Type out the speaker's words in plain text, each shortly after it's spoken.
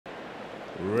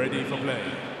Ready for play.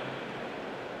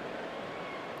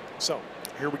 So,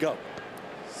 here we go.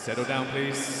 Settle down,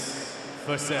 please.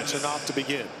 First set. Khachanov to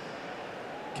begin.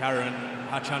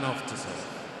 Khachanov to serve.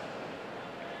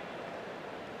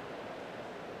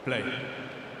 Play.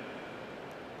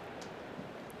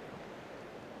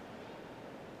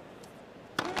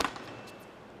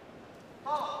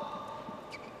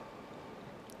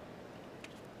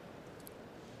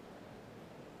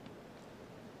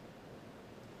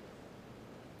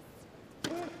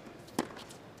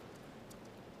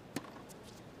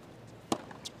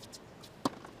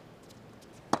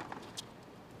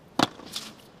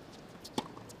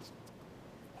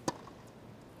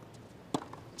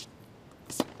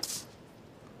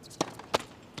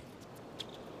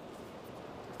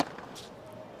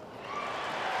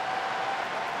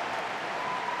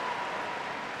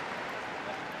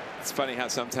 It's funny how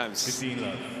sometimes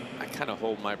I kind of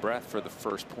hold my breath for the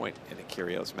first point in a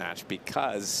Kyrgios match,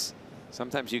 because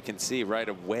sometimes you can see right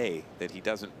away that he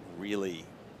doesn't really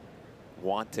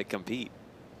want to compete.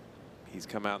 He's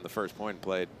come out in the first point and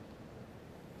played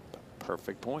a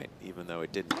perfect point, even though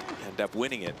it didn't end up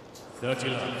winning it. 30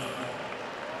 love.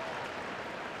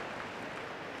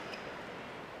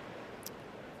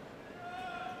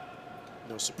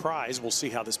 No surprise, we'll see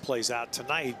how this plays out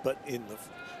tonight, but in the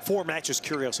 4 matches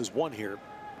Kyrgios has won here,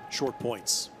 short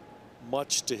points,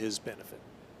 much to his benefit.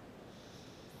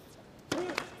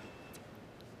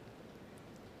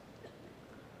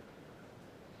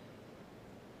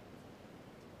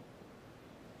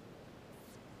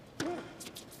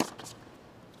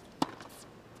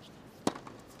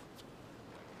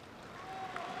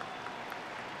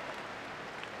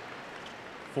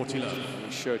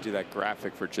 We showed you that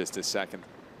graphic for just a second.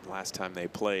 Last time they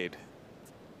played,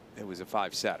 it was a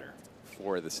 5-setter.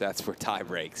 4 of the sets were tie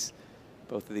breaks.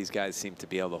 Both of these guys seem to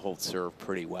be able to hold serve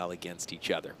pretty well against each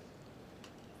other.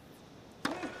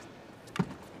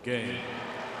 Game.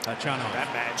 Khachanov.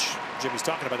 That match Jimmy's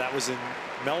talking about, that was in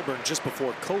Melbourne just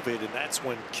before COVID, and that's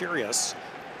when Kyrgios,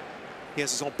 he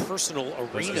has his own personal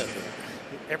arena there.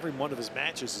 Every one of his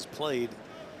matches is played,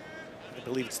 I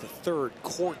believe it's the 3rd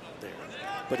court there.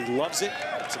 But he loves it.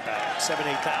 It's about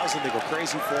 7,000, 8,000. They go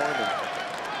crazy for him. And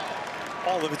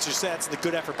all of it's just that's the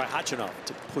good effort by Khachanov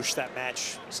to push that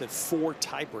match. He said 4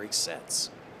 tiebreak sets.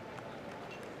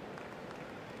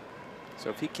 So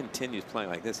if he continues playing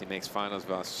like this, he makes finals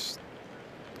versus,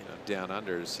 down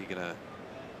under. Is he gonna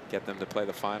get them to play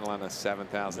the final on a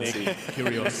 7,000 seat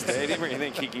Kyrgios stadium, or you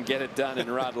think he can get it done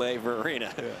in Rod Laver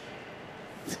Arena? Yeah.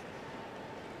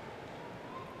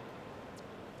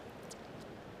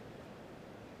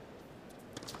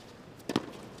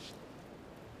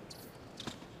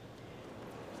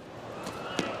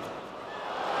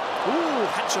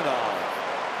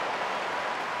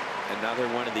 Another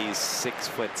one of these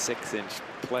 6'6"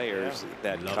 players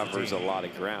that covers a lot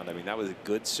of ground. I mean, that was a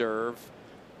good serve,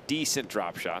 decent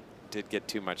drop shot. Did get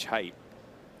too much height.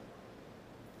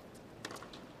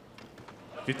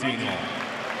 15 all.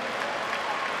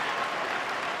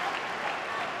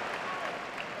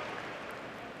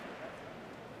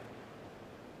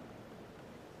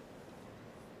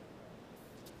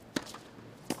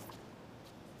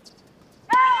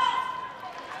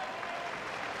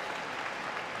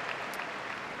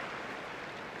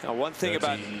 Now, one thing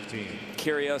about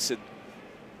Kyrgios,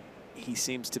 he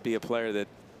seems to be a player that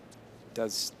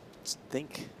does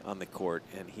think on the court,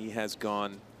 and he has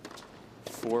gone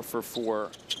 4 for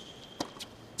 4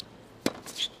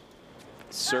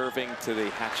 serving to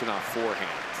the Khachanov forehand,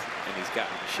 and he's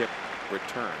gotten chip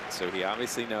return. So he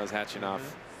obviously knows Khachanov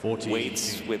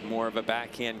waits with more of a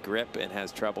backhand grip and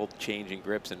has trouble changing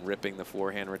grips and ripping the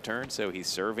forehand return. So he's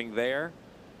serving there.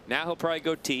 Now he'll probably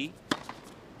go tee.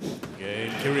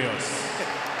 Game, Kyrgios.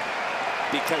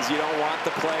 Because you don't want the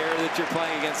player that you're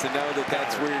playing against to know that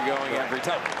that's where you're going every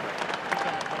time.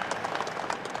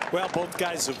 Well, both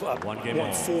guys have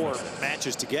won 4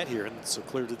 matches to get here, and so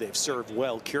clearly they've served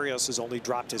well. Kyrgios has only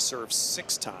dropped his serve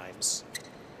 6 times.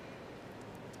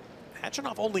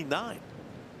 Khachanov only 9.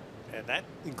 And that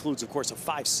includes, of course, a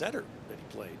 5-setter that he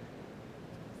played.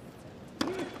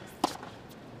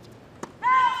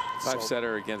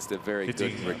 5-setter against a very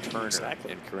good returner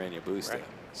in Carreño Busta. Right.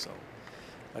 So,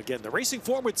 again, the racing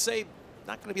form would say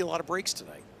not going to be a lot of breaks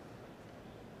tonight.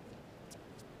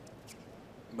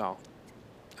 Well,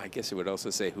 I guess it would also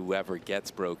say whoever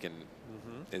gets broken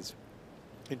is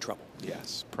in trouble.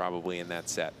 Yes, probably in that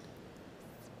set.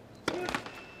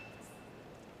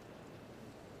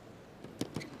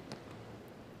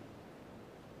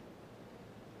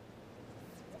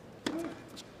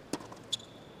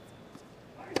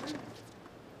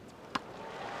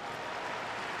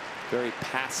 Very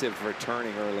passive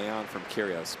returning early on from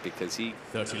Kyrgios because he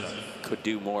could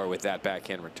do more with that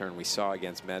backhand return. We saw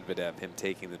against Medvedev him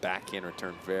taking the backhand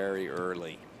return very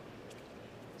early.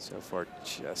 So far,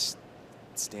 just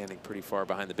standing pretty far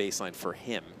behind the baseline for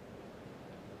him.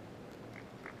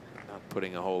 Not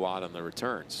putting a whole lot on the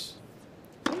returns.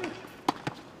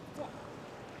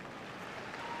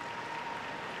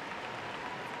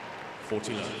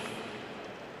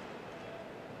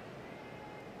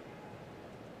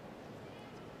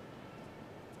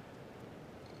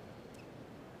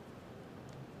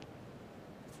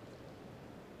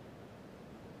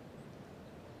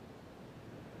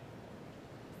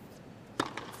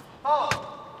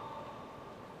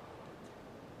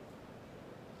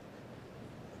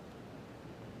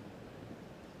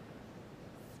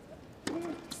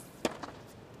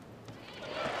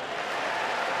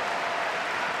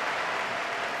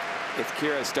 If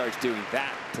Kyrgios starts doing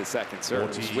that to second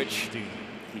serve, which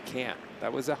he can't.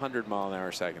 That was a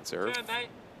 100-mile-an-hour second serve.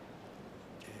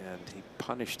 And he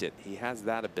punished it. He has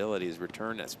that ability. His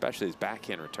return, especially his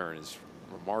backhand return, is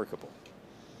remarkable.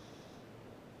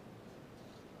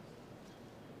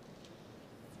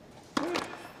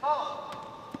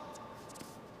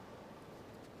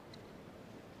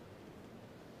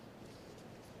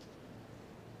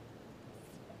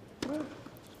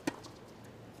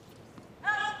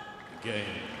 Game,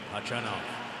 Khachanov.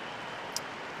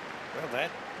 Well, that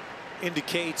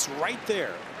indicates right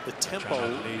there the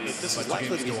tempo this is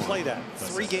likely to be played at.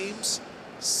 3 games,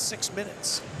 6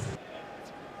 minutes.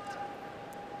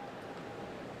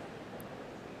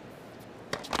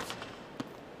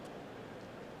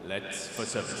 Let's for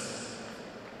service.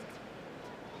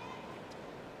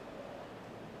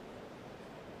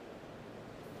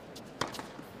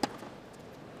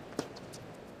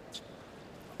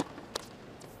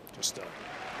 Just on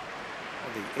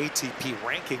the ATP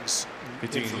rankings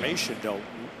information, though,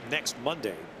 next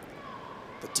Monday,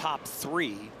 the top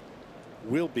 3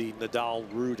 will be Nadal,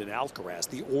 Ruud, and Alcaraz.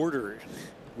 The order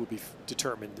will be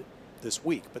determined this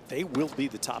week, but they will be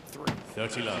the top 3.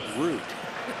 30 love. Ruud.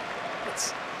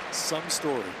 That's some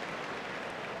story.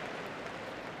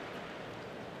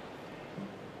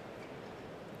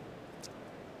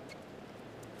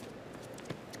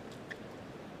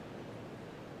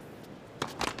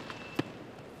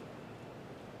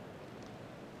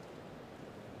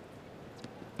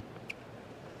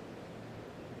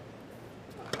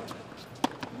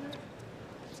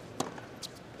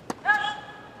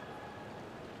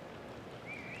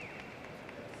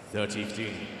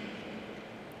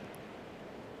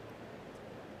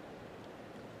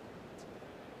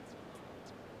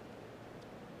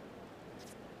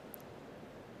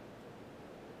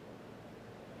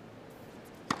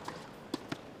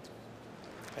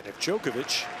 And if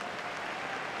Djokovic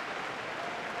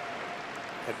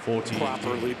had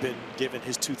properly been given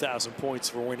his 2,000 points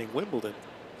for winning Wimbledon,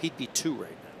 he'd be 2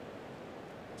 right now.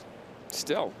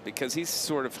 Still, because he's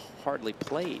sort of hardly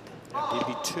played. Yeah, he'd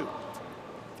be 2.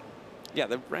 Yeah,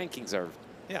 the rankings are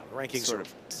sort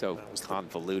of so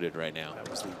convoluted right now. That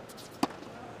was the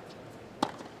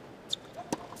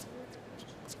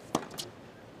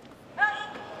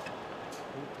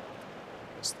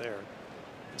there.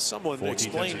 Someone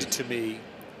explained to me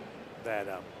that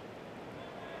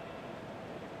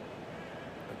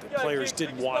the players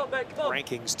didn't want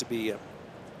rankings to be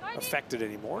affected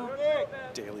anymore.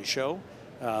 Daily Show,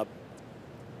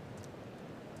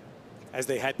 as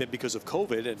they had been because of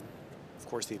COVID, and of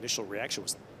course the initial reaction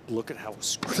was, look at how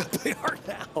screwed up they are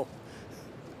now.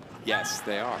 Yes,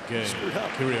 they are. Good. Screwed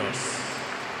up. Kyrgios.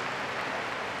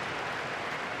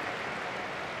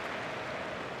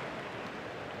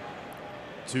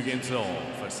 Two games all.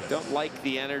 Don't like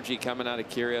the energy coming out of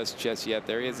Kyrgios just yet.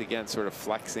 There he is again, sort of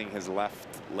flexing his left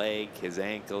leg, his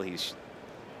ankle. He's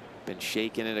been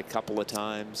shaking it a couple of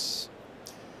times.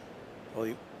 Well,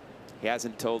 he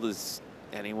hasn't told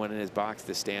anyone in his box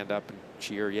to stand up and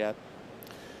cheer yet.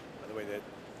 By the way, that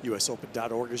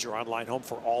USOpen.org is your online home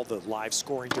for all the live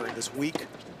scoring during this week.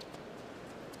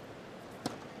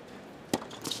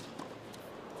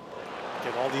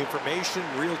 Get all the information,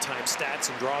 real-time stats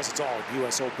and draws. It's all at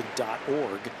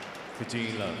USOpen.org.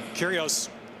 Kyrgios,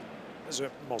 as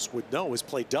most would know, has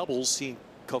played doubles. He and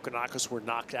Khachanov were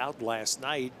knocked out last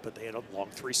night, but they had a long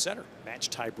 3-setter.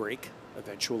 Match tiebreak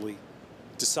eventually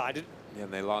decided.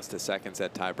 And they lost a second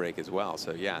set tiebreak as well.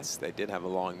 So yes, they did have a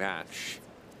long match.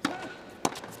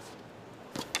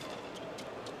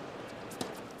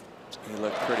 He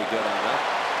looked pretty good on that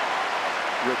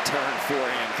return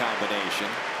forehand combination.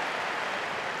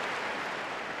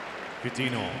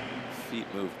 Feet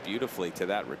moved beautifully to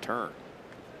that return.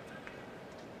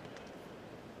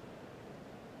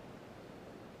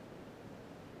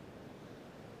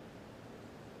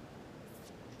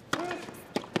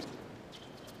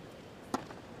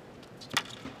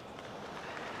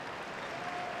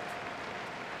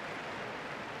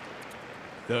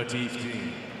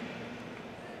 30-15.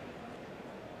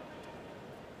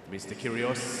 Mr.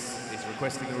 Kyrgios is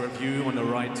requesting a review on the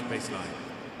right baseline.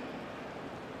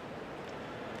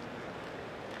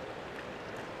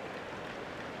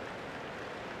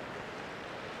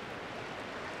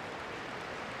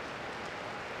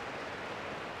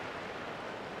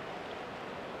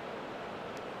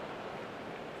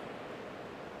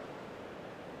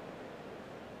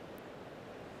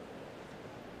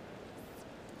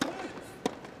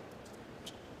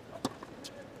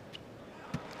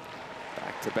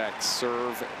 Back-to-back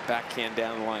serve, backhand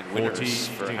down the line winners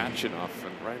for Khachanov.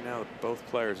 And right now, both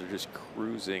players are just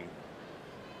cruising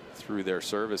through their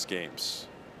service games.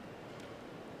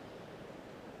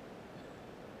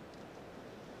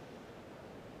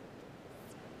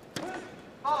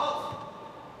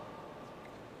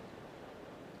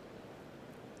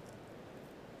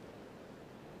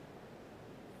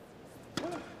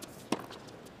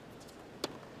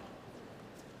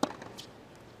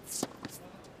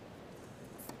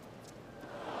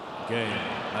 Game,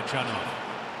 Khachanov.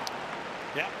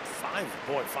 Yeah,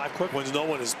 five quick ones. No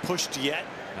one has pushed yet.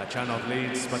 Khachanov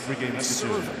leads by 3 games to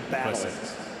 2. Battle.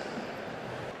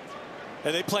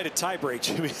 And they played a tiebreak,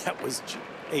 Jimmy. That was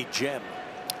a gem.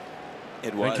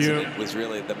 It was. And it was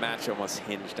really, the match almost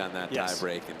hinged on that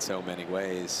tiebreak in so many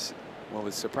ways. What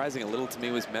was surprising a little to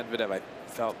me was Medvedev, I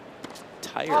felt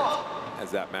tired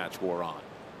as that match wore on.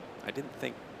 I didn't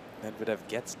think Medvedev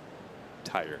gets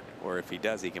tired, or if he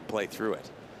does, he can play through it.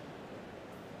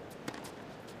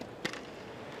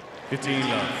 15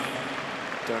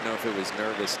 love. Don't know if it was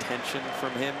nervous tension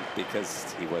from him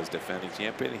because he was defending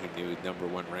champion. He knew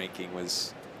 #1 ranking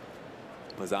was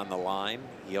on the line.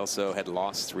 He also had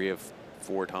lost 3 of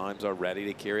 4 times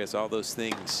already to Kyrgios. All those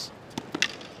things.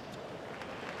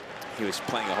 He was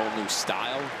playing a whole new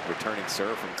style, returning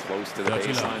serve from close to the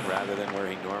baseline rather than where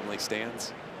he normally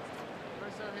stands.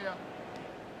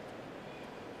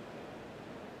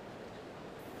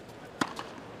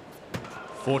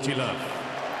 40 love.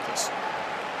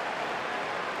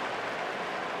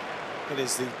 It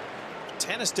is the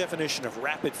tennis definition of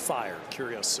rapid fire.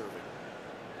 Kyrgios serving.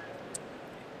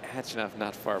 Khachanov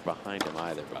not far behind him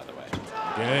either, by the way.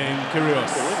 Game,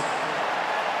 Kyrgios.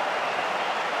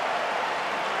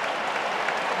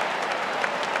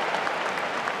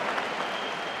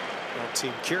 Well,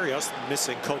 Team Kyrgios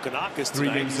missing Khachanov tonight. 3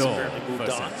 games He's apparently moved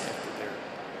first on set. after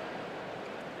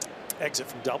their exit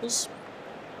from doubles.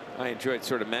 I enjoyed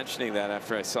sort of mentioning that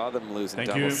after I saw them lose in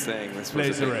doubles, saying this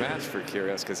was a big match for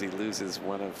Kyrgios because he loses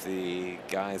one of the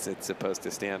guys that's supposed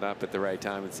to stand up at the right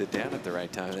time and sit down at the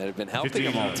right time that had been helping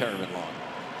him all tournament long.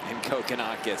 And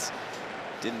Khachanov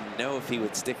didn't know if he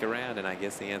would stick around, and I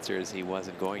guess the answer is he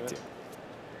wasn't going to.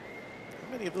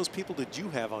 How many of those people did you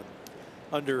have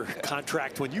under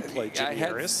contract when you played, Jimmy Harris? I had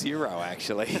Harris? 0,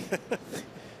 actually.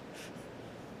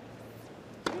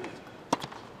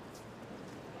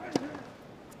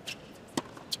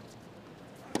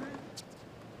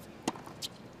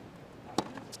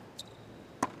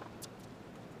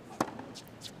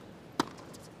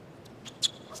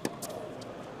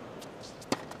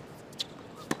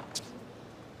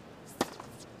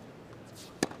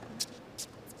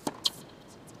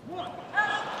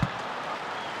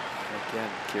 Again,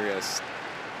 Kyrgios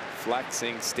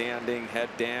flexing, standing, head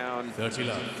down. 30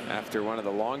 love. After one of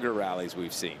the longer rallies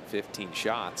we've seen, 15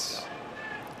 shots.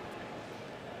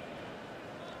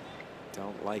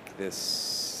 Don't like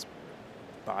this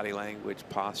body language,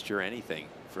 posture, anything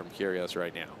from Kyrgios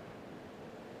right now.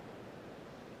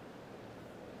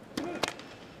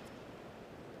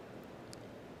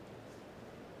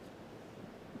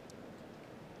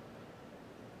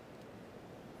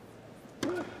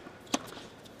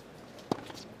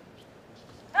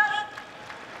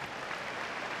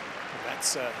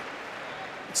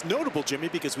 It's notable, Jimmy,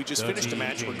 because we just finished a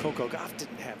match where Khachanov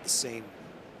didn't have the same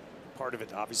part of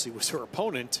it. Obviously, was her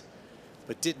opponent,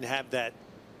 but didn't have that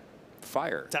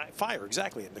fire. Fire,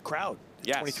 exactly. And the crowd,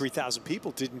 23,000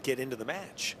 people, didn't get into the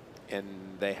match. And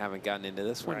they haven't gotten into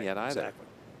this one yet either.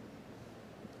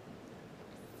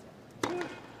 Exactly.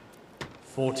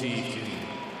 40.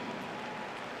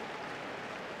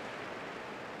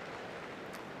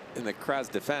 In the crowd's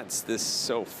defense, this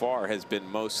so far has been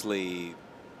mostly,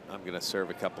 I'm going to serve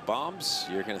a couple bombs,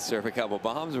 you're going to serve a couple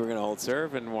bombs, we're going to hold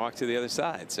serve and walk to the other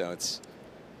side. So it's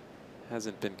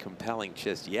hasn't been compelling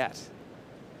just yet.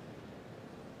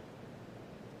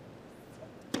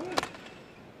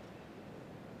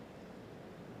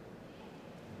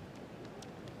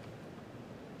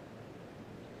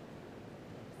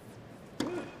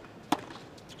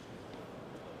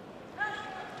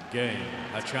 Game,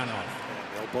 Khachanov.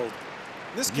 In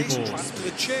this case, dropped to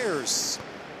the chairs.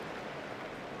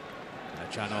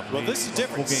 Khachanov Well, this is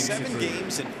different. 7 to 3.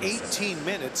 games in 18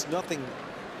 minutes, nothing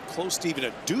close to even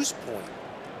a deuce point.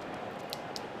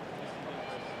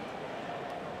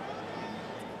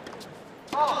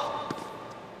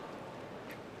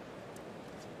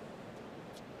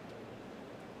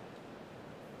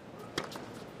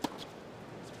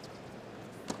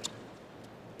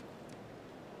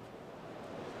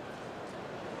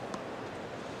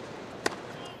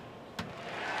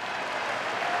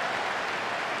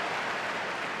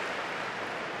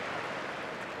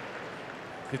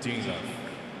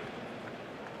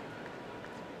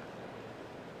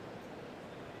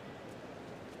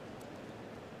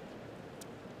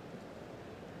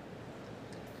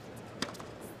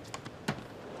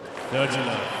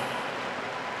 Kyrgios.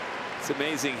 It's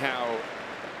amazing how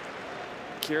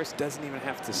Kyrgios doesn't even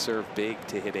have to serve big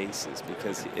to hit aces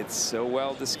because it's so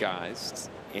well disguised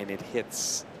and it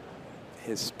hits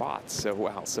his spots so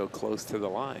well, so close to the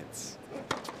lines.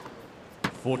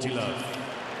 40 love.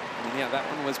 I mean, yeah, that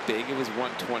one was big. It was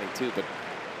 122, but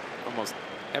almost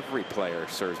every player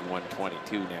serves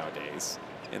 122 nowadays,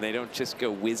 and they don't just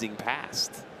go whizzing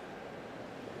past.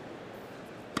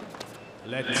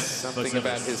 Something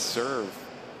about his serve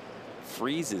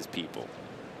freezes people.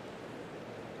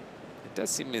 It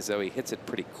does seem as though he hits it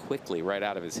pretty quickly right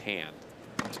out of his hand.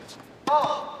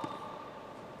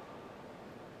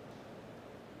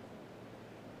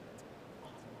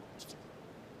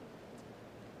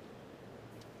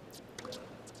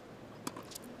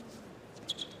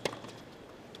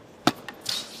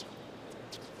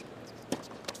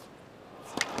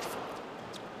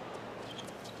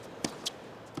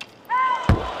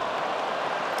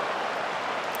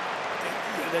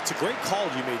 That's a great call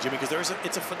you made, Jimmy, because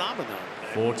it's a phenomenon.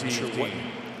 14.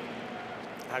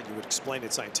 How you would explain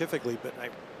it scientifically, but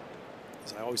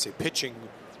as I always say, pitching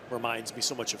reminds me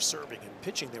so much of serving. In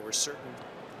pitching, there were certain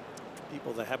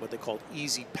people that had what they called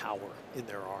easy power in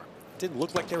their arm. Didn't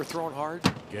look like they were throwing hard.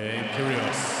 Game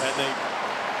Kyrgios. And they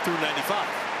threw 95.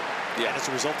 Yeah. And as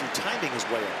a result, your timing is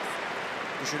way off.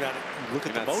 Because you're not, you look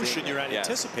at the motion, you're not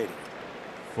anticipating.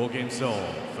 4-game Seoul,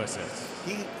 first set.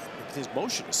 His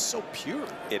motion is so pure.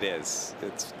 It is.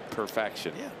 It's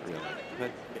perfection. Yeah.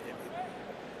 Really.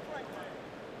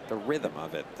 The rhythm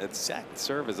of it.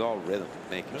 Serve is all rhythm,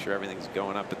 making sure everything's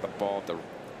going up at the ball at the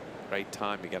right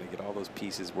time. You got to get all those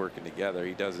pieces working together.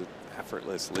 He does it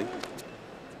effortlessly.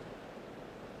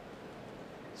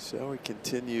 So we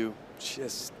continue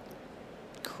just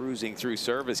cruising through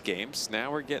service games. Now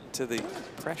we're getting to the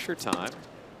pressure time.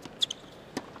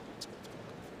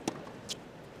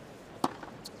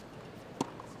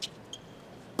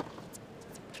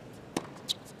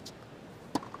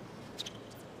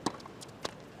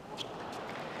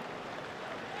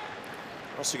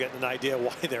 Also getting an idea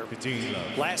why their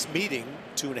last meeting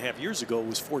 2.5 years ago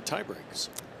was 4 tiebreaks.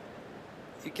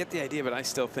 You get the idea, but I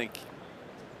still think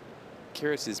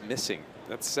Kyrgios is missing.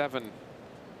 That's 7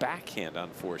 backhand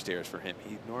unforced errors for him.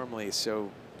 He normally is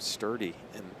so sturdy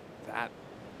in that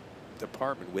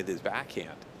department with his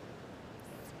backhand.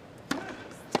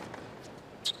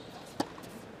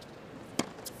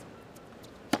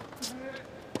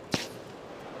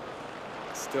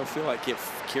 Still feel like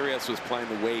if Kyrgios was playing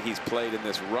the way he's played in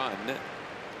this run,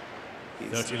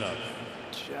 he's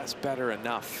just better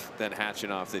enough than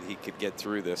Khachanov that he could get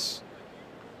through this.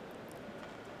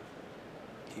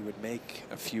 He would make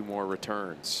a few more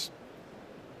returns.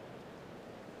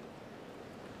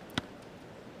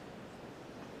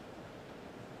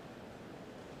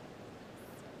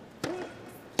 Ooh.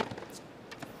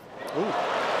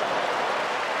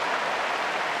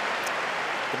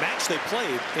 The match they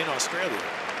played in Australia.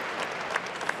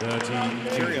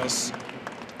 Kyrgios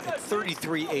had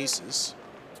 33 aces.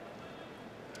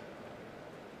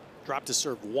 Dropped his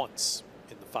serve once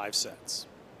in the 5 sets.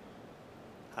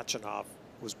 Khachanov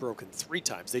was broken 3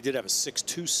 times. They did have a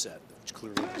 6-2 set, which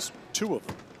clearly was 2 of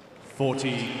them.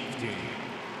 14.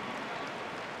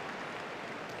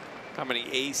 How many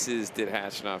aces did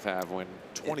Khachanov have when?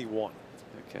 21.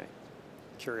 Okay.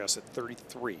 Kyrgios at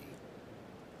 33.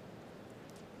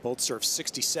 Both serve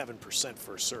 67%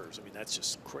 first serves. I mean, that's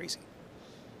just crazy.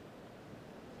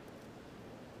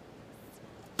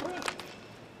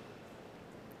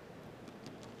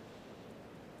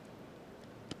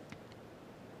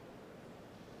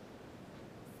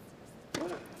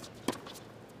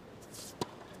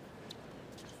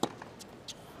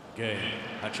 Game.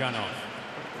 Khachanov.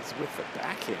 It's with the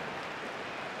backhand.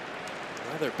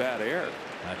 Rather bad error.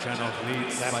 Khachanov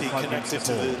leads. That be connected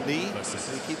to the knee.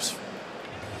 He keeps.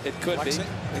 It could flexing.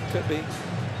 be. It could be.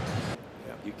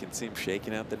 Yeah. You can see him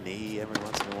shaking out the knee every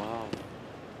once in a while.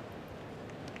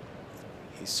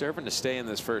 He's serving to stay in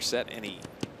this first set, and he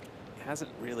hasn't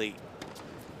really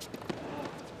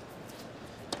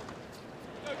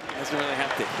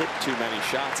have to hit too many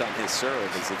shots on his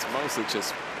serve, as it's mostly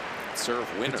just serve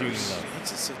winners.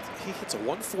 He hits a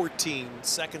 114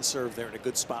 second serve there in a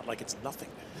good spot like it's nothing.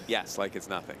 Yes, like it's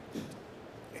nothing.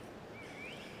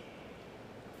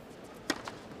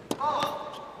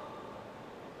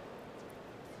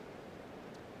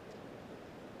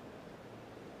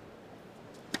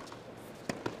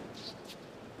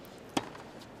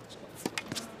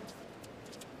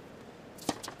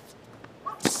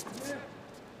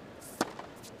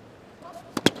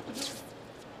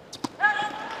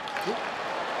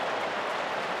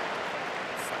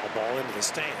 Ball into the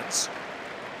stands.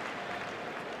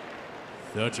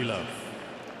 30 love.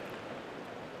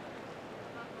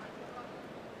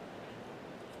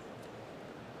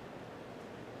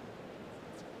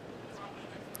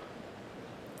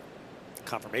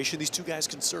 Confirmation these two guys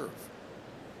can serve.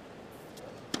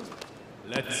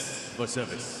 Let's for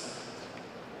service.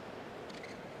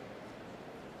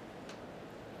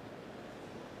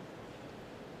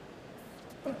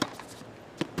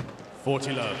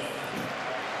 $40 love.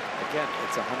 Again,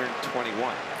 it's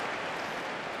 121.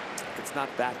 It's not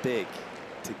that big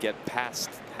to get past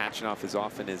Khachanov as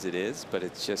often as it is, but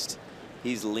it's just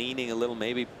he's leaning a little,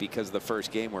 maybe because of the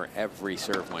first game where every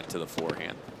serve went to the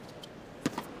forehand.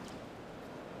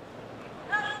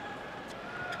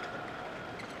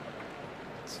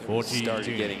 So he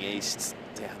started getting aced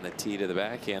down the tee to the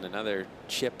backhand. Another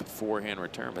chip forehand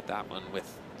return, but that one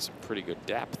with some pretty good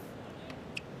depth.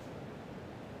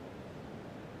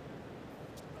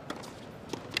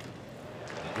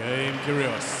 Game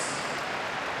Kyrgios.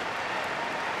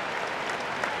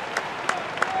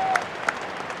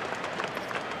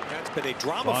 That's been a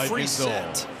drama-free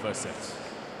set. First set.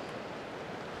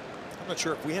 I'm not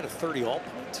sure if we had a 30 all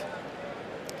point.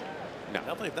 No,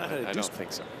 I don't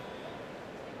think so.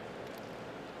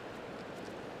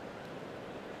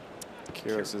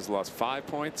 Kyrgios has lost 5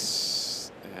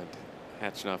 points, and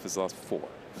Khachanov has lost 4.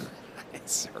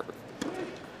 Serve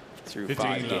through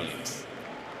 5 games.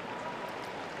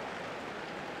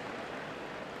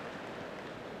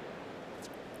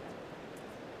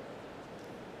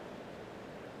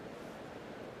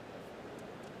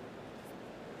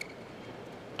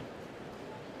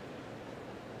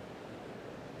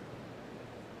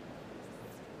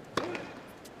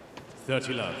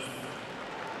 $30 love.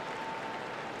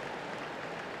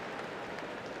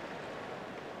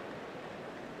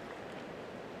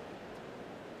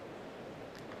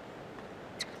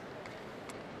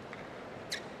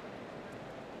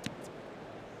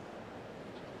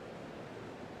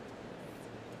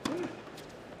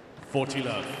 $40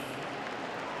 love.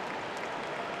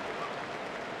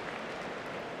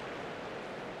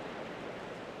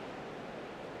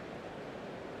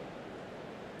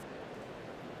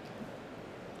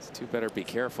 You better be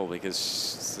careful,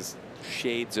 because it's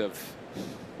shades of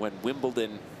when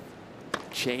Wimbledon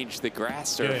changed the grass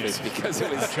surface, because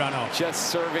it was just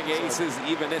serving aces,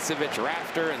 Ivanisevic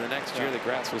rafter, and the next year the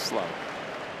grass was slow.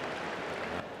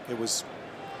 It was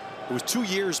 2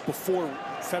 years before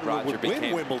Federer would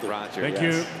win Wimbledon. Thank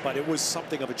you. But it was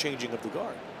something of a changing of the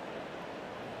guard.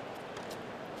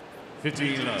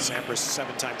 15 love. Sampras,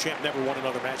 7-time champ, never won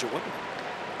another match at Wimbledon.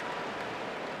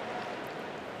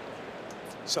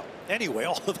 So anyway,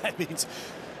 all of that means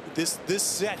this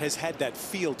set has had that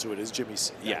feel to it, as Jimmy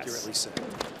accurately said.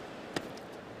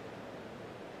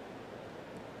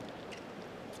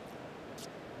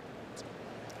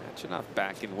 Khachanov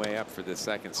backing way up for the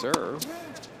second serve.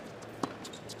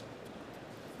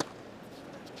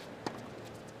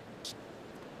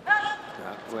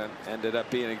 That one ended up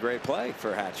being a great play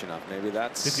for Khachanov. Maybe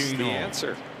that's the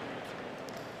answer.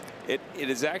 It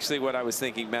is actually what I was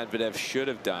thinking Medvedev should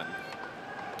have done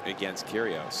against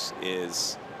Kyrgios,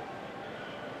 is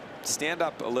stand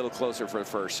up a little closer for the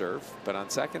first serve, but on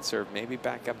second serve, maybe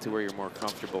back up to where you're more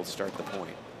comfortable to start the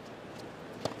point.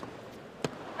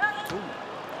 Ooh,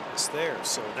 it's there.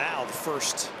 So now the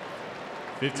first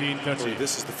 15-30.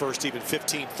 This is the first even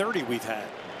 15-30 we've had.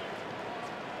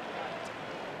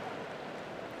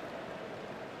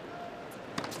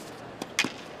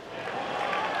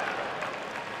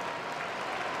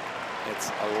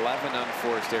 It's 11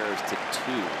 unforced errors to 2.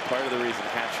 Part of the reason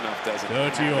Khachanov doesn't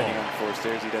have any unforced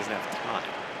errors, he doesn't have time.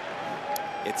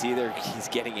 It's either he's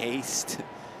getting aced,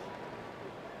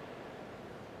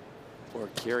 or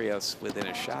Kyrgios within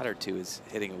a shot or two is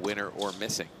hitting a winner or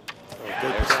missing.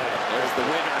 There's the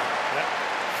winner. Yep.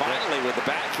 Finally, with the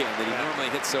backhand that he normally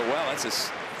hits so well. That's his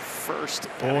first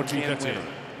backhand winner.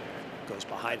 Goes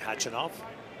behind Khachanov.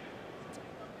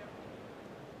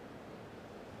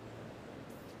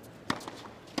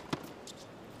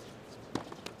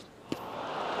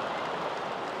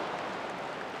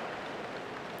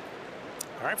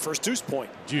 right, first deuce point.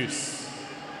 Deuce.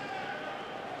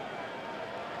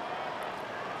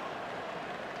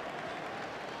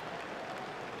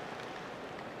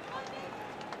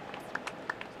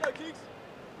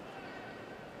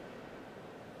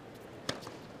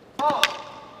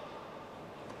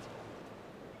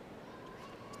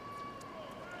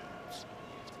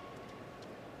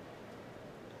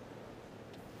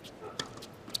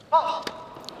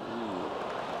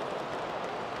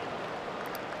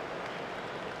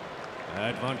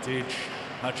 Advantage,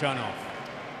 Khachanov.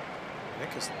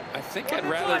 I think I'd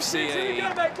rather see a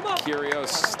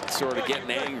Kyrgios sort of getting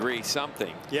angry,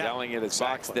 something, yelling at his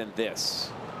box than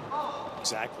this.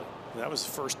 Exactly. That was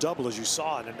the first double, as you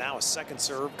saw, and now a second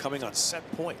serve coming on set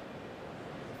point.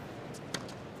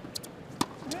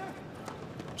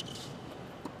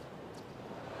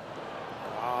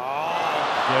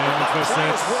 That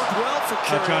worked well for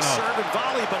Kyrgios, serve and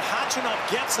volley, but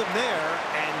Khachanov gets him there,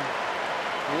 and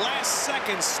last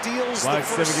second steals the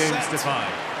first set. 7 games to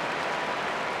 5.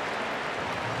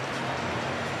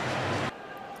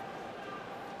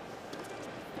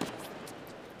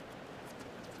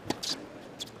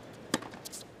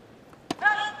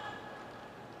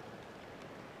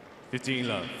 $15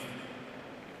 love.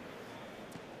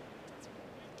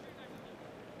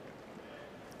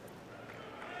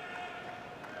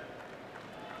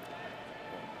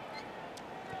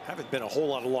 Haven't been a whole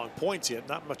lot of long points yet.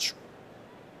 Not much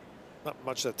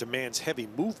that demands heavy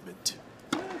movement.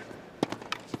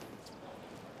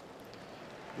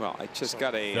 Well, I just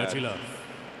got a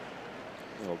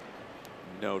little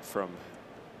note from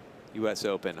US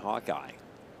Open Hawkeye.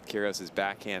 Kyrgios'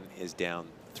 backhand is down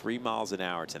 3 miles an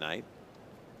hour tonight.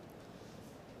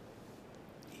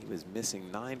 He was missing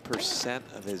 9%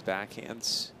 of his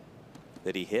backhands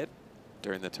that he hit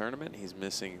during the tournament. He's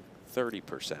missing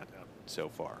 30% so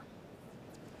far.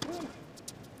 The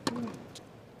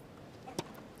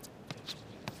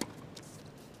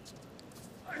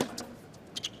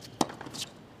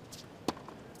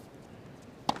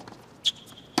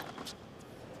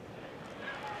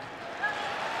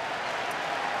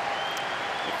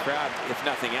crowd, if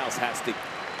nothing else, has to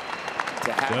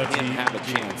have him have a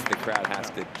chance. The crowd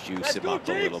has to juice him up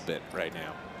a little bit right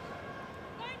now.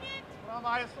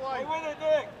 Hey, with it,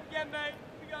 Nick. Again, mate.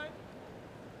 We go.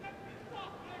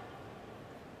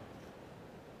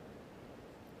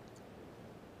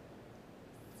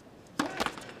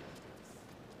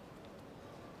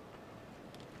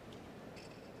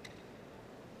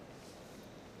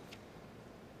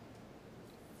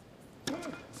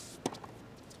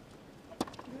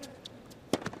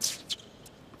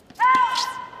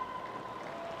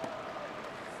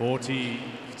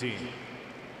 $40-15.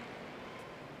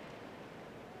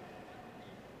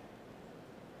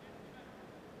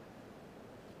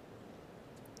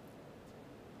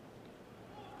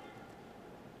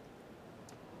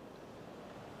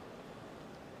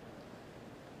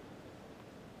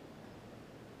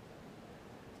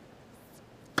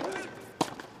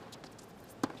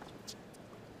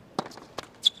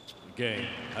 Game,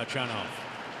 Khachanov.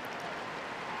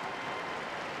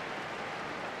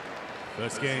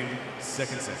 First game,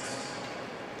 second set.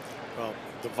 Well,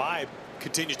 the vibe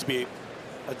continues to be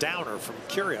a downer from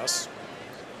Kyrgios.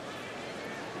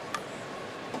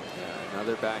 Yeah,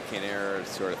 another backhand error,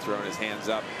 sort of throwing his hands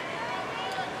up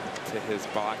to his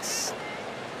box.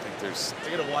 I think there's...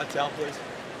 Can I get a wide towel, please?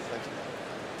 Thank you.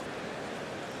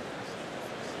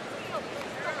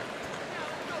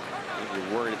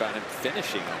 You're worried about him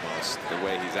finishing almost the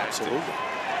way he's acting. Absolutely.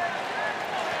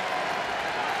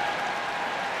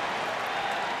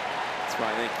 That's why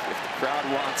I think if the crowd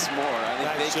wants more,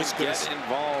 I think they can get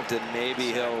involved, and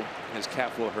maybe his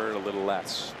calf will hurt a little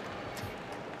less.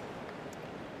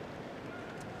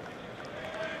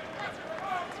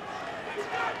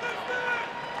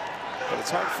 But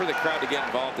it's hard for the crowd to get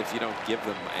involved if you don't give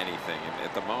them anything. And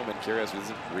at the moment, Kyrgios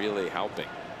isn't really helping.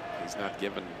 He's not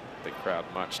giving the crowd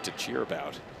much to cheer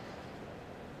about.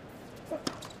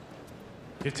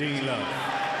 15 love.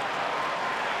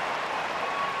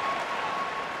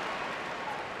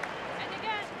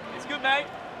 It's good, mate.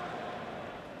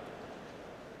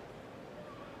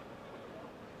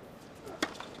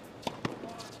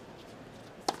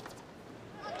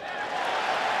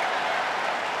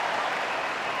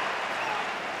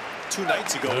 Two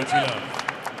nights ago,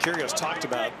 Kyrgios talked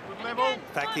about the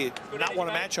fact he did not want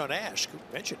a match on Ash.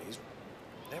 Mentioned he's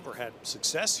never had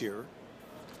success here.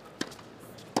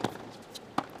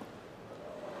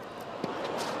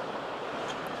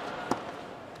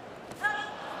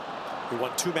 He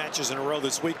won 2 matches in a row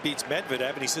this week, beats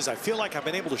Medvedev, and he says, I feel like I've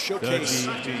been able to showcase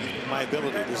my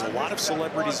ability. There's a lot of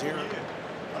celebrities here.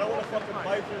 I don't want to fucking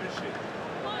play for this shit.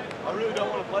 I really don't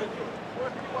want to play through it.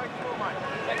 Work your way through it, Mike.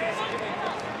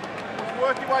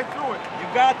 Work your way through it. You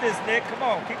got this, Nick. Come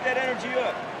on, keep that energy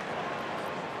up.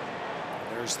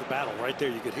 There's the battle right there.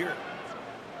 You could hear it.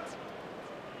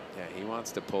 Yeah, he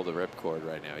wants to pull the ripcord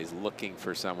right now. He's looking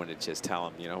for someone to just tell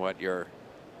him, you know what, you're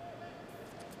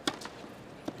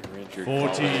injured.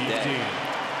 14-15.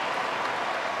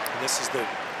 And this is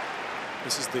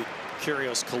the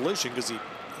Kyrgios collision, because he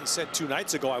said 2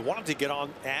 nights ago, I wanted to get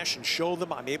on Ash and show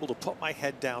them I'm able to put my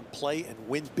head down, play, and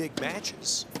win big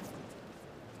matches.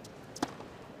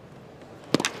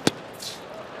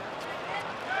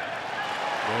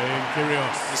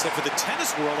 Kyrgios. He said for the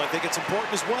tennis world, I think it's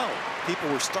important as well. People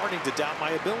were starting to doubt my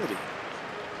ability.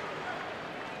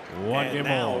 One game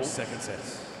now, more, second set.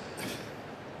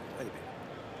 Wait a minute.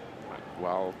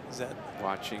 Well, Is that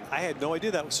watching. I had no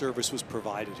idea that service was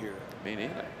provided here. Me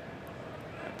neither.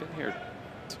 I've been here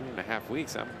 2.5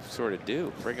 weeks. I'm sort of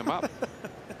due. Bring him up.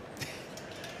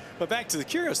 But back to the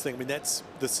Kyrgios thing. I mean, this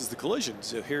is the collision.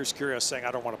 So here's Kyrgios saying,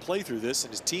 I don't want to play through this,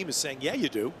 and his team is saying, yeah, you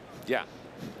do. Yeah.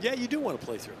 Yeah, you do want to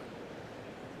play through it.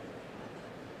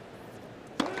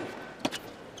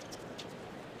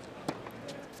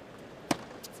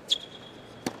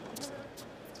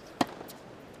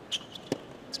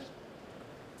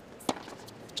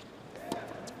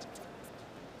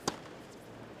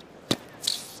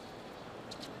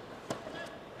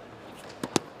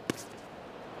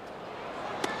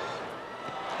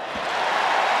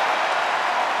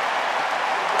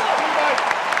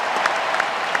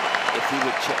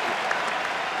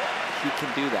 He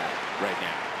can do that right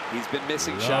now. He's been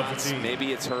missing shots.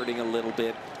 Maybe it's hurting a little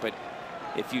bit, but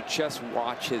if you just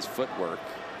watch his footwork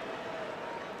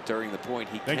during the point,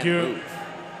 he can't move.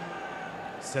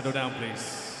 Settle down,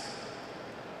 please.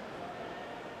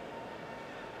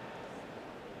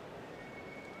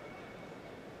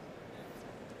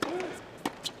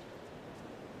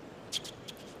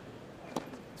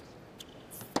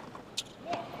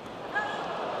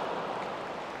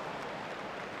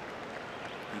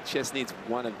 Just needs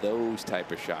one of those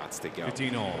type of shots to go.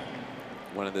 15-all.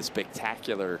 One of the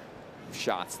spectacular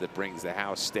shots that brings the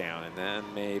house down, and then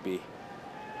maybe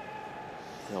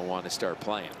he'll want to start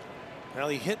playing. Well,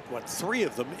 he hit, what, 3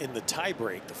 of them in the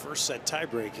tiebreak, the first set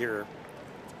tiebreak here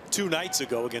 2 nights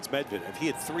ago against Medvedev. He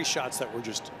had 3 shots that were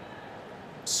just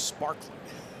sparkling.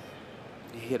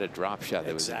 He hit a drop shot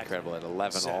that was incredible at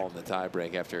 11-all in the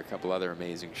tiebreak after a couple other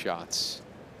amazing shots.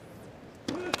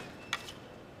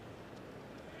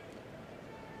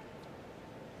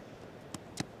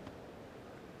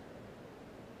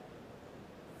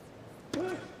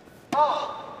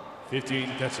 Oh.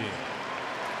 15-13.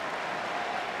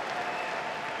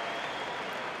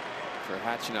 For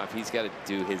Khachanov, he's got to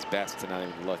do his best to not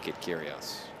even look at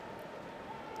Kyrgios.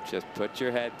 Just put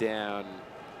your head down.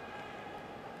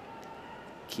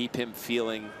 Keep him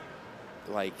feeling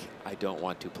like, I don't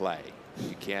want to play.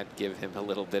 You can't give him a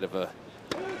little bit of a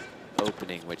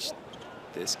opening, which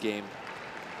this game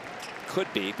could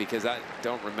be, because I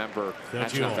don't remember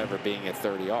Khachanov ever being at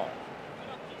 30-all.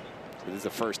 So this is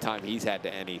the first time he's had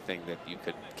to anything that you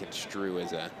could construe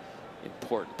as an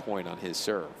important point on his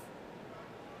serve.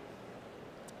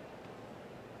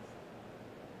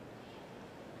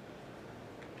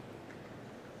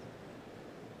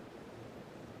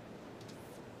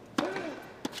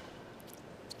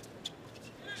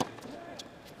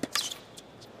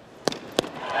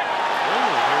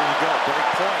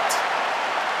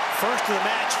 First of the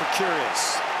match for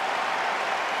Kyrgios.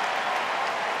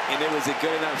 And it was a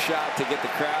good enough shot to get the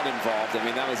crowd involved. I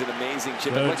mean, that was an amazing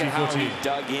chip. But look at how he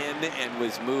dug in and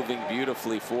was moving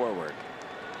beautifully forward.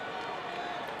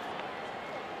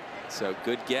 So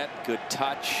good get, good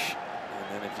touch.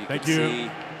 And then if you could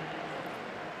see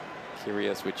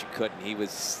Kyrgios, which you couldn't, he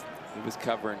was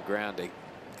covering ground to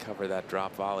cover that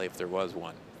drop volley if there was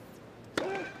one.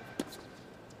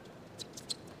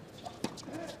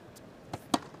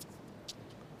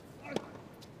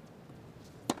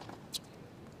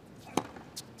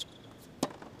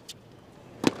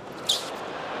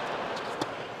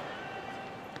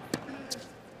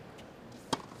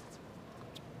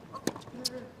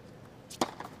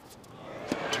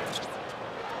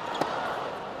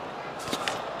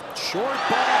 Short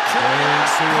ball,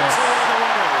 Kyrgios puts away the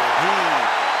winner.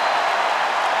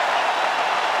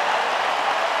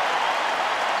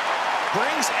 He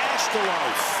brings Ash to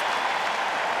life.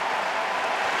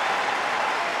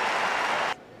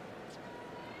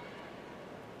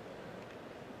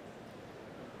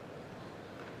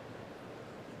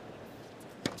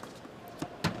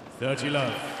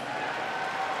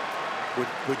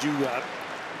 Would you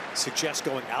suggest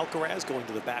going Alcaraz, going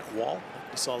to the back wall,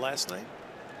 like we saw last night?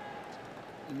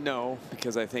 No,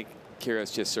 because I think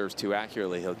Kyrgios just serves too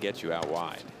accurately. He'll get you out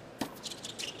wide.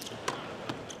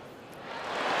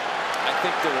 I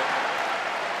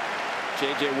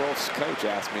think J.J. Wolf's coach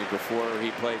asked me before he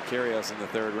played Kyrgios in the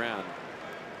 3rd round,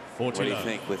 what do you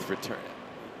think with return?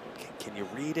 Can you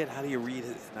read it? How do you read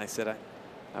it? And I said,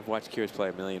 I've watched Kyrgios play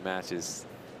a million matches.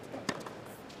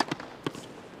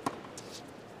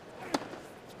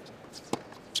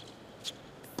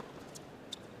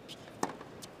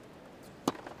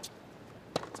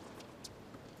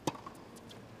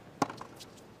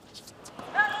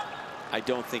 I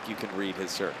don't think you can read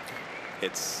his serve.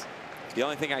 It's the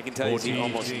only thing I can tell you is he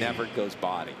almost never goes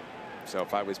body. So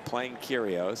if I was playing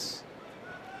Kyrgios,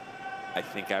 I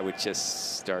think I would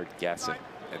just start guessing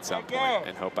at some point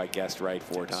and hope I guessed right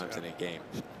 4 times in a game.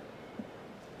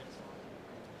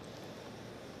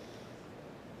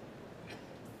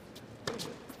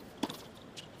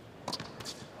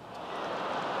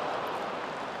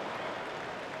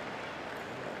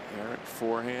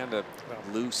 Forehand, a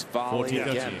loose volley.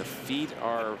 Again, the feet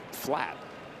are flat.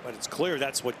 But it's clear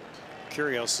that's what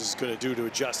Kyrgios is going to do to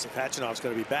adjust. If Khachanov's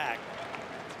going to be back,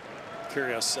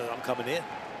 Kyrgios said, I'm coming in.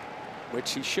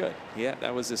 Which he should. Yeah,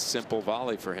 that was a simple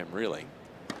volley for him, really.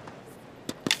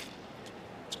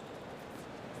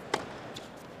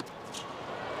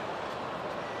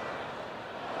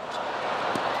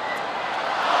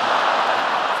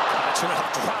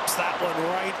 Khachanov drops that one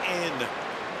right in.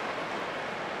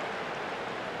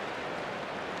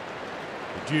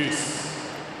 Deuce.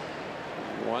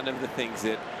 One of the things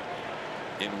that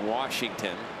in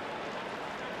Washington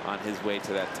on his way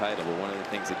to that title, but one of the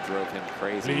things that drove him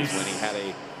crazy was when he had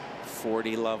a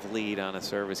 40-love lead on a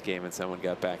service game and someone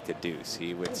got back to deuce.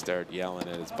 He would start yelling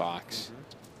at his box.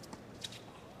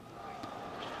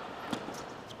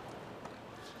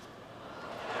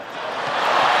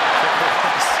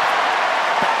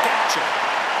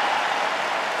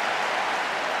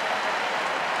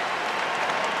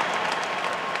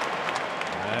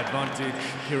 Advantage,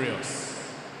 Kyrgios.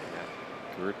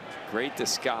 Yeah. Great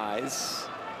disguise.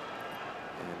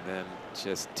 And then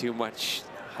just too much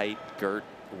height, girth,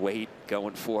 weight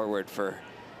going forward for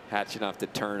Khachanov to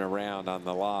turn around on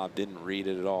the lob. Didn't read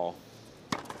it at all.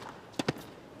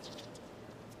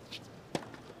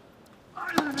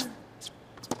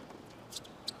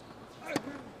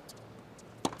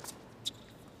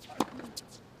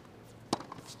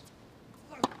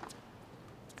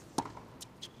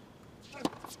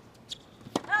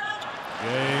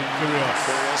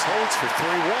 Kyrgios holds for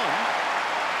 3-1.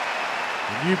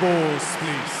 New balls,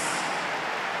 please.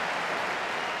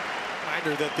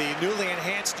 Reminder that the newly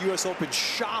enhanced U.S. Open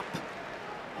shop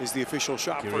is the official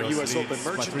shop for U.S. Open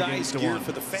merchandise, gear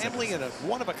for the family, and a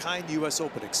one-of-a-kind U.S.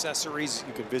 Open accessories.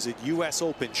 You can visit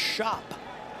usopenshop.org.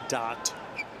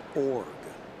 You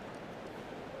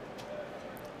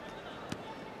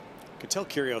can tell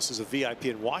Kyrgios is a VIP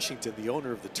in Washington. The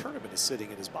owner of the tournament is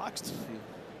sitting in his box.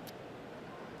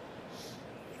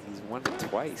 He's won it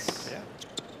twice. Yeah.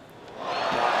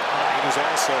 He was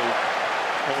also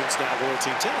owns now World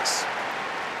Team Tennis.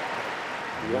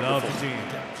 Love the team.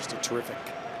 Just a terrific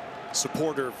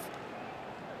supporter of,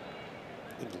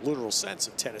 in the literal sense,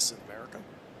 of tennis in America.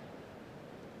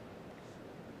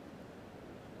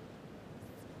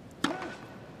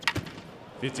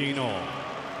 $15-all.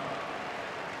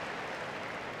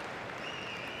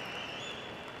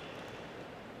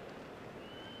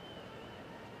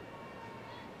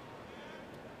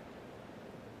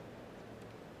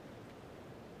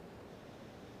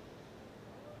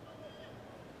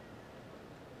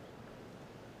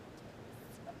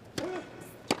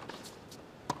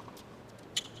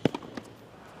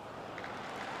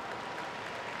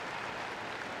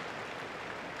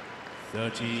 Now,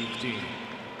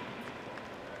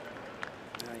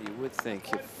 you would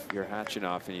think if you're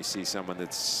Khachanov and you see someone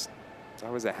that's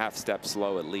always a half step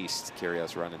slow, at least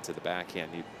Kyrgios run into the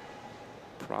backhand, you'd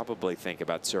probably think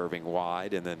about serving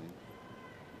wide and then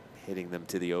hitting them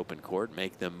to the open court,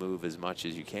 make them move as much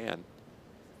as you can.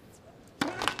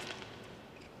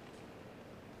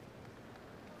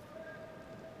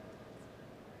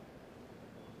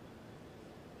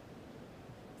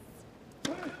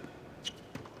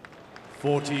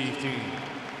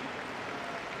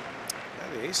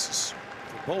 The aces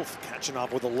for both.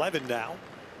 Khachanov with 11 now.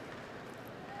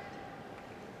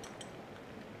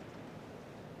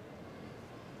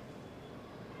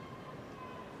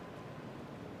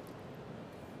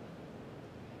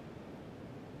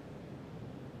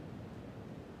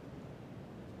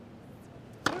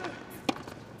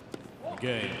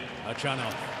 Game,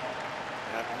 Khachanov.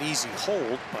 Not an easy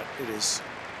hold, but it is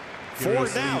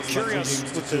Forward now, Kyrgios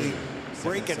with the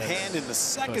break in hand in the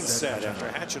second set after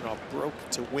Khachanov broke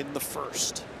to win the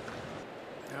first.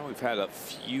 Now we've had a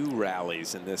few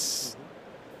rallies in this.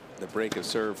 The break of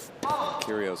serve,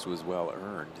 Kyrgios was well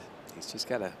earned. He's just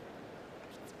got to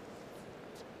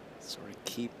sort of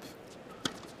keep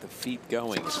the feet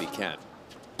going if he can.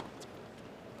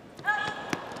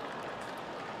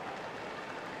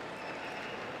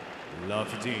 Love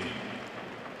 15.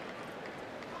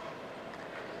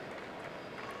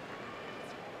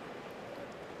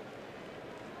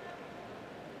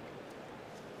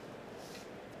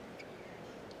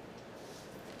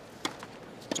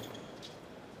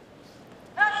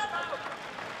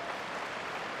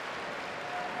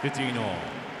 all.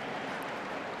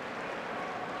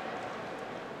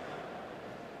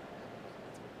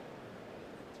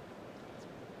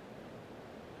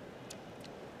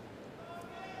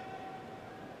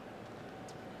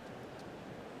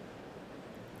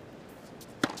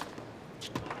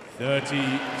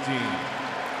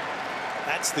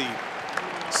 That's the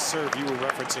serve you were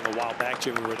referencing a while back,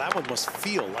 Jimmy, where that one must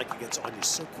feel like it gets on you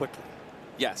so quickly.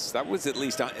 Yes, that was at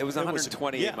least, it was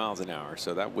 128 miles an hour,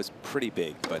 so that was pretty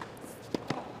big, but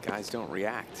guys don't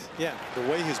react. Yeah, the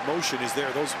way his motion is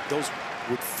there, those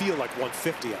would feel like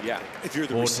 150. Yeah, if you're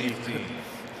the receiver.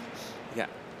 Yeah,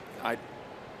 I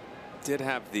did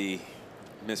have the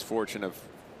misfortune of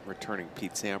returning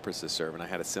Pete Sampras' serve, and I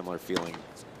had a similar feeling.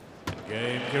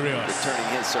 Kyrgios. Returning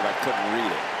his serve, I couldn't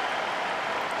read it.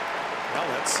 Well,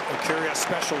 that's a Kyrgios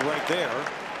special right there.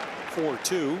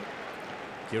 4-2.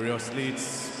 Kyrgios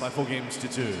leads by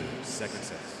 4-2. Second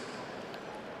set.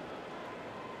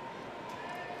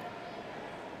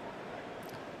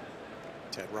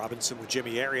 Ted Robinson with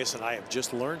Jimmy Arias, and I have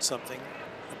just learned something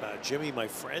about Jimmy, my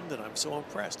friend, and I'm so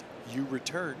impressed. You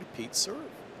returned Pete's serve.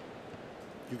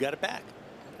 You got it back.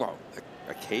 Well,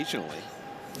 occasionally.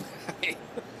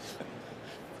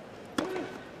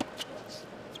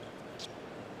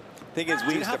 Thing is,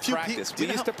 we used to practice. We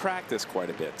used to practice quite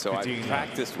a bit, so I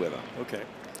practiced with him. Okay,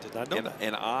 did not know that.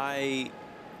 And I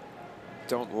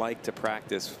don't like to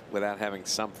practice without having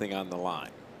something on the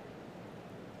line.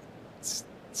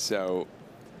 So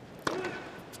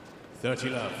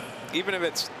 30 love. Even if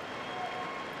it's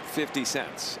 50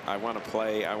 cents, I want to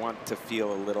play. I want to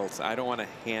feel a little. I don't want to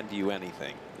hand you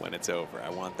anything when it's over. I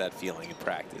want that feeling in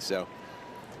practice. So,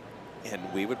 and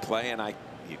we would play, and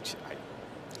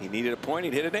he needed a point.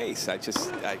 He'd hit an ace. I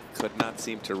could not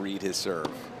seem to read his serve.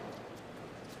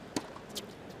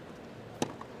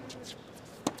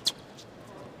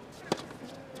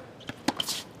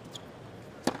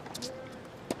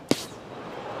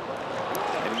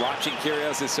 And watching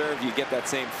Kyrgios' serve, you get that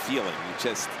same feeling. You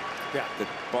just, the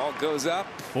ball goes up.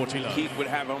 Pete would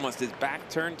have almost his back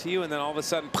turned to you, and then all of a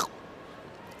sudden,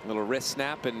 a little wrist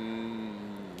snap, and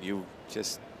you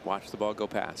just watch the ball go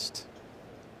past.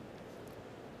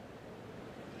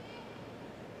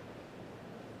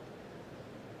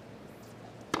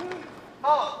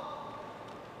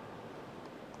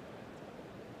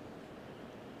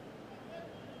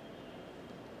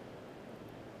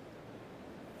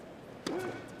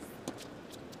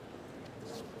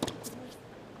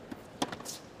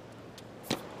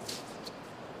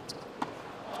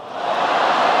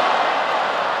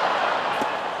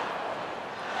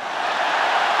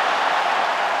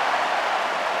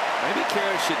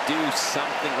 Should do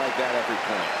something like that every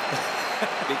point.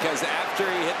 Because after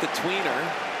he hit the tweener,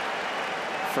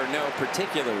 for no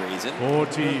particular reason,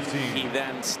 he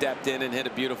then stepped in and hit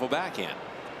a beautiful backhand.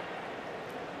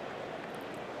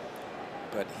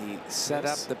 But he set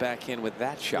up the backhand with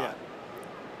that shot.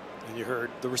 Yeah. And you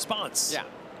heard the response. Yeah.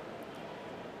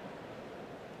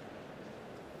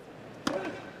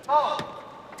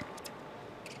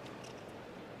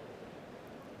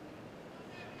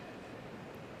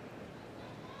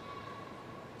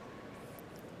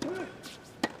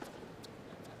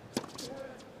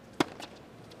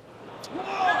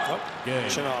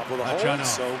 Khachanov with a hold,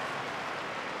 so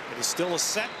it is still a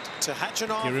set to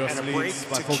Khachanov and a break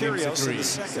to Kyrgios in the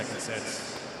second. Set.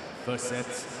 First set,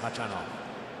 Khachanov.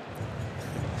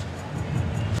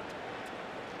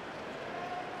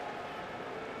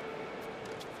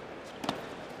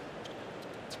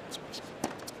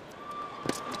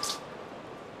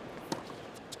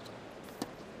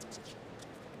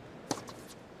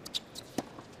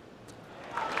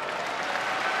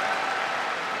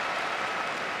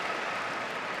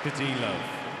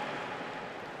 Love.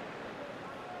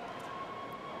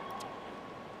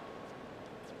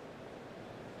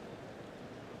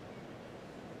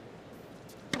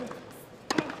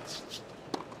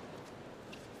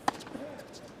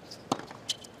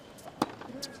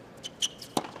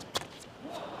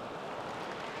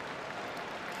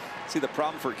 See, the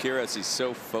problem for Kyrgios, he's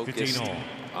so focused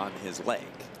on his leg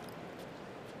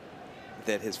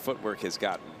that his footwork has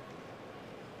gotten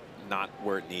not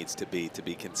where it needs to be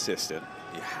consistent.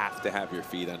 You have to have your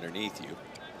feet underneath you.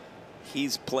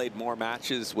 He's played more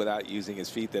matches without using his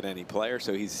feet than any player,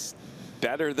 so he's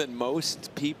better than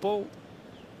most people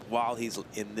while he's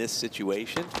in this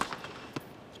situation.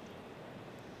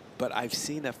 But I've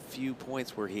seen a few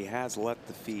points where he has let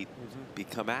the feet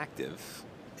become active,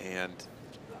 and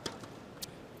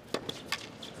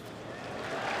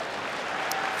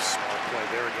smart play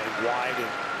there again, wide and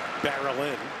barrel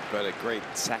in. But a great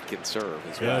second serve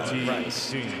as well. Right.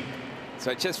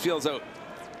 So it just feels though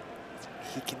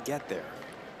he can get there.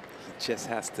 He just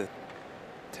has to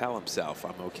tell himself,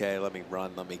 I'm okay, let me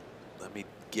run, let me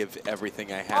give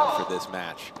everything I have for this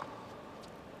match.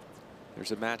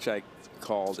 There's a match I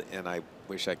called, and I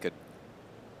wish I could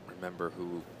remember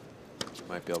who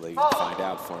might be able to find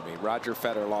out for me. Roger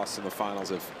Federer lost in the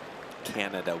finals of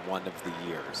Canada one of the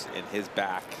years, and his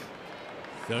back,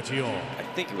 30 all. I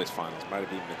think it was finals, might have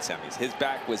been mid-semis. His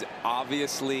back was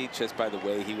obviously, just by the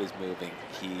way he was moving,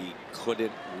 he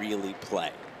couldn't really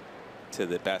play to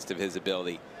the best of his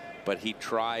ability, but he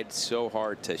tried so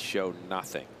hard to show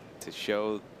nothing, to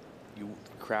show you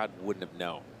the crowd wouldn't have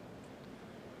known.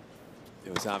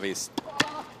 It was obvious.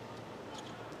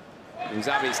 It was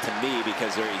obvious to me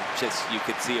because you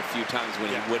could see a few times when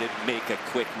he wouldn't make a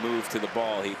quick move to the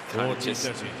ball, he'd kind of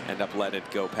just end up letting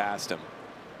it go past him.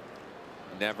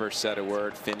 Never said a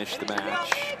word, finished the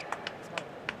match.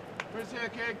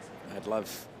 I'd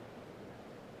love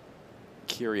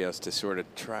Kyrgios to sort of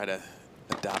try to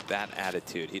adopt that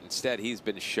attitude. Instead, he's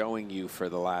been showing you for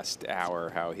the last hour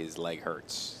how his leg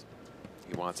hurts.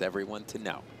 He wants everyone to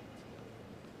know.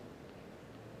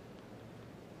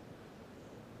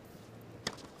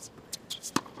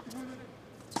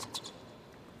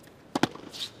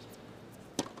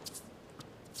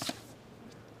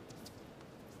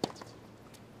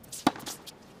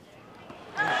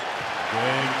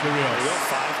 Kyrgios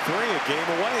 5-3, a game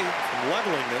away from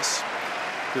leveling this.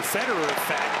 For Federer, in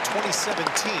fact,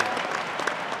 2017,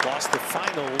 lost the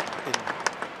final in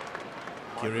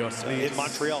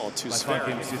Montreal to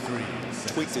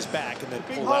Swiatek. Tweaked his back and then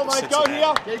pulled out of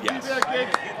Cincinnati. Yes.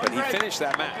 But he finished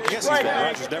that match. Yes,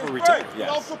 Rogers never returned.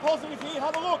 Yes.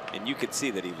 And you could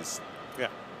see that he was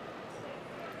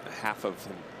half of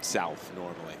himself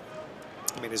normally.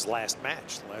 I mean, his last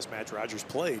match, the last match Rogers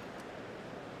played,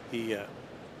 he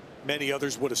many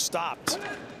others would have stopped.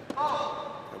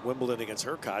 At Wimbledon against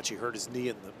Hurkacz, he hurt his knee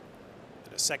in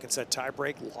a second set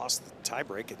tiebreak, lost the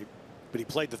tiebreak, but he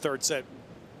played the third set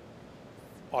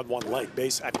on one leg,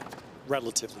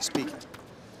 relatively speaking.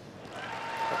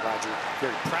 But Roger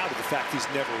very proud of the fact he's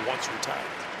never once retired.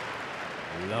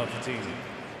 Love team.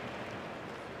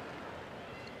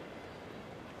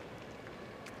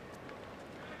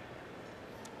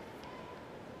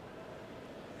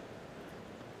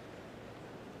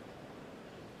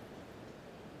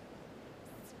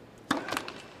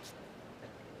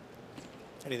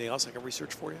 Anything else I can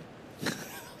research for you?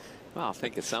 Well, I'll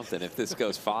think of something if this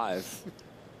goes 5.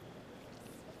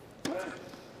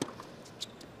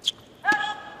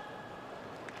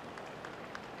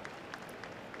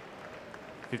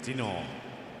 all.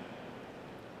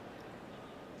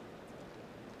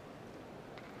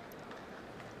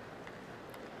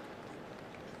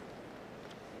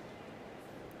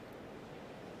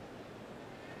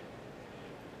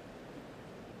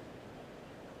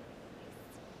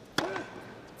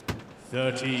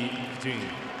 Thirty.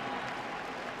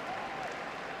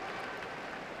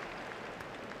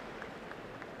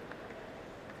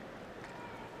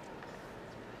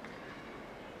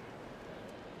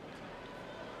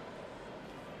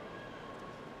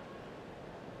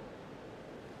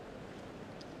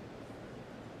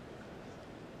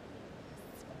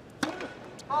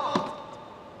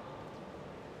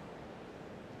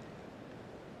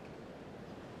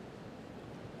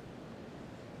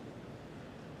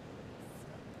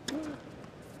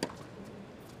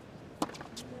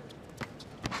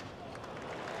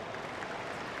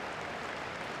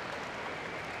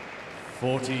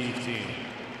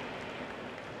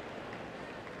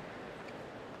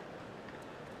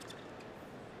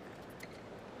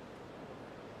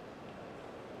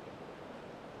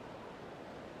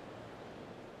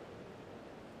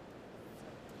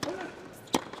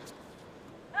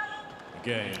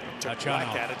 Game. Took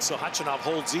back at it, so Khachanov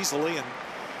holds easily, and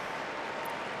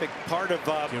big part of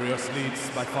Kyrgios leads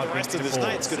by 5 the rest of this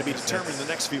night is going to be determined in the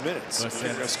next few minutes.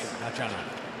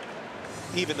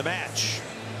 Even the match.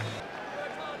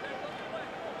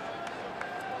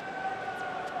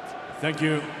 Thank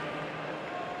you.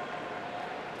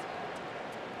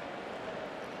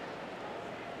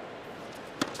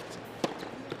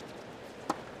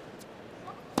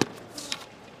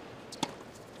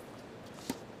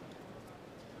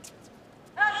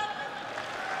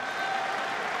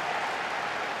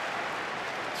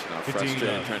 Khachanov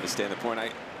frustrated trying to stay on the point.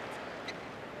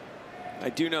 I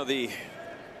do know the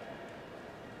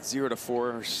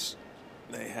 0-4s,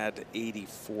 they had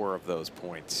 84 of those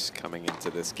points coming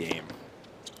into this game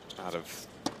out of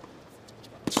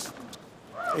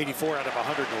 84 out of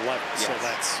 111. Yes. So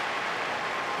that's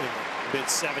in the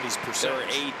mid-70s%. They were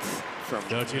 8th from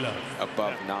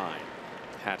above 9.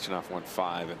 Khachanov won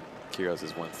 5, and Kyrgios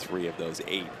has won 3 of those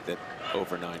 8 that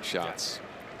over 9 shots.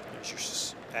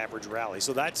 There's your average rally.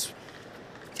 So that's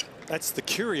the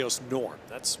Kyrgios norm.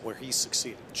 That's where he's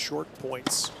succeeded. Short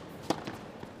points.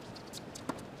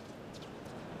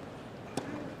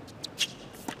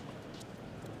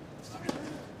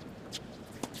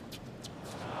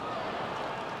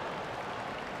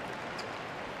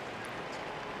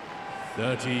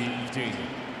 (30-15).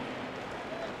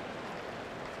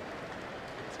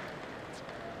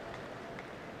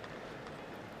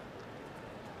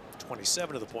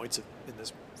 27 of the points in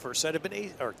this first set have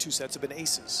been two sets have been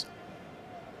aces.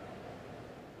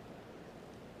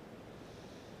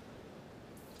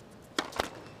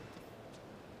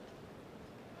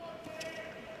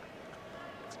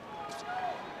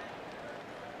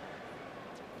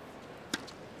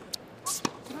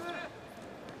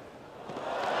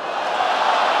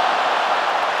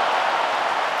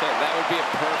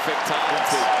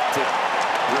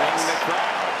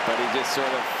 Sort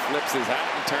of flips his hat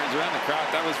and turns around the crowd.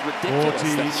 That was ridiculous.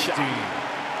 That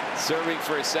shot. Serving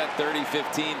for a set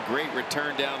 30-15. Great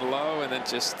return down low, and then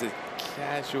just the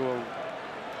casual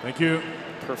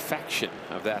perfection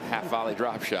of that half volley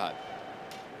drop shot.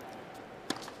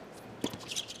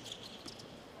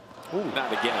 Ooh.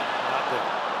 Not again. Not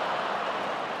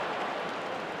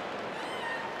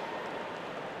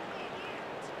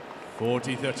good.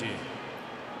 (40-30).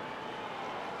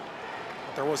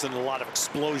 There wasn't a lot of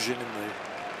explosion in the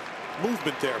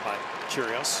movement there by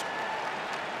Kyrgios.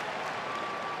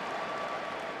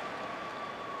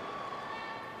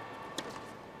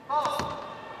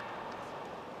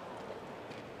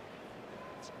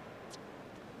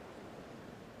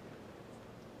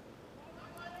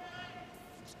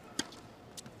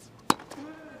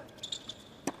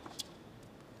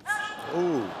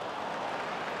 Ooh.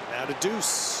 Now to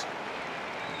deuce.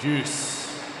 Deuce.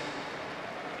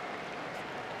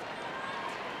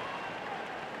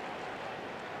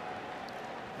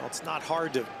 Well, it's not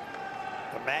hard to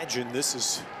imagine this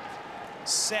is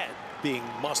set being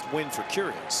must win for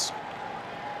Kyrgios.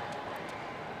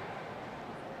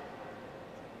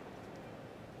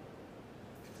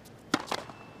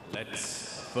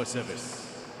 Let's for service.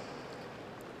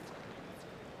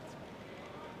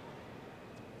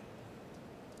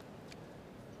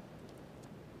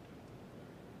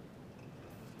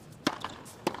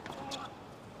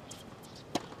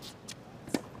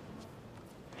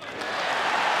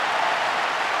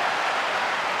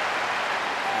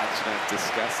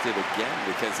 Disgusted again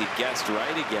because he guessed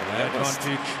right again.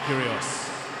 Advantage Kyrgios.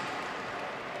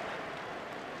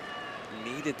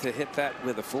 Needed to hit that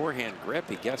with a forehand grip.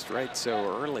 He guessed right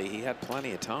so early. He had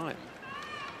plenty of time.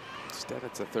 Instead,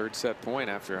 it's a third set point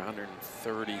after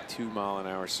 132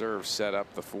 mile-an-hour serve set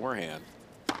up the forehand.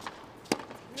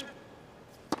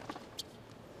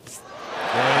 Second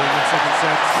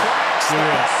set.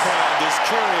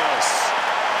 Kyrgios.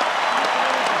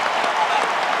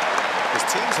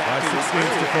 Team's happy with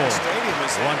the stadium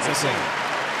is happy.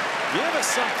 Give us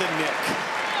something, Nick.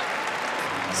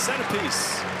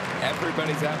 Centerpiece.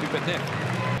 Everybody's happy but Nick.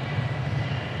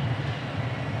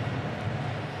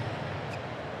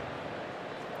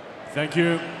 Thank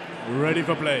you. Ready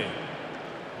for play.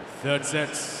 Third set.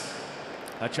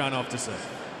 Khachanov to serve.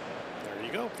 There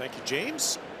you go. Thank you,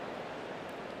 James.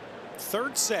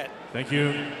 Third set. Thank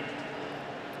you.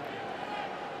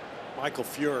 Michael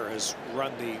Fuhr has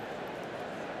run the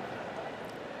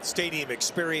stadium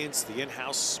experience, the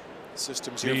in-house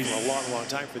systems here for a long, long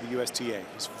time for the USTA.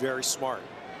 He's very smart.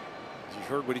 You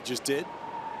heard what he just did?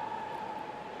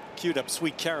 Queued up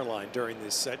Sweet Caroline during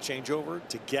this set changeover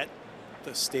to get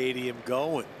the stadium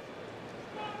going.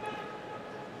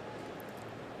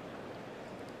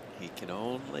 He can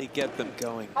only get them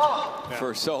going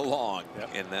for so long,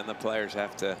 and then the players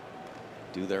have to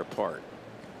do their part.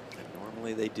 And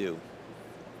normally they do.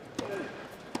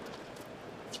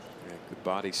 Good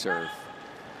body serve.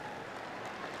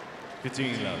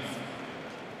 15 love.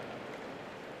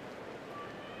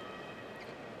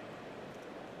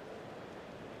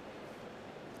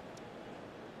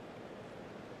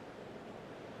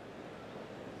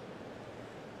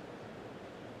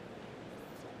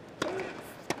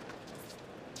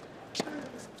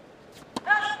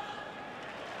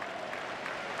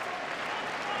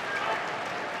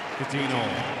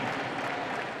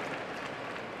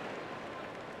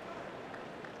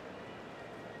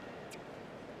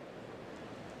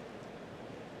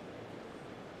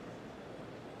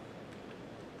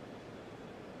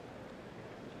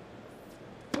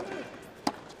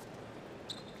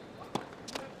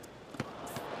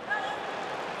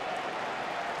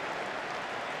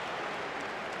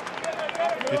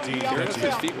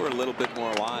 His feet were a little bit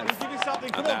more alive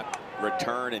on that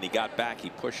return, and he got back. He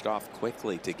pushed off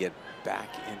quickly to get back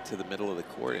into the middle of the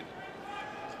court, and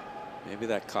maybe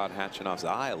that caught Khachanov's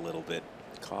eye a little bit.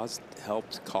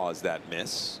 Helped cause that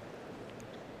miss.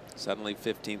 Suddenly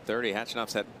 15-30.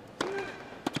 Khachanov's had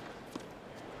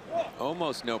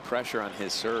almost no pressure on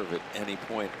his serve at any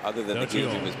point other than the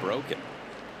game was broken.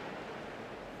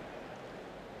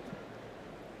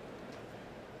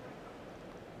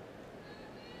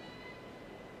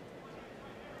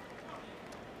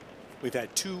 We've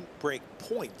had 2 break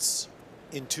points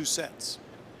in 2 sets.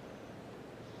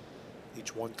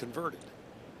 Each one converted.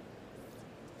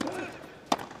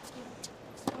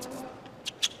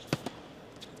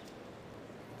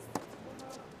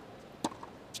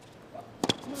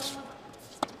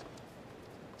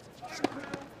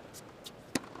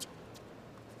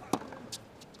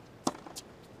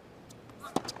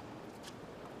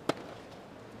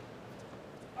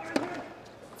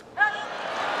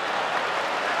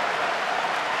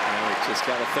 Just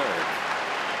got a third.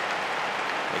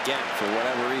 Again, for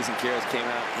whatever reason, Kyrgios came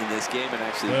out in this game and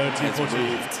actually has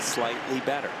moved slightly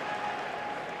better.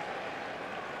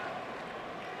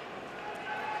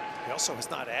 He also has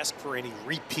not asked for any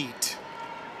repeat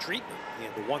treatment. He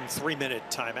had the 1 3-minute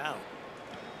timeout.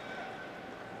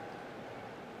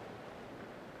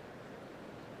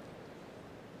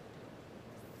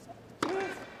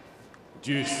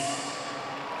 Juice.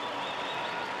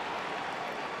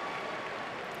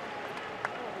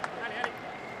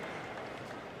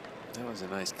 That was a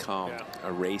nice, calm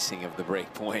erasing of the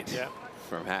break point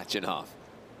from Khachanov. You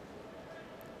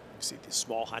see the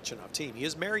small Khachanov team. He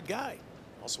is a married guy,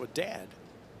 also a dad.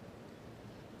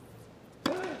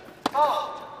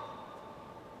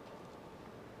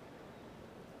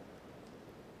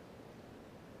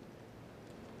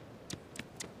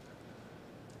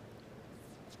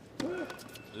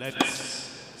 Let's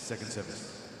second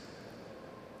service.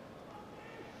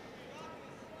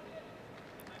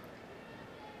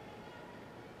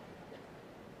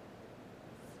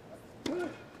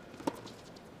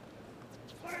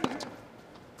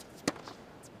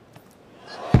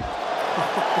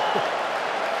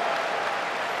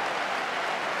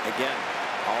 Again,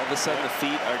 all of a sudden the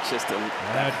feet are just a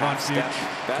half step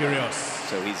better. Kyrgios.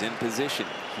 So he's in position.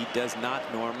 He does not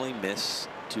normally miss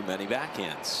too many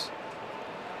backhands.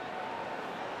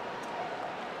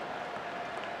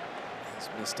 He's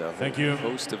missed a whole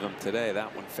host of them today.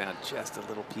 That one found just a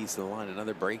little piece of the line.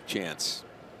 Another break chance.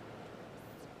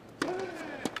 Oh,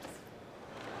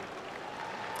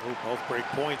 both break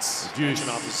points.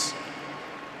 Khachanov is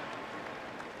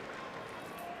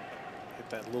hit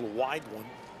that little wide one.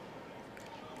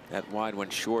 That wide one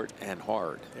short and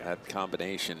hard. That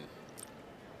combination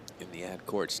in the ad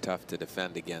court's tough to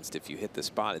defend against. If you hit the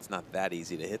spot, it's not that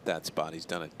easy to hit that spot. He's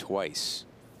done it twice.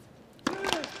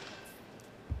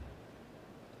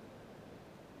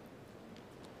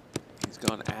 He's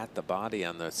gone at the body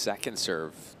on the second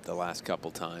serve the last couple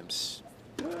times.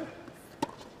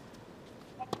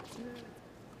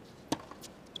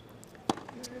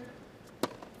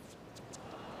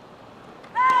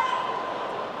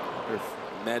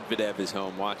 Medvedev is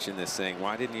home watching this saying,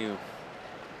 why didn't you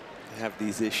have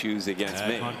these issues against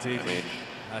me? I mean,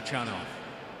 Khachanov.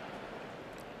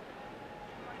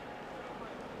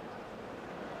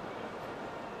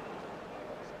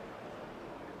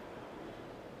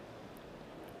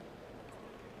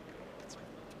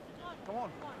 Come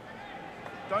on.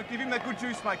 Don't give him that good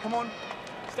juice, mate. Come on.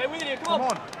 Stay with you. Come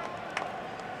on.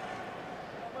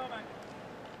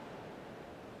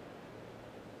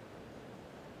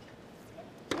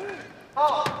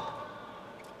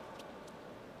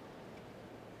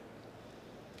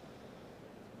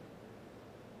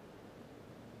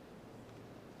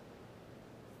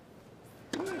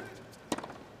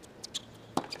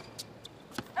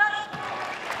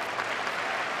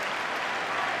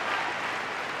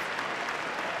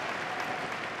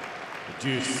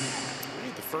 Juice. We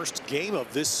need the first game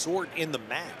of this sort in the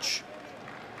match.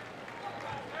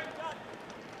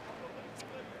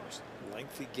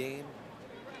 Lengthy game.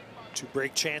 2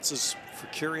 break chances for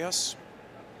Kyrgios.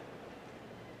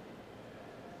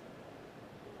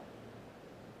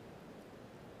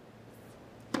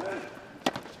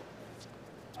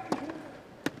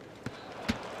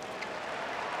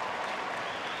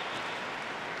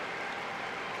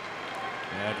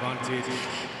 Advantage,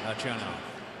 Khachanov.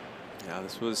 Now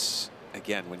this was,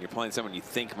 again, when you're playing someone you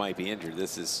think might be injured,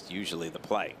 this is usually the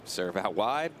play. Serve out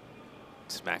wide,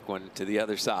 smack one to the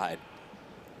other side,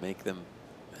 make them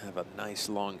have a nice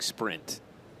long sprint.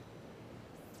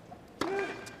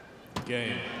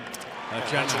 Game.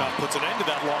 Khachanov puts an end to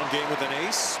that long game with an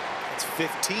ace. It's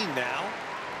 15 now.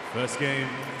 First game,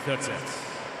 third set.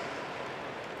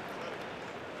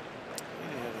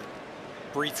 And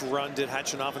a brief run did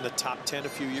Khachanov in the top 10 a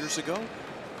few years ago.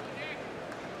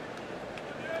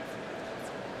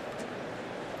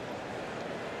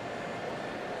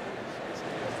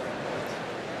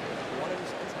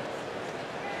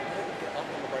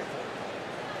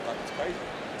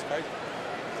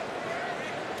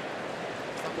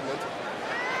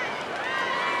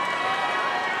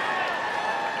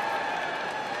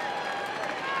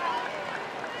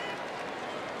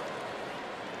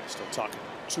 Still talking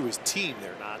to his team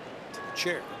there, not to the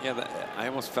chair. Yeah, I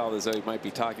almost felt as though he might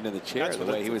be talking to the chair. That's the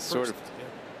way he was sort of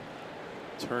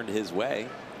turned his way.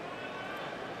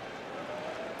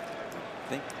 I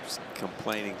think he's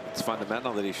complaining it's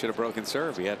fundamental that he should have broken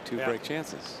serve. He had two break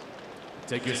chances.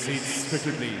 Take your seats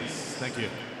quickly, please. Thank you.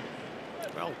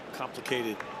 Well,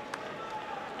 complicated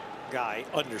guy,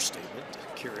 understatement,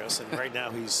 Kyrgios, and right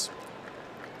now he's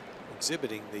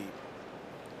exhibiting the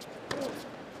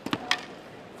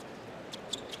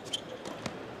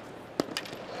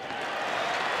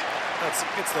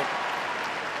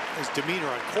his demeanor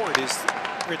on court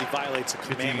really violates a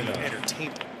commandment of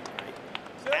entertainment.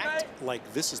 Right? Act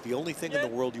like this is the only thing in the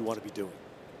world you want to be doing.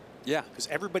 Yeah. Because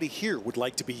everybody here would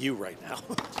like to be you right now.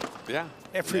 Yeah.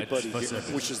 Everybody here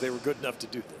wishes they were good enough to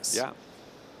do this. Yeah.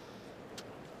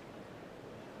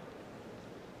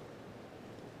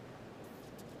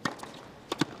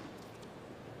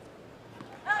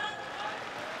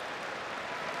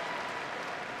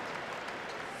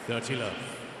 Dirty love.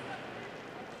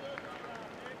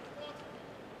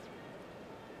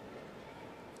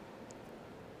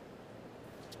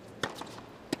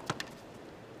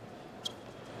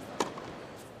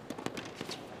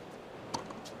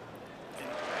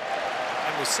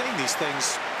 Saying these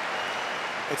things,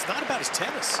 it's not about his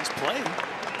tennis. He's playing.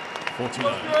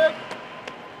 49.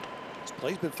 His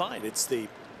play's been fine. It's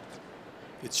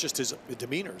just his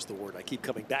demeanor is the word I keep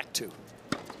coming back to.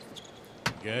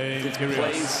 His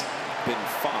play's been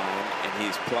fine, and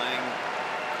he's playing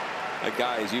a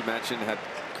guy, as you mentioned, had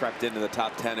crept into the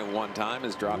top 10 at one time,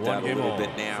 has dropped out a little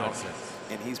bit now,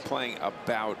 and he's playing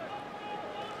about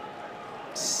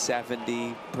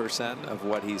 70% of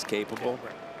what he's capable. Okay,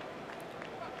 right.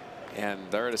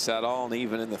 And they're at a set all and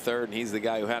even in the third, and he's the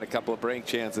guy who had a couple of break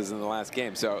chances in the last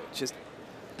game. So just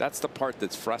that's the part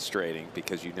that's frustrating,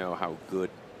 because you know how good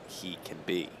he can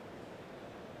be.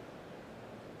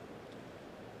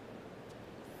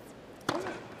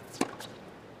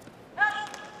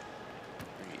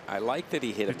 I like that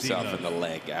he hit himself in the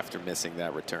leg after missing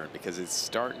that return, because it's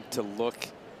starting to look,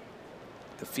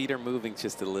 the feet are moving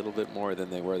just a little bit more than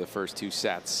they were the first two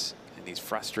sets, and he's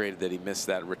frustrated that he missed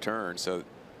that return. So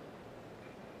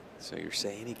you're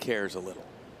saying he cares a little.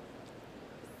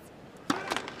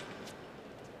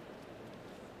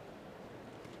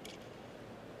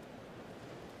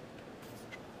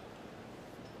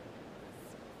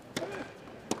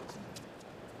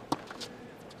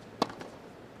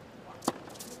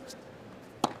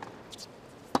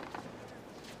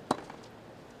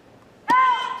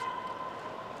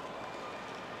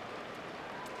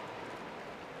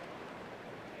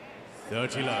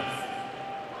 Dirty love.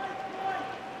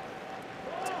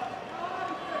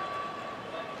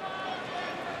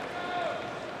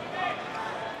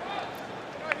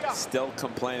 Still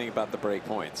complaining about the break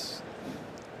points.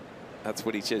 That's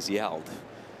what he just yelled.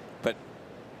 But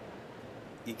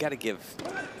you got to give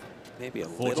maybe a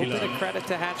little bit of credit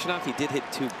to Khachanov. He did hit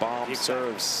two bomb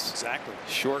serves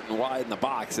short and wide in the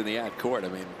box in the ad court. I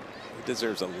mean, he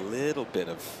deserves a little bit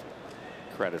of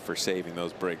credit for saving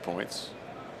those break points.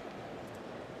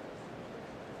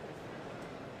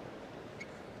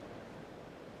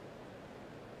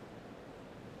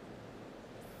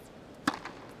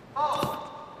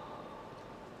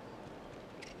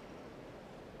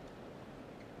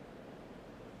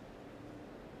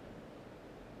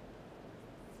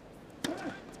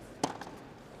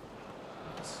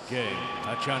 Game,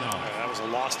 Khachanov. That was a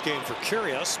lost game for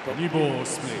Kyrgios, but we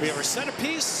have our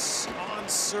centerpiece on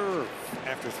serve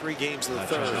after 3 games of the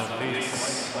third.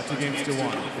 2 games to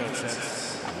 1. Third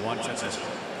set, 1 set.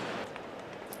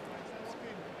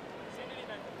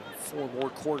 4 more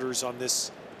quarters on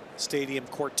this stadium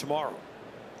court tomorrow.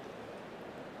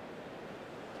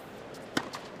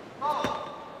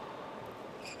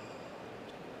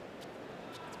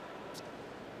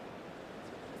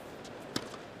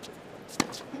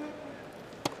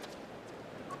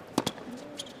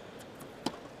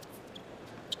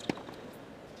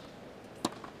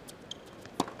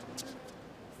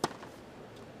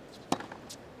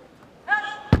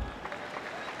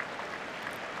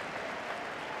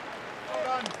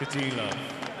 Khachanov.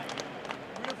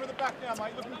 Moving for the back now,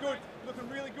 mate. Looking good. Looking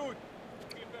really good.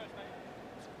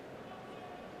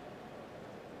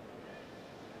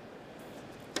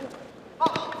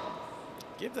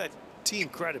 Give that team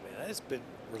credit, man. That has been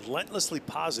relentlessly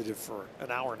positive for an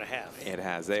hour and a half. It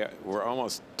has. They were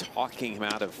almost talking him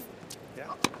out of.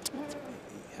 Yeah.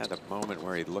 He had a moment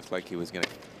where he looked like he was going to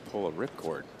pull a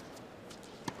ripcord.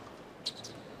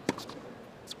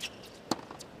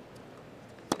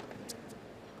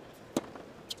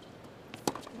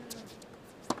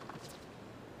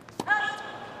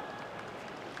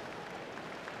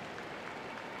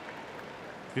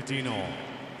 all.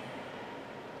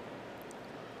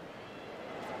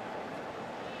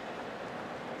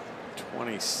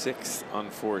 26th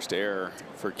unforced error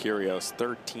for Kyrgios,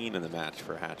 13 in the match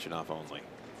for Khachanov only.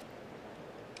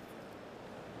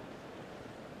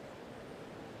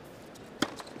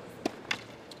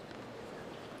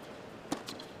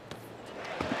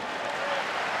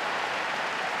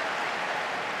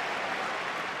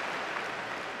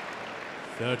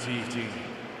 Forty.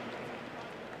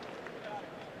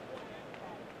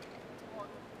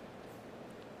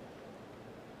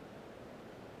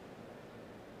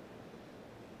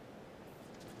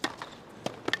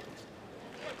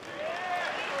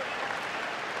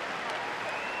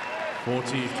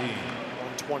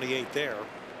 128 there.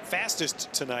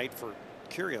 Fastest tonight for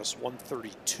Kyrgios,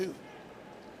 132.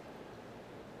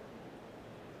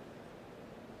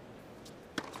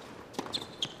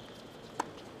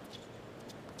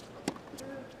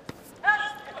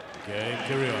 Game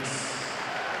Kyrgios.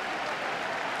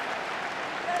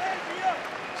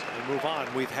 So we move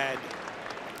on. We've had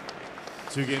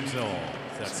 2 games all.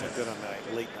 That's good on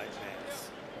that late night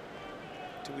math.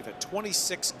 So we've had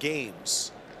 26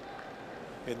 games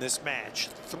in this match.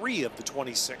 3 of the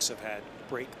 26 have had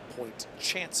break point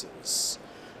chances.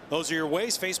 Those are your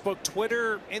ways: Facebook,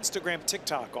 Twitter, Instagram,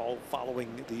 TikTok, all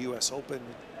following the US Open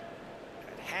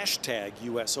at hashtag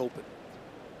US Open.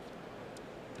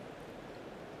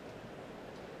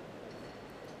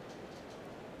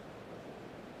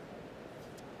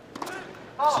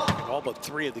 All but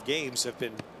 3 of the games have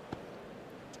been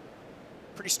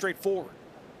pretty straightforward.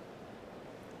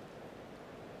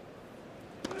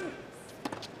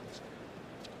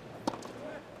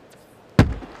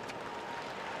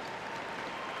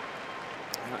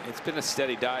 It's been a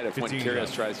steady diet of when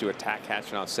Kyrgios tries to attack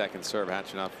Khachanov's second serve.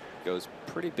 Khachanov goes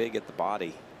pretty big at the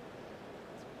body,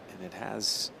 and it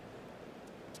has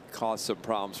caused some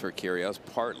problems for Kyrgios,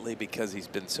 partly because he's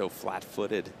been so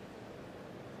flat-footed.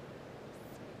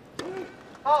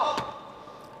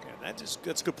 That's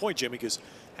a good point, Jimmy, because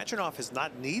Khachanov has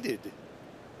not needed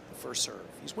the first serve.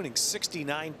 He's winning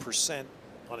 69%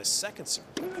 on his second serve.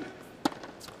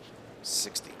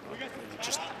 60. He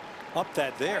just upped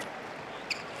that there.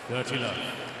 30 love.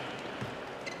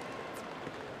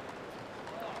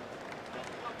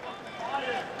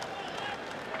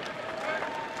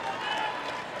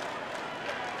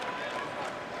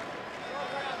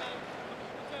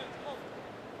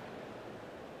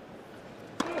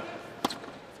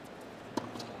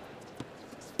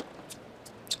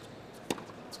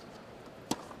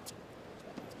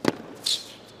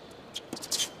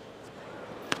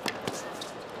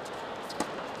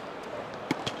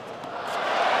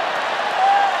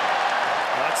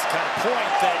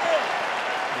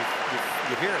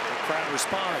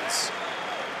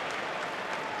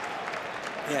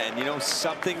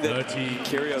 Something that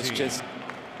Kyrgios just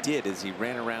did is he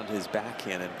ran around his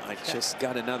backhand, and I just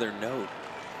got another note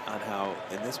on how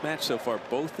in this match so far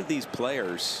both of these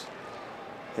players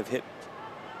have hit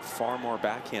far more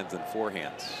backhands than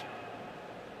forehands.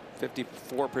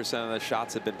 54% of the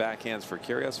shots have been backhands for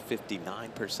Kyrgios,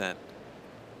 59%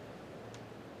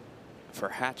 for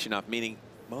Khachanov, meaning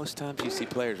most times you see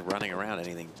players running around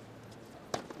anything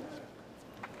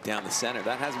down the center.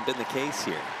 That hasn't been the case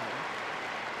here.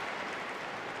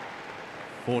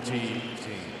 40-18.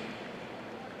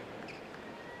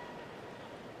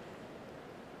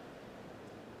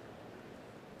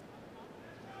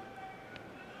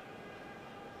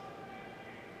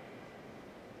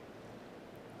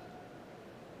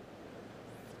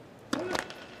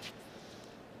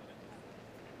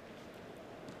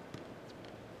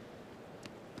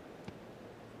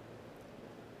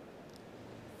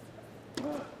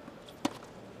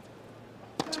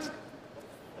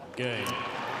 Game.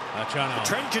 Khachanov. The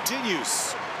trend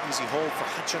continues. Easy hole for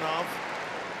Khachanov.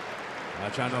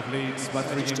 Khachanov leads by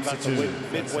 3 games about to 2.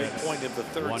 The midway point of the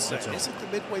third set. 1-2. Is it the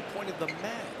midway point of the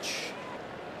match?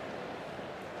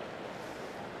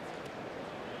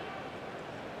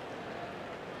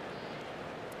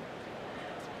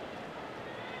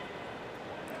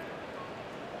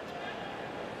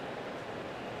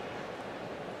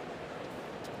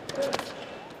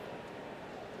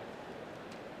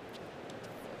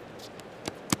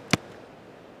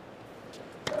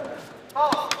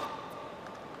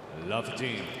 Love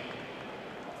 15.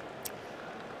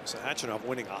 So Khachanov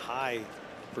winning a high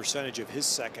percentage of his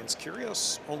seconds.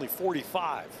 Kyrgios only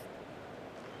 45.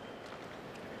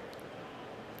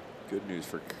 Good news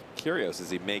for Kyrgios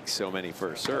as he makes so many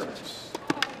first serves.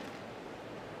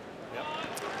 Yep.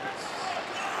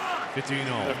 15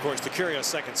 all. And of course, the Kyrgios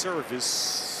second serve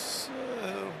is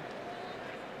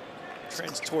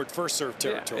trends toward first serve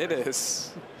territory. Yeah, it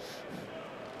is.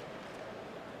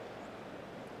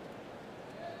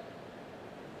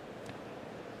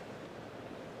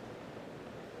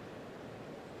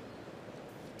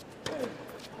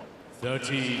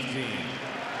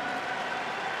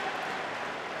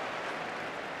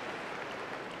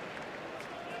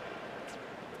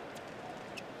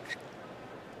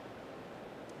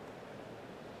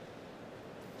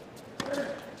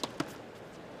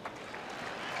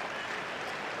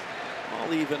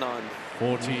 All even on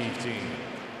 14.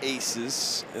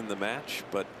 aces in the match,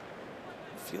 but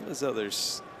I feel as though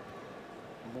there's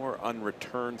more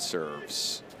unreturned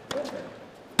serves.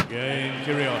 Game,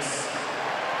 Kyrgios.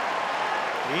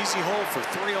 Easy hole for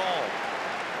 3 all.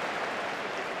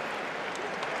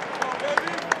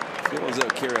 I feel as though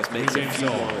Kyrgios makes a few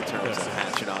more returns than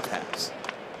Khachanov has.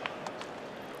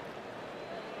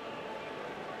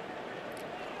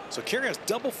 So Kyrgios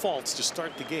double faults to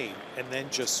start the game and then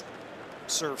just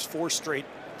serves 4 straight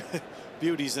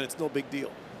beauties, and it's no big deal.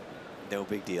 No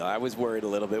big deal. I was worried a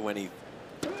little bit when he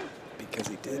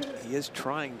is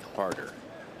trying harder.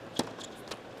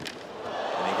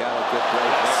 And he got a good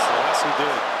break. Yes, he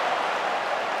did.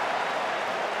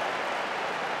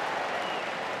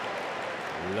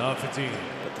 Love 15.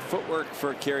 But the footwork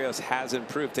for Kyrgios has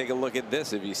improved. Take a look at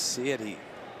this. If you see it, he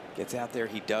gets out there.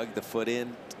 He dug the foot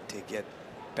in to get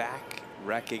back,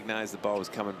 recognized the ball was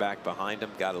coming back behind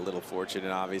him. Got a little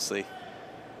fortunate, obviously.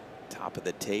 Top of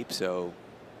the tape, so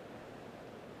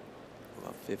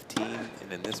love 15.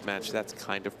 And in this match, that's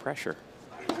kind of pressure.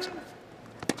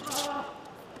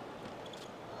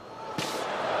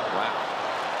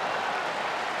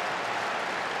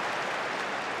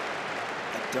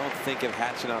 I don't think of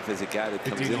Khachanov as a guy that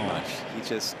comes in much. He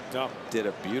just did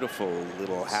a beautiful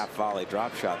little half volley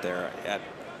drop shot there at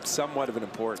somewhat of an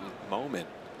important moment.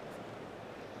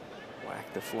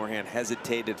 Whacked the forehand,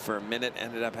 hesitated for a minute,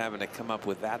 ended up having to come up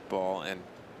with that ball and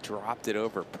dropped it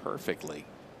over perfectly.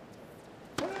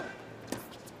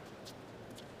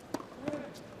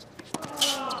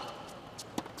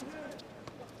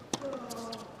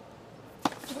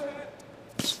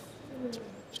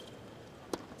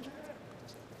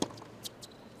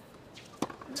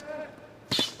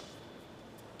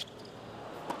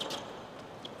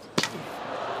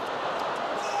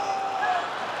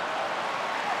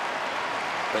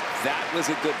 But that was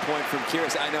a good point from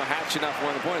Kyrgios. I know Khachanov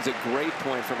won the point. It's a great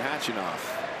point from Khachanov.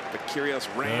 But Kyrgios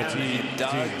ran and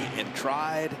dug and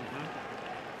tried.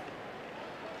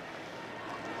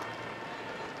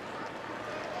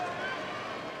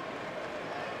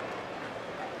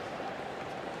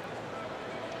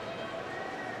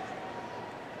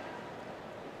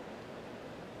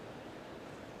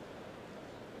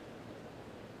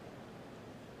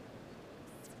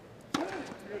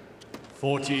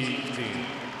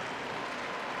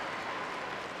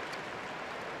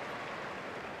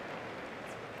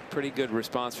 Pretty good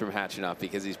response from Khachanov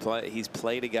because he's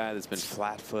played a guy that's been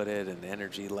flat-footed and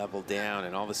energy level down,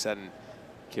 and all of a sudden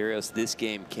Kyrgios this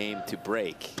game came to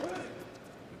break.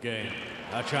 Game,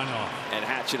 Khachanov. And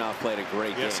Khachanov played a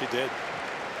great game. Yes, he did.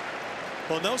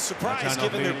 Well, no surprise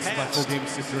given their past. 4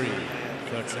 games to 3.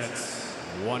 Third sets,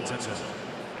 1-2.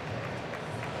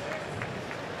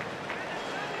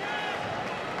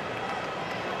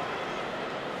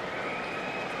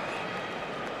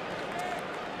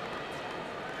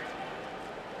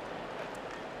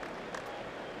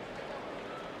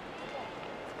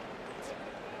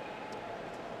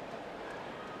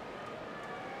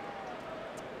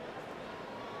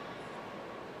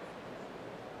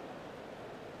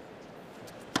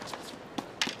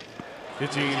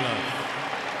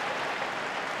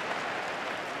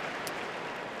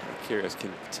 Kyrgios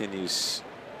continues.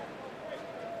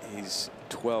 He's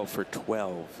 12 for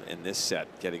 12 in this set,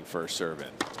 getting first serve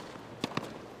in.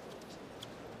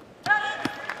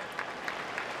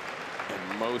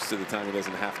 And most of the time he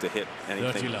doesn't have to hit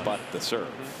anything but the serve.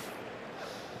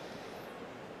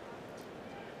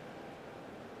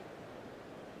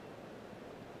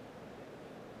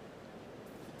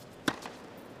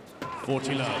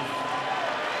 40 love.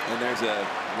 And there's a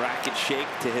racket shake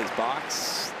to his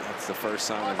box. That's the first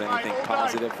sign of anything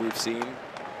positive we've seen.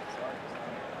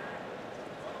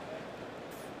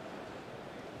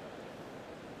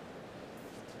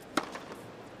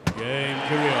 Game,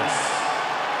 Kyrgios.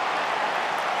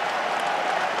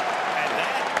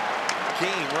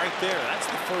 there. That's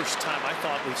the first time I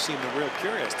thought we've seen the real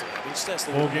Kyrgios tonight. He just has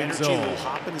a little energy, a little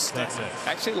hop in the step.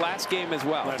 Actually, last game as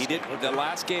well. The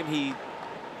last game he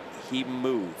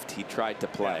moved. He tried to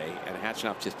play, and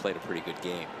Khachanov just played a pretty good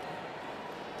game.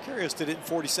 Kyrgios did it in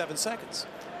 47 seconds.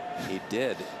 He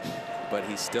did, but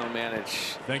he still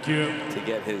managed to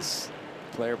get his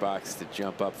player box to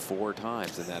jump up 4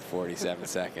 times in that 47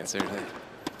 seconds.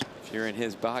 If you're in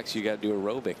his box, you got to do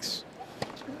aerobics.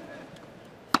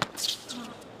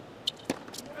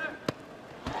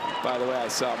 By the way, I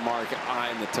saw Mark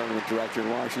Ein, the tournament director in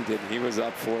Washington. He was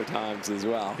up 4 times as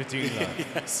well.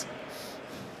 Yes.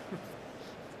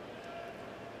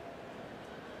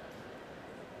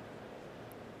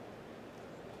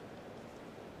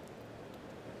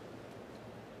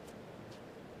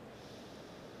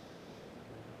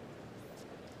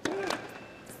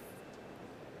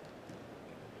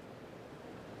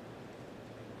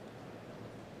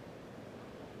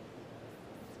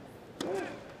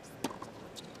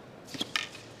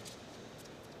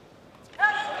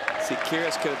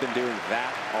 Kyrgios could have been doing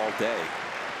that all day.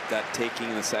 That taking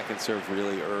the second serve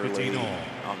really early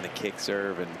on the kick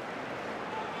serve and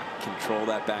control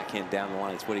that backhand down the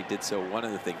line. It's what he did one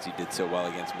of the things he did so well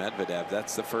against Medvedev.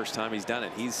 That's the first time he's done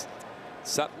it.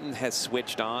 Something has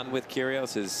switched on with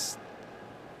Kyrgios.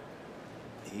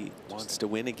 He wants to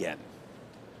win again.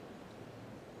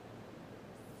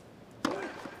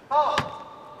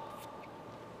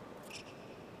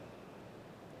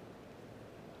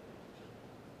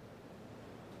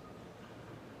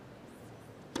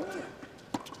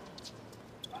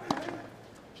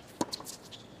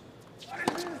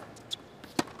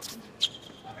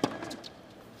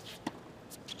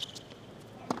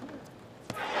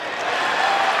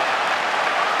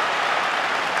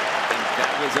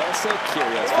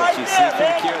 What you see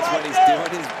from Kyrgios when he's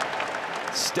doing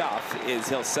his stuff is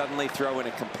he'll suddenly throw in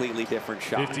a completely different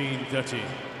shot. 15-13.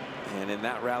 And in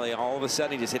that rally, all of a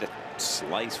sudden, he just hit a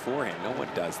slice forehand. No one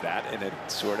does that, and it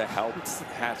sort of helped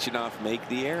Khachanov make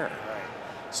the error.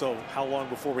 Right. So how long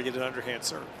before we get an underhand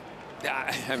serve?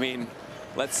 I mean,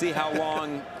 let's see how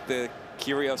long the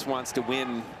Kyrgios wants to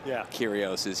win.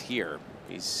 Kyrgios is here.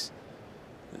 This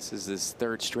is his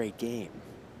 3rd straight game.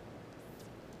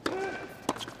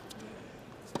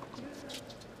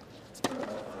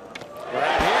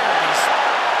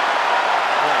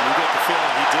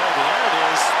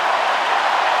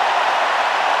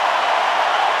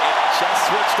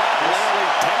 Switched up literally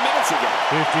 10 minutes ago.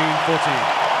 15-14.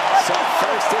 So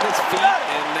first in his feet,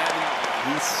 and then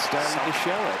he's starting to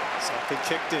show it. Something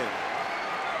kicked in.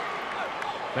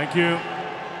 Thank you.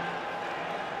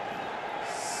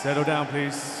 Settle down,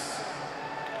 please.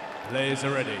 Players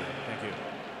are ready. Thank you.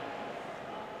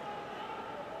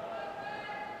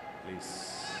 Please.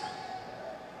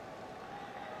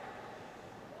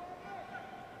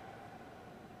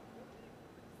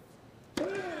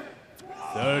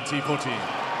 30-14.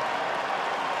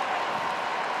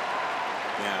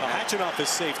 Khachanov has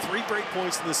saved 3 break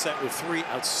points in the set with 3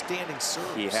 outstanding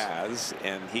serves. He has,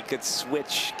 and he could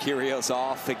switch Kyrgios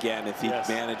off again if he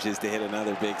manages to hit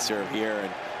another big serve here.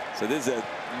 And so this is a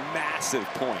massive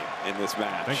point in this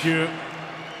match. Thank you.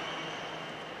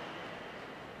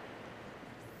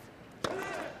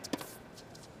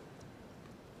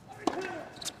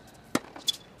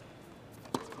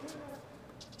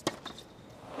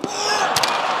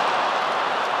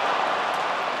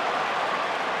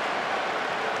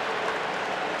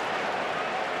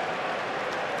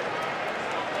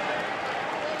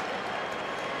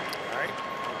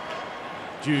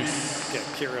 Juice. Get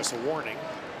Kyrgios a warning.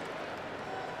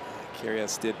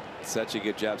 Kyrgios did such a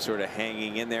good job sort of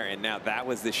hanging in there, and now that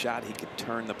was the shot he could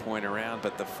turn the point around,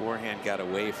 but the forehand got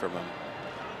away from him.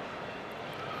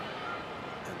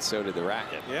 And so did the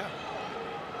racket. Yeah.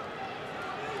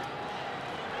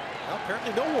 Well,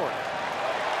 apparently no warning.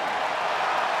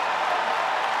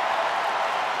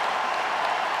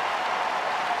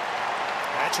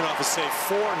 Khachanov has saved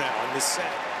 4 now in this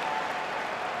set.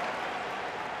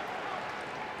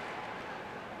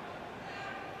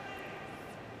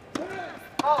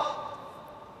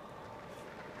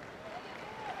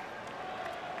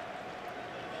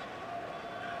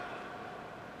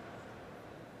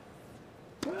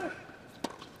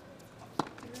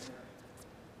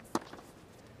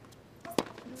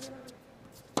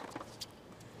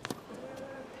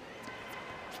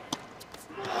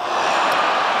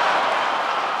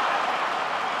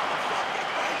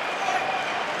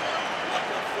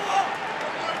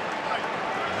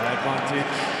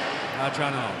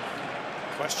 Khachanov.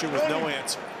 Question with no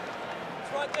answer.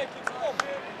 Swiatek, keep going, man.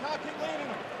 You can't keep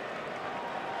leaning.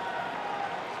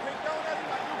 Keep going,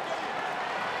 everybody. You get it.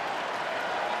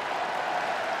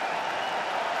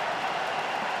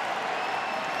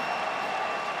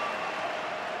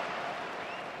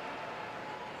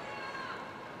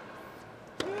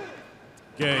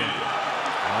 Game.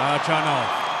 Khachanov.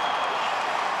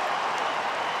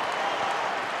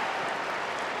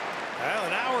 Well,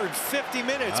 an hour and 50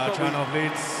 minutes. Khachanov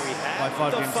leads by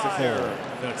 5 games to 4.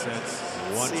 Third sets.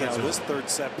 Let's see how this third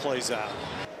set plays out.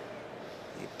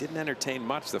 He didn't entertain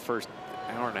much the first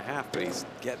hour and a half, but he's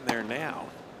getting there now.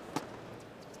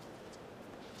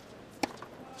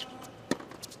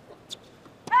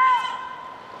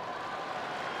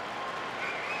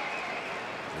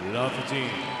 Love the team.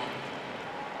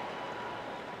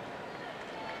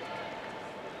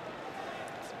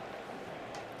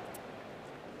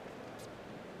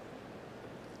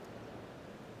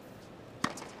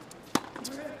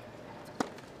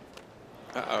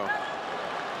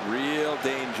 Real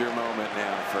danger moment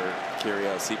now for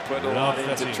Kyrgios. He put a lot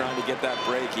into trying to get that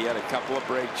break. He had a couple of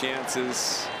break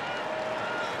chances.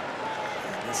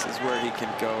 And this is where he can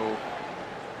go.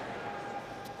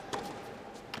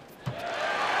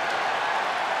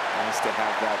 Nice to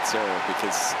have that serve,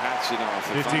 because Khachanov,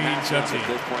 if I'm Khachanov at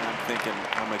this point, I'm thinking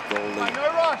I'm a goalie.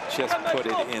 Just put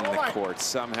it in the court.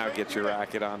 Somehow get your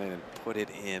racket on it and put it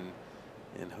in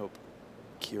and hope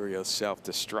Kyrgios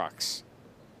self-destructs.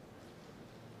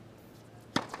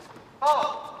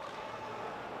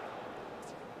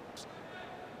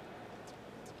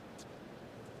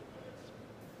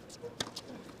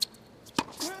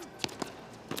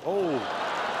 Oh,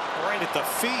 right at the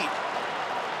feet.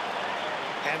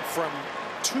 And from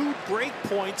 2 break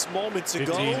points moments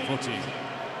ago,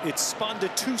 it spun to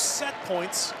 2 set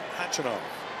points. Khachanov.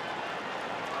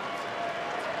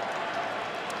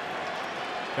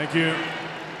 Thank you.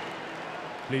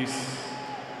 Please.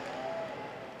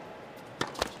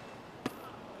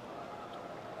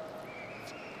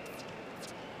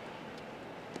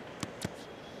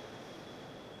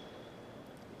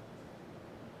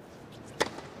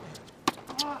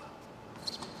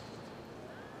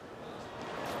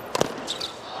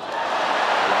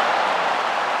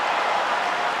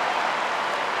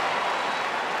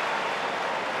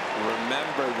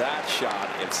 Remember that shot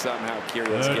if somehow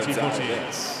Kyrgios gets out of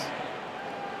this.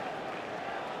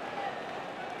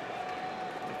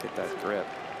 Look at that grip.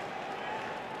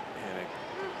 And it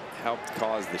helped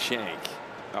cause the shank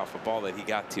off a ball that he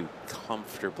got to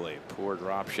comfortably. Poor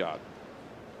drop shot.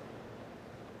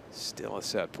 Still a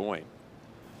set point.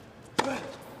 You can't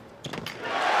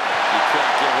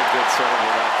give a good serve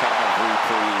with that kind of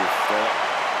reprieve. They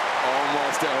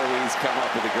almost always come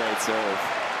up with a great serve.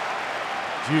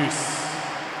 Juice.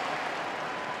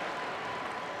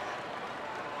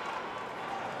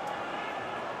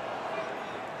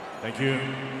 Thank you.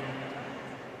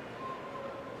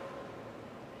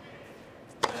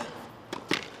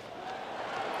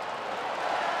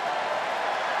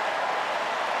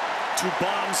 Two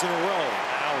bombs in a row.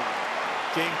 Now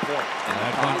game point. And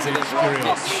a positive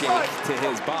rocket shake to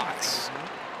his box.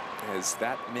 As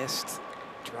that missed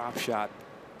drop shot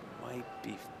might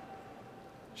be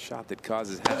shot that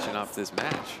causes Khachanov this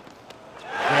match.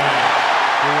 An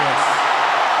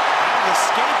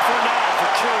escape for now for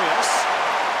Kyrgios.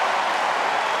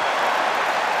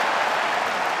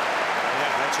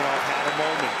 Yeah, Khachanov had a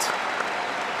moment.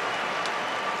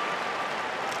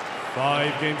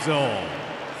 5 games all.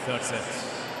 Third set.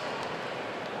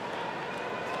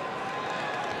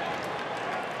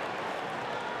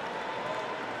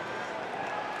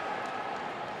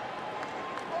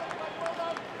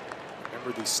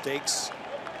 Remember these stakes.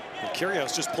 And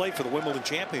Kyrgios just played for the Wimbledon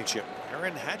Championship.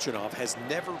 Khachanov has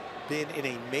never been in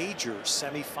a major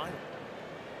semifinal.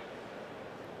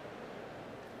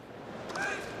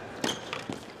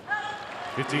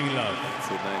 It's a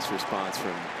nice response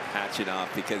from Khachanov,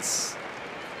 because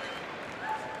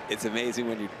it's amazing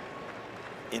when you're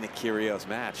in a Kyrgios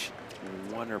match,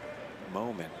 one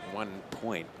moment, 1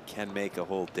 point can make a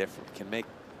whole difference, can make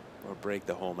or break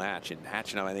the whole match. And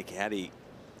Khachanov, I think, had he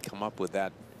come up with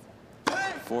that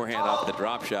forehand off the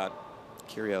drop shot,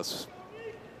 Kyrgios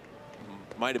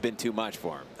might have been too much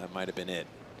for him. That might have been it.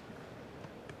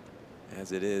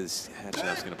 As it is,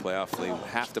 Khachanov's going to play awfully.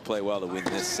 Have to play well to win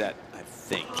this set, I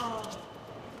think.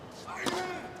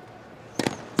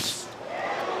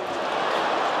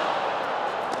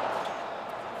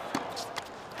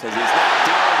 Because he's not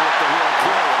dealing with the real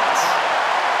Kyrgios.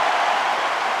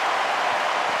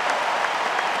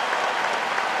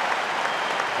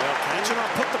 Well, Khachanov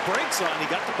put the brakes on. He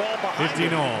got the ball behind 15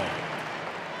 him. all.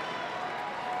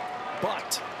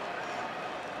 But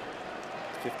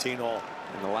 15 all.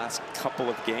 In the last couple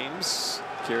of games,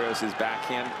 Kyrgios'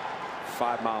 backhand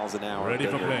 5 miles an hour Ready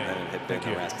for bigger play. than it had been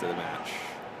the rest of the match.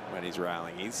 When he's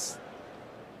rallying, he's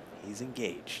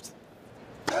engaged.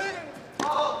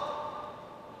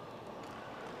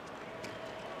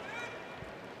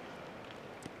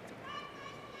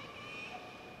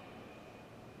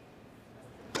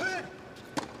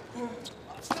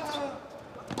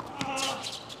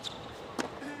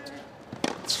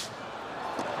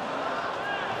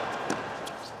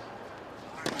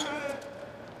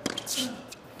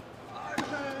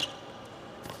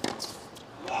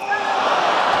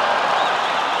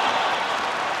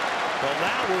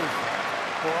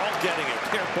 now we're all getting it.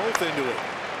 They're both into it.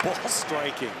 Ball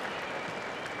striking.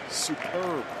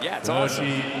 Superb. Yeah, it's awesome.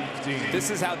 This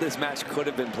is how this match could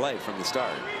have been played from the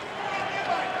start.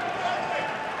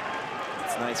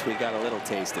 It's nice we got a little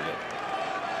taste of it.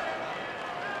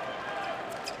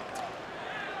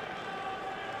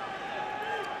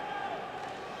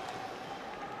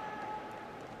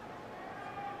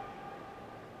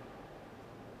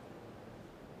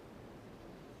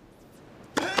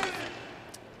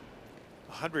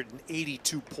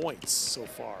 .182 points so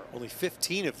far. Only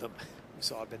 15 of them we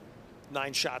saw have been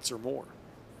 9 shots or more.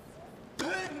 But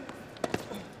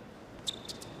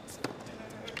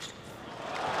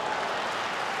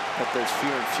there's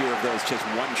fewer and fewer of those just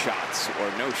one shots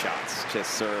or no shots,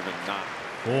 just serve and not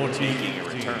making a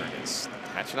return.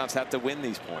 Khachanov's have to win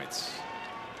these points.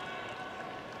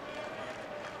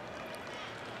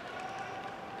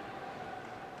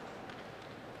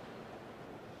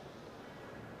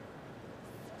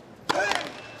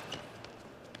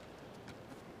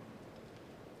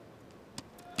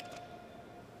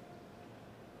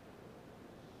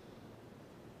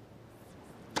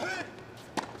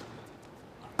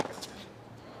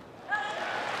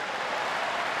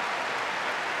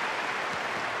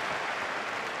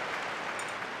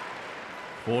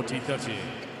 .40-30.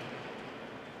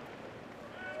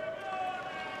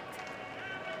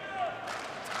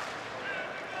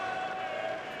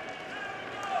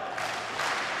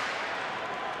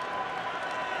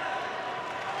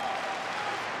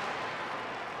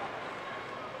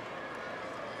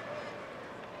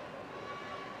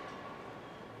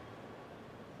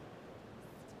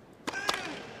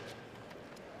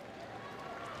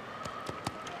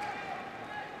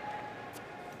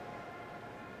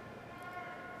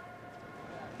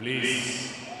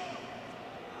 Please.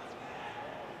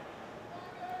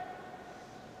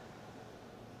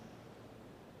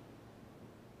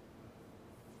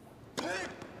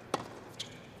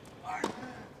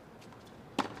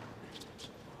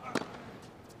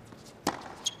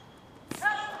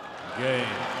 Game.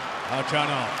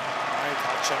 Khachanov. All right,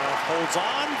 Khachanov holds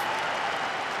on.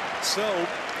 So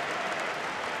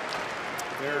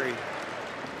very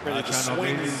ready to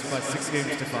swing. By 6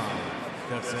 games to 5.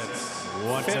 Third sets.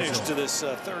 One Finish set to this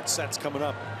third set's coming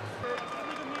up.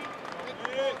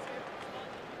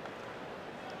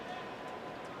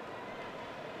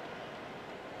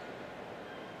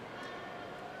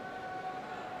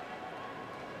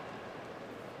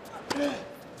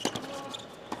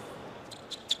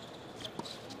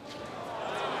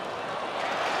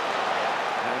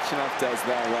 Khachanov does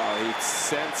that well. He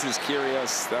senses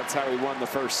Kyrgios. That's how he won the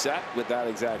first set with that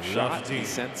exact shot. He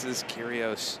senses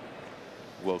Kyrgios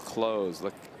will close.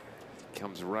 Look, he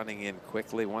comes running in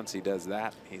quickly. Once he does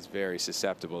that, he's very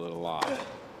susceptible to the lob. Again.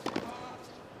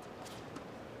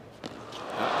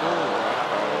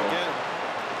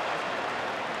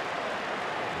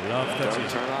 Don't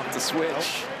turn off the switch. Nope.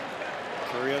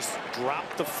 Kyrgios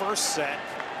dropped the first set,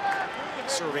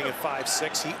 serving at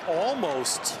 5-6. He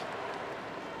almost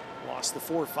lost the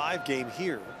 4-5 game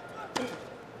here.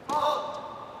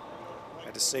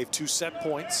 Had to save 2 set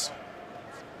points.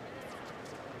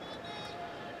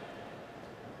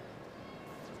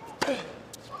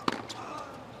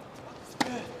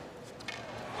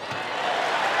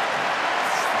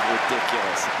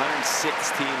 Ridiculous.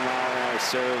 116-mile-an-hour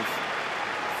serve,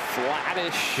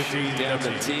 flattish down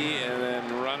the tee, and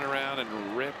then run around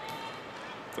and rip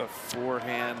the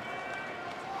forehand.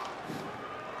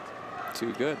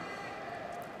 Too good.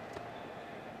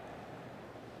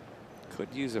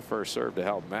 Could use a first serve to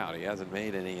help him out. He hasn't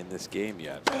made any in this game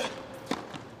yet.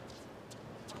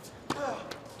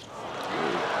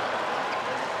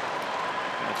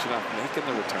 Not making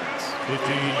the returns.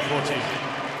 15-14.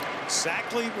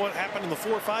 Exactly what happened in the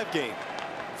 4-5 game.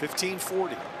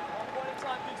 15-40.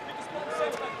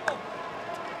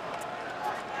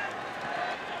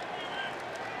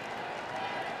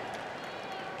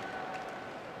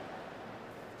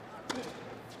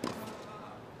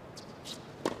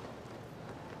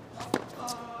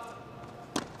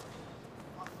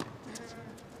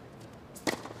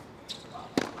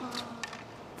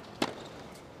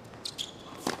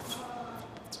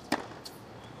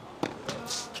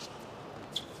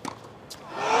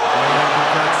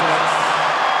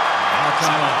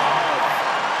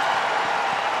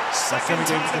 Second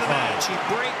time in the match, he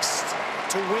breaks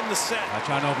to win the set.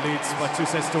 Khachanov leads by 2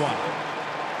 sets to 1.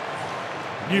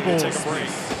 New balls. Take a break.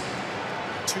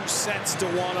 2 sets to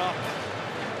 1 up.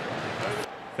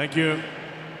 Thank you.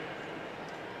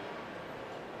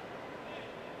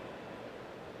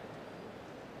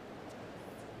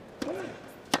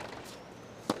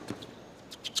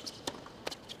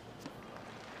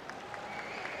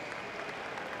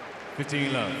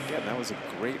 15 love. Again, that was a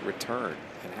great return,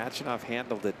 and Khachanov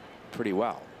handled it pretty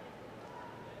well.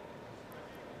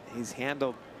 He's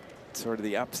handled sort of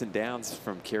the ups and downs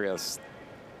from Kyrgios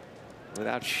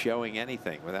without showing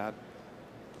anything, without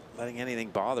letting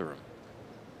anything bother him.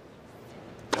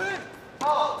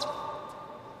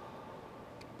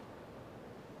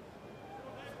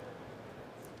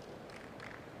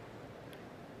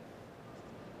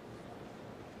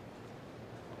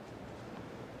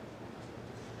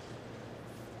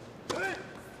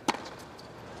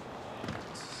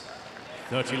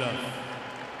 Thirty love.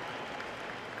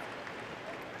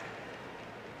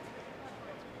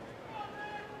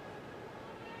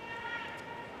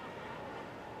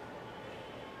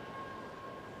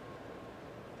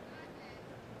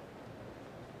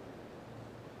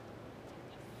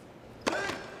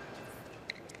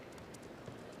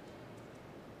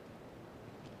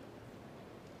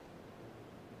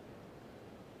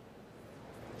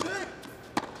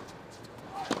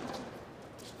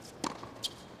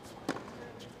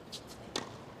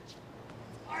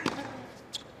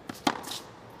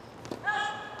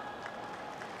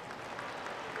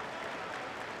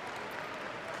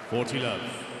 Forty love.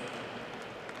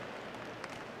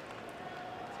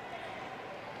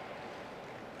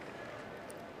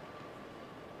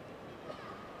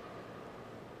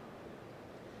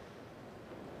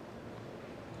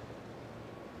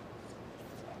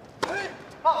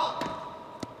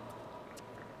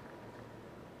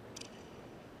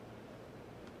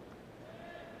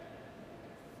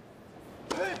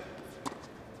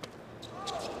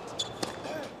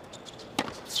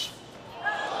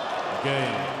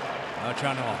 Game.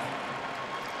 Khachanov.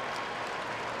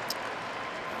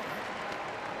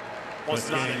 Was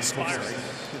not inspiring.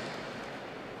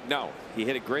 No, he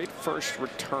hit a great first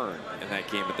return in that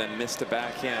game, but then missed a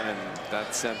backhand, and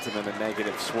that sent him in a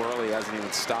negative swirl. He hasn't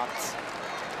even stopped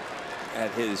at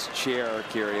his chair,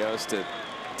 Kyrgios, to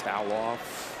towel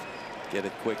off, get a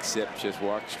quick sip, just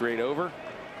walk straight over.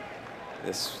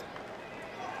 This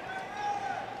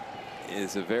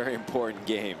is a very important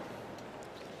game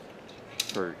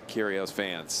for Kyrgios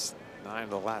fans. 9 of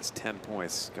the last 10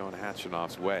 points going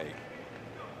Khachanov's way.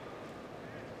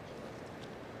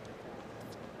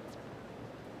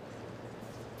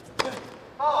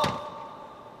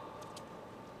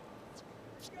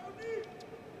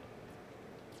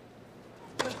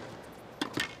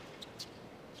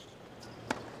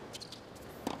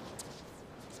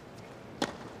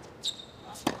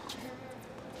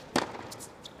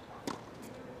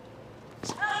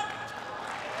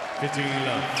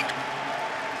 Love.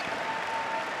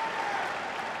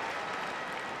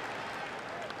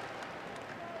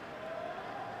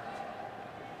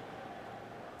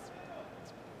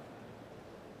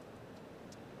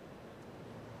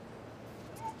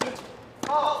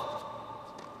 All.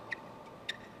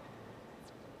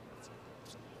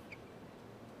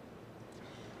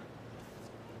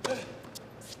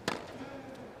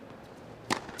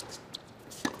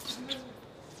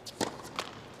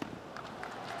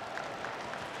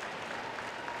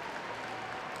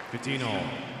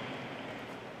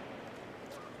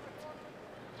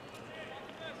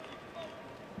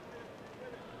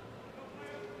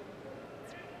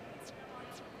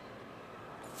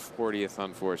 '40th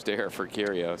unforced error for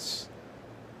Kyrgios.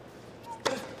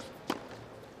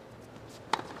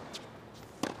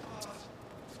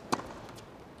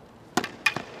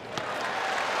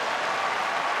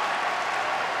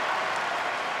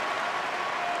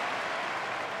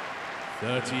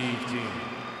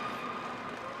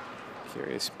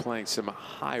 Kyrgios playing some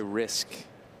high-risk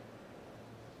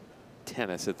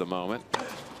tennis at the moment.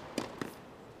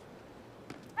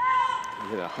 He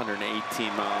hit a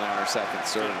 118-mile-an-hour second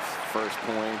serve, first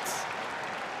point.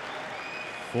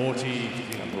 40.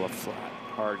 A couple of flat,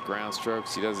 hard ground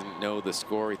strokes. He doesn't know the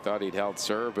score. He thought he'd held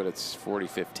serve, but it's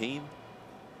 40-15.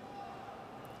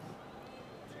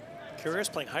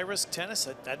 Kyrgios playing high-risk tennis?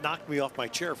 That knocked me off my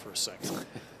chair for a second.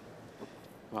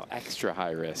 Well, extra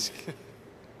high risk.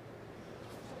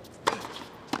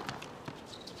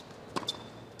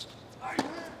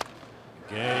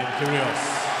 Game, Kyrgios.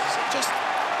 So just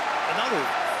another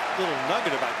little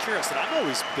nugget about Kyrgios that I've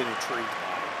always been intrigued by.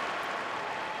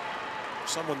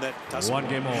 Someone that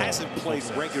hasn't played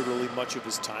regularly much of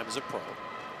his time as a pro.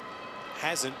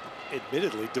 Hasn't,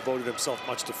 admittedly, devoted himself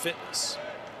much to fitness.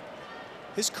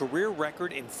 His career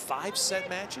record in 5-set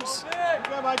matches,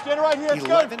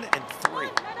 11-3.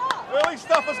 Early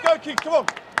stuff, let's go, kid, come on.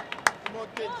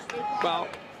 Well,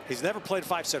 he's never played a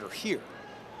 5-setter here,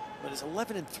 but it's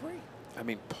 11-3. I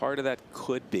mean, part of that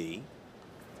could be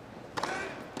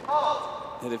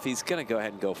that if he's going to go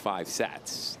ahead and go 5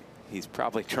 sets, he's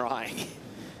probably trying.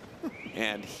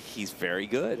 And he's very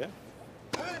good. Yeah.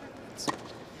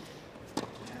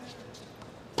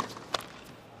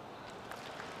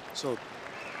 So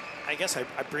I guess I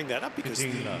bring that up because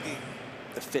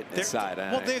the fitness side.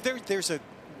 Well, there's a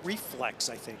reflex,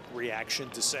 I think, reaction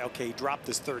to say, okay, drop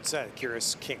this third set.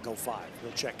 Kyrgios can't go 5.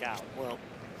 He'll check out. Well,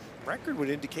 record would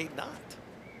indicate not.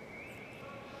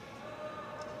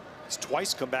 He's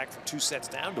twice come back from 2 sets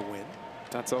down to win.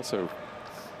 That's also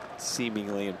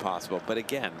seemingly impossible. But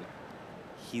again,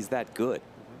 he's that good.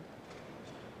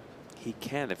 He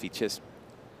can if he just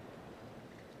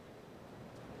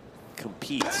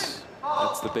competes.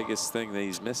 That's the biggest thing that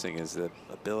he's missing, is the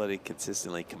ability to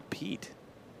consistently compete.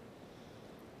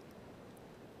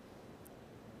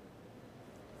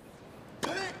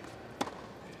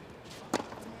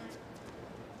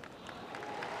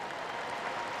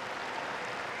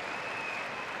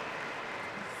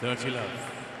 Not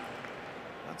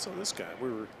so this guy.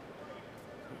 We were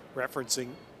referencing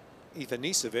Ethan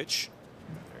Nisevich.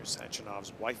 There's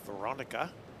Khachanov's wife,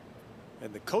 Veronica.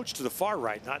 And the coach to the far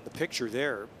right, not in the picture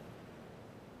there,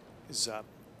 is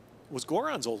was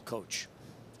Goran's old coach.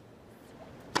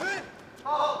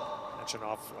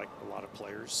 Khachanov, like a lot of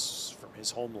players from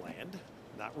his homeland,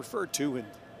 not referred to in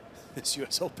this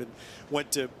U.S. Open,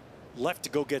 left to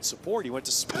go get support. He went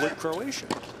to Split, Croatia.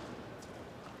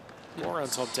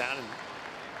 Goran's hometown, and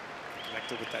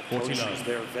connected with that coach who's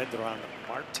there, Vedran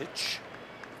Martic.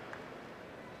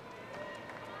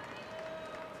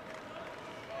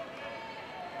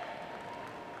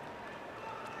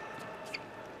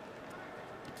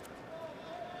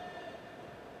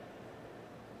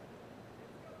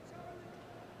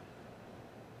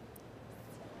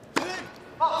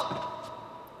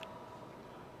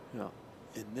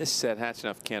 In this set,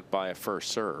 Khachanov can't buy a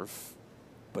first serve,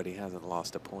 but he hasn't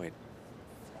lost a point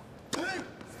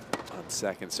on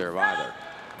second serve either.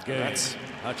 That's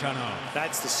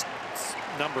the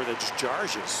number that just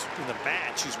jars us. In the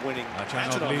match, he's winning.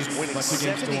 Khachanov is winning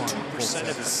 72%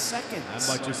 of his seconds. And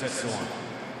by 2 sets to 1.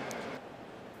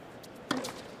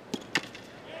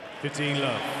 15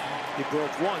 love. He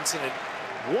broke once and it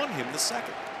won him the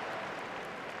second.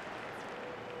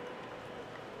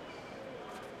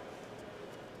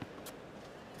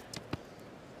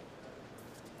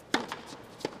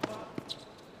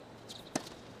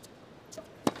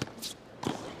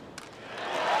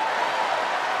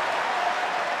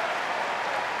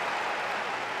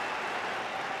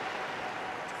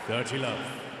 Love.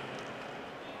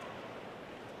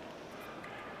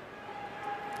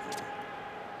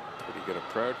 Pretty good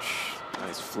approach.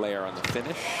 Nice flare on the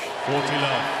finish. 40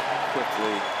 love.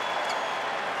 Quickly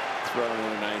throwing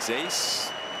in a nice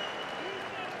ace.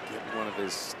 Get one of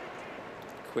his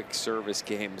quick service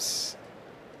games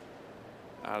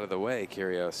out of the way,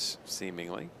 Kyrgios,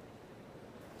 seemingly.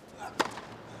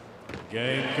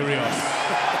 Game, Kyrgios.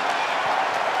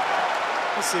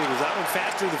 Let's see, was that one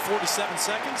faster than 47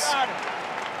 seconds? He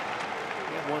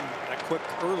had one that quick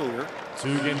earlier.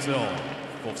 2 games all,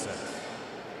 4th set.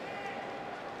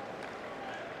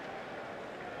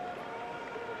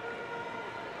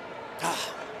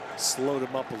 Slowed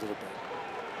him up a little bit.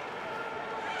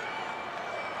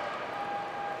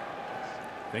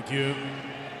 Thank you.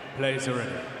 Plays are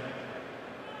ready.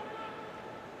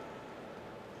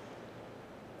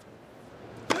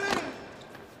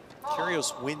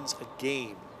 Kyrgios wins a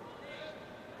game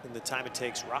in the time it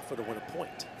takes Rafa to win a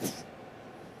point.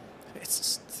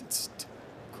 It's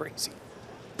crazy.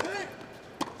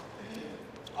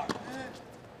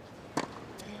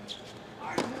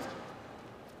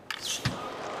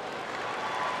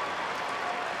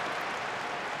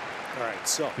 All right,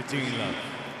 so 15 love.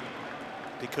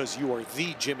 Because you are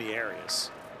the Jimmy Arias,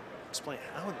 explain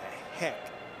how in the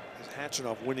heck is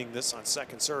Khachanov winning this on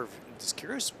second serve? Just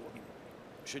curious.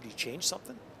 Should he change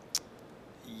something?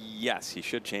 Yes, he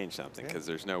should change something, because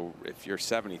there's no, if you're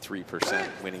 73%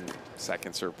 winning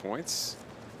second serve points.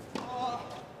 The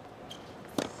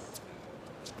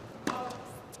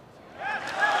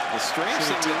strange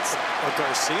thing is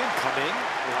Garcia come in,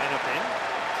 line up in,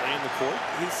 play in the court.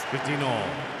 He's 15 all.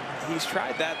 He's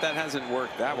tried that. That hasn't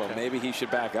worked that well. Maybe he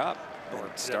should back up or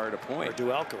start a point. Or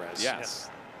do Alcaraz. Yes.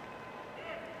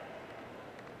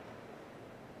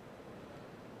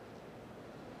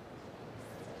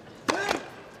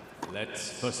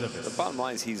 Let's for service. The bottom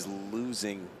line is he's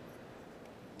losing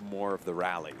more of the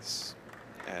rallies.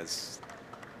 As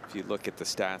if you look at the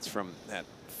stats from that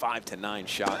 5 to 9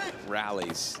 shot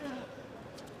rallies,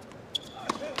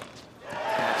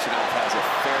 Khachanov has a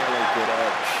fairly good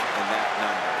edge in that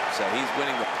number. So he's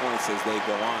winning the points as they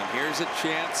go on. Here's a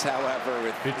chance, however,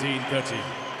 with 15-30.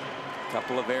 a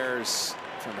couple of errors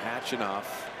from Khachanov.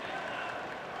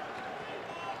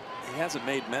 He hasn't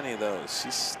made many of those.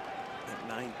 He's at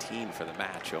 19 for the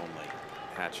match only.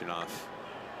 Khachanov.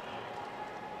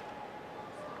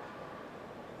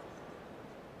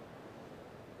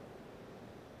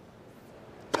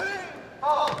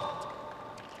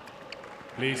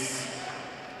 Please.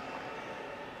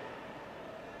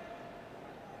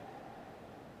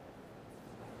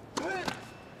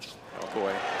 Oh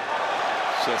boy.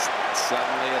 It's just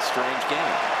suddenly a strange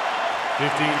game.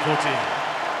 15-14.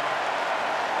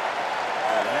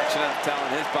 Khachanov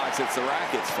telling his box it's the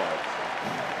racket's fault.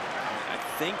 I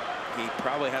think he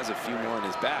probably has a few more in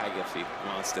his bag if he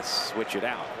wants to switch it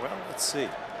out. Well, let's see.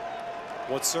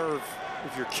 What serve,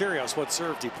 if you're Kyrgios, what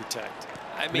serve do you protect?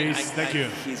 I mean, Please, thank you.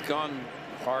 He's gone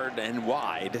hard and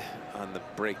wide on the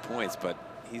break points, but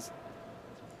he's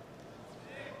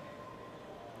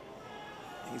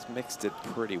mixed it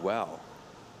pretty well.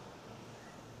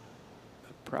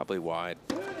 Probably wide.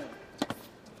 Game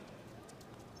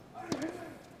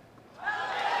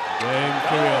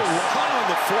Kyrgios. On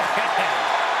the forehand.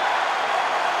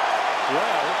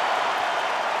 Well,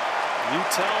 you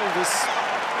tell this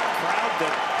crowd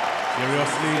that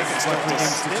Kyrgios leads 4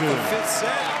 games to 2. fifth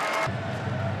set.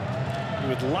 You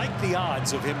would like the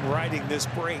odds of him riding this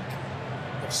break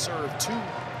of serve to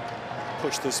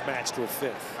push this match to a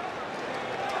fifth.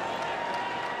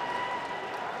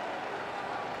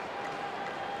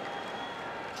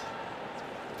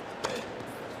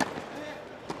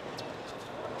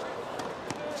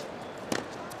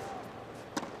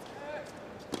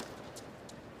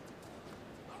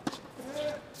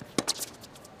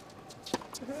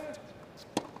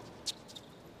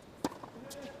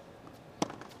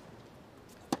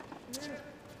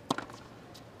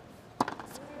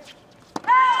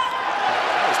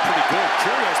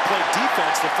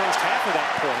 The first half of that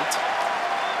point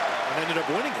and ended up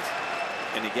winning it.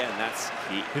 And again,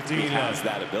 he has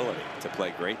that ability to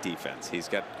play great defense. He's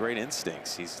got great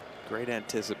instincts. He's great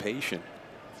anticipation.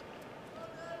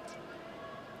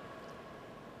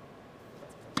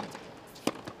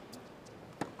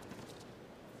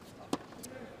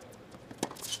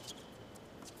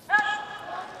 I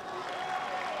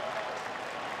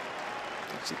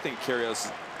actually think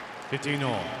Kyrgios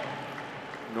 15-all.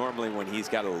 Normally when he's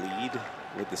got a lead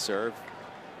with the serve,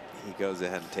 he goes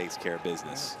ahead and takes care of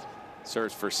business.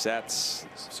 Serves for sets,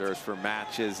 serves for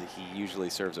matches. He usually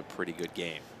serves a pretty good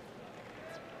game.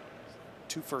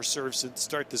 2 first serves to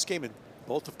start this game, and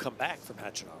both have come back from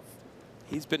Khachanov.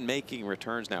 He's been making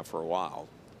returns now for a while,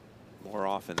 more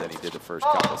often than he did the first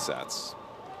couple sets.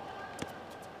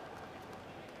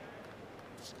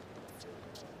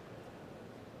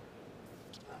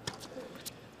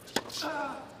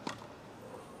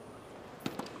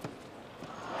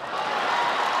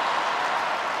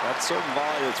 Certain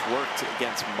volley that's worked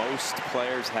against most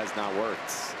players has not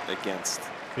worked against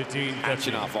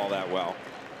Khachanov all that well.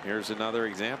 Here's another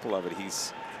example of it.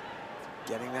 He's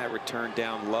getting that return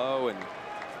down low, and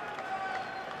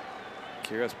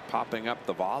Kyrgios popping up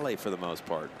the volley for the most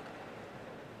part.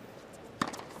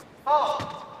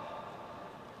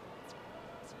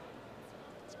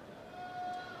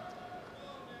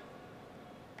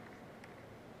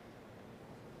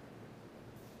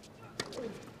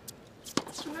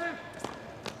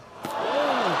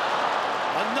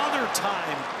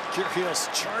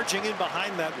 Kyrgios charging in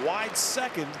behind that wide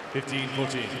second.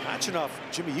 15-14. Khachanov,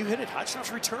 Jimmy, you hit it.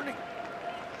 Khachanov's returning.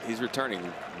 He's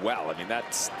returning well. I mean,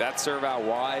 that serve out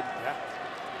wide. Yeah.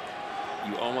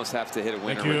 You almost have to hit a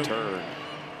winner return.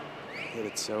 Hit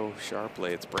it so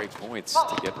sharply. It's break points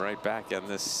to get right back in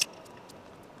this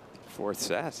 4th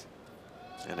set.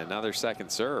 And another second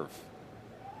serve.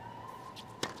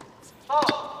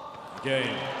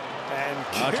 Game. And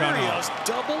Kyrgios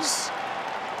doubles.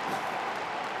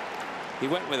 He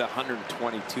went with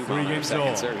 122 on the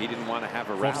second serve. He didn't want to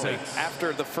have a rally.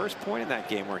 After the first point in that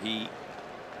game where he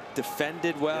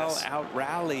defended well,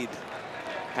 out-rallied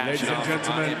Ladies and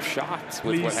gentlemen, I'm shocked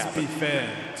with what happened. Please be fair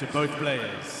to both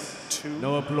players.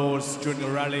 No applause during the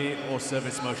rally or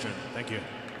service motion. Thank you.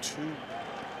 2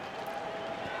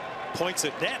 points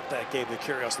at net that game that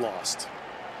Kyrgios lost.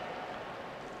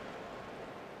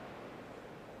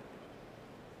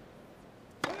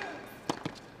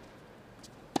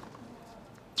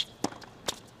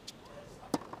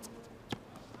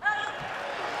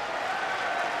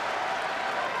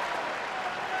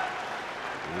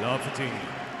 Love the team.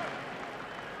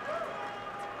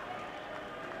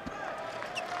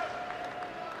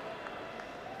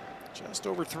 Just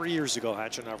over 3 years ago,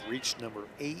 Khachanov reached number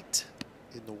 8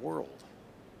 in the world.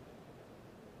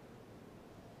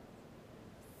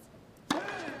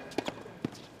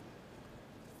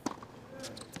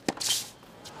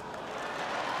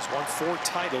 won 4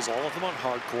 titles, all of them on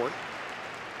hard court.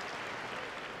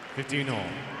 15 all.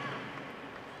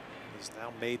 He's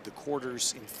now made the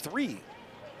quarters in 3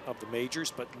 of the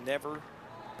majors, but never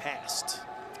passed.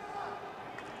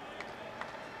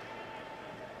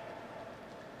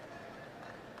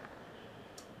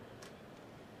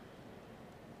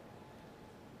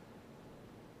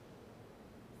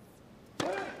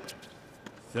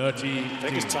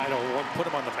 Biggest title, what put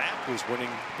him on the map was winning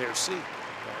Bear C,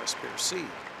 Paris Bear C,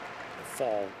 the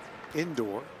fall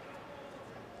indoor.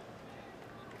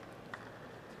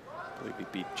 I believe he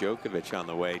beat Djokovic on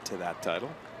the way to that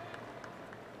title.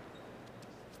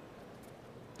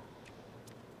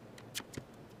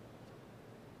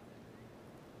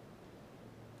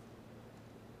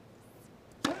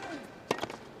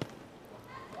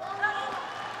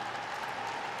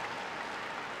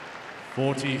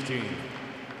 (14-15).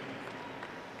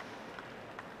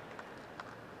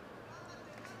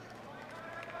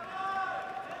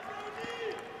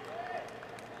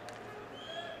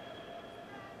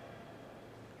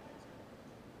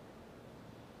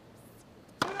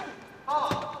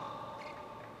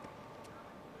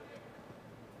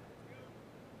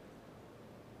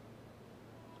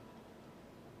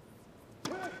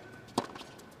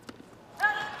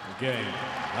 Game.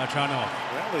 Khachanov.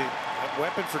 Well, that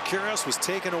weapon for Kyrgios was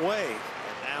taken away. And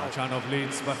now Khachanov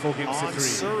leads by 4 games to 3. on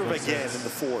serve again in the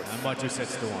 4th. And by 2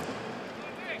 sets to 1.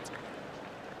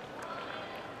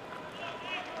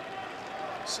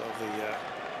 So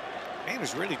the man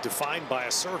is really defined by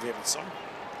a serve. I mean, some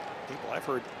people I've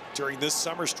heard during this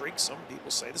summer streak, some people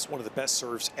say this is one of the best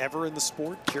serves ever in the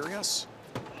sport. Kyrgios.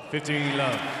 15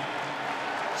 love.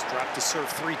 He's dropped to serve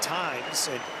 3 times,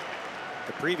 and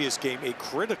the previous game a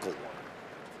critical one.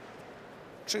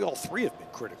 Actually, all 3 have been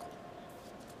critical.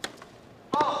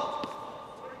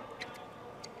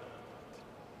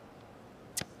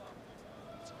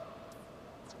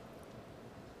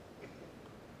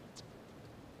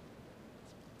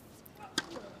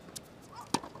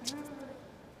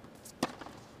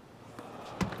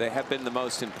 They have been the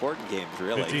most important games,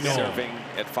 really. 15-all. Serving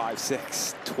at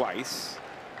 5-6 twice,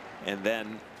 and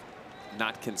then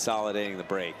not consolidating the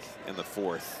break in the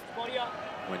 4th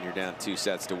when you're down 2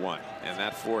 sets to 1. And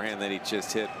that forehand that he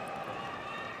just hit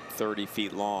 30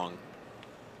 feet long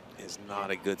is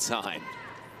not a good sign.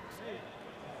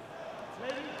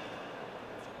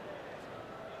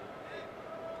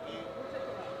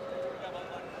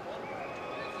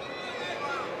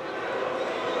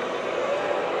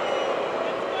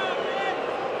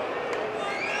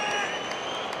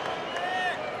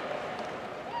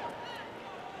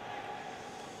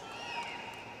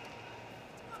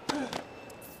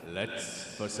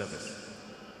 Let's for service.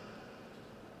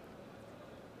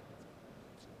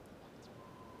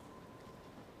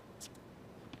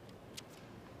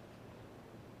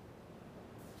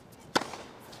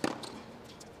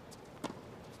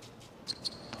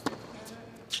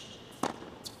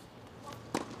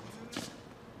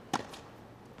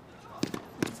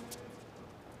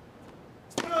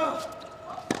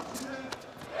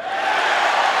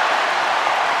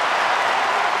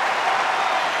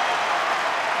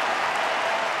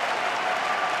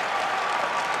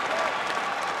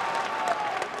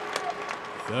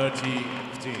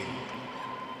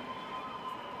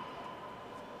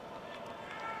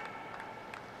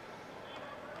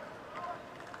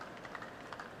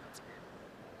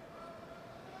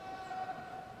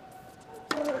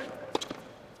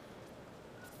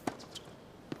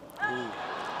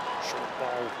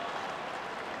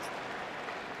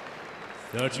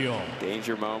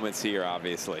 Danger moments here,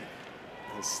 obviously.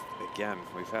 Again,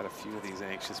 we've had a few of these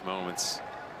anxious moments.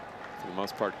 For the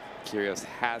most part, Kyrgios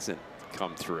hasn't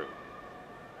come through.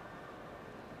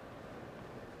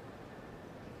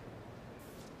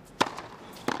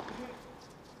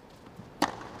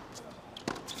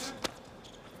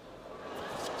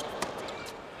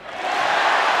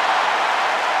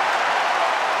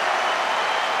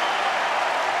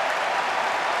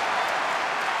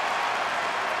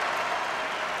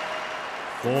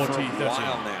 For a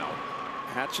while now,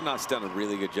 Khachanov's done a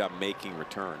really good job making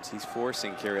returns. He's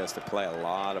forcing Kyrgios to play a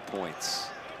lot of points.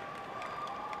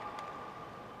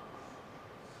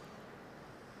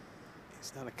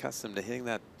 He's not accustomed to hitting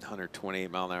that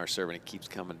 128-mile-an-hour serve, and it keeps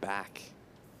coming back.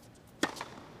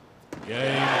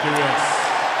 Game, Kyrgios.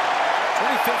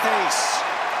 25th ace.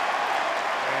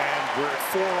 And we're at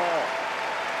 4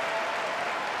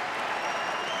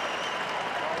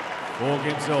 all. 4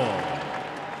 games all.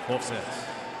 4 sets.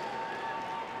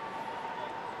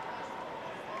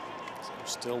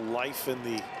 Still life in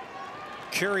the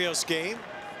Kyrgios game.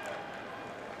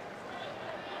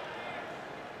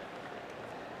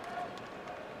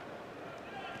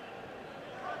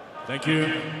 Thank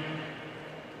you.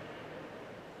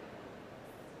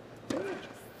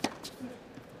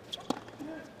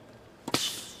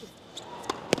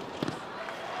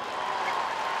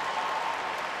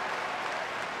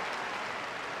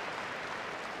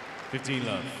 $15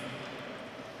 love.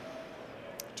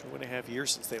 2.5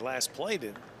 years since they last played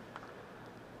it.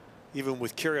 Even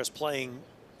with Kyrgios playing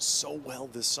so well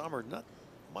this summer, not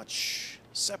much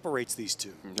separates these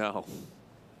two. No.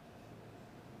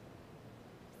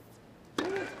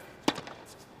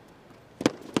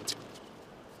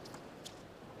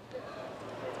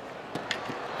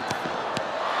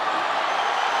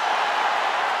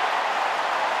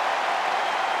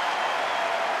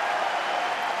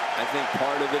 I think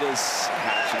part of it is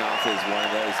Khachanov is one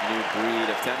of those new breed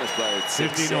of tennis players,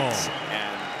 6'6",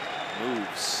 and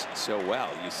moves so well.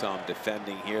 You saw him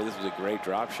defending here. This was a great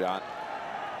drop shot,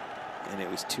 and it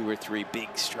was 2 or 3 big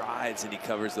strides, and he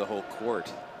covers the whole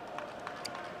court.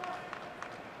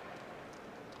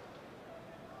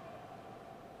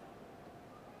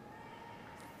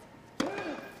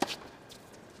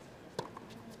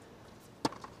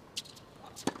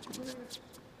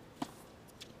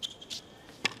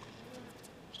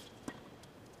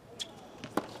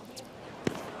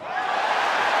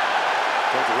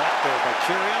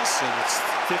 Kyrgios, and it's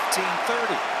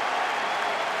 15-30.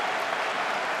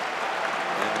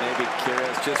 And maybe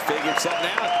Kyrgios just figured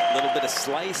something out. A little bit of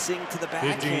slicing to the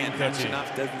backhand.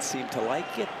 Khachanov doesn't seem to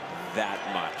like it that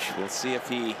much. We'll see if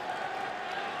he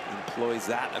employs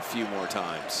that a few more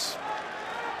times.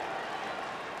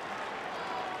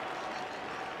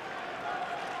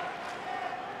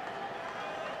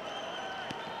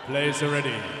 Players are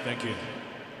ready. Thank you.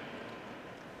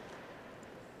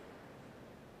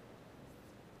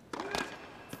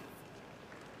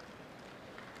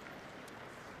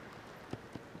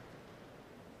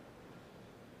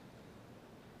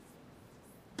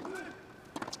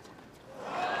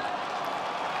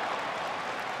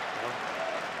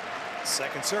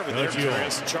 Second serve there,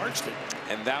 Kyrgios charged it.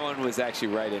 And that one was actually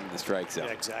right into the strike zone.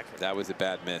 Yeah, exactly. That was a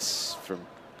bad miss from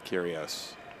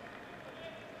Kyrgios.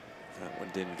 That one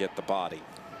didn't get the body.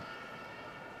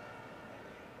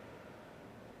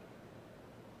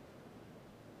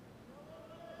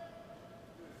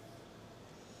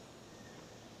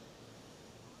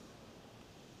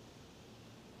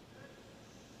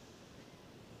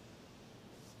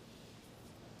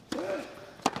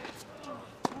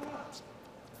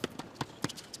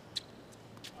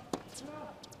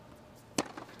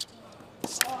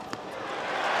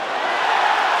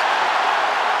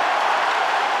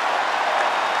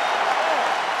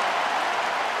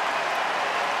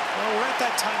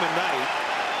 That time of night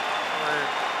where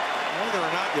whether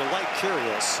or not you like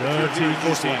Kyrgios,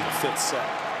 13-14. Fifth set.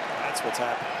 That's what's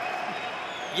happening.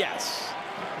 Yes.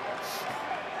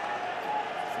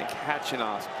 I think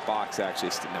Khachanov's box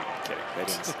actually no, I'm kidding.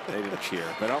 They didn't cheer,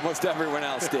 but almost everyone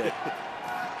else did.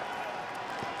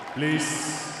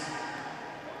 Please.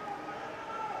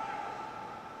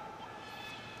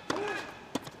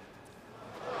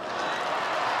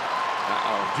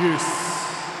 Deuce.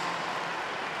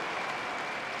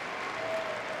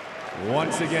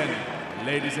 Once again,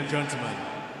 ladies and gentlemen,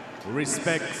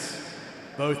 respect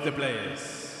both the players.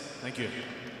 Thank you.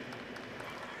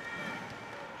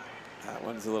 That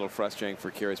one's a little frustrating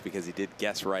for Kyrgios because he did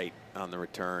guess right on the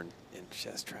return and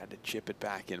just tried to chip it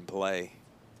back in play.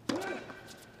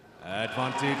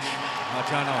 Advantage,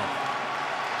 Khachanov.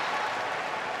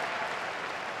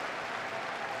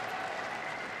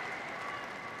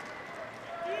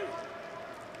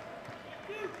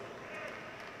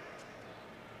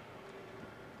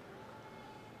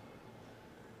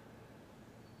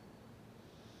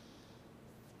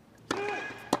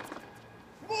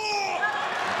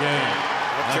 Again,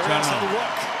 Khachanov.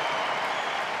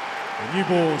 The new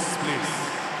balls, please.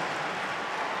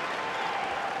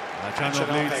 Khachanov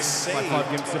leads by 5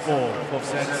 games to 4. 4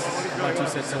 sets, by 2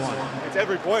 sets to 1. It's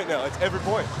every point now. It's every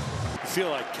point. I feel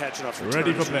like Khachanov's return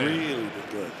Ready for play. Really been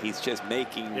good. He's just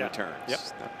making returns. Yep.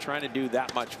 Not trying to do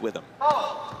that much with them.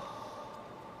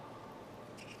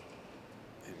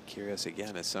 And Kyrgios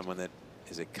again is someone that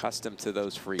is accustomed to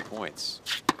those free points.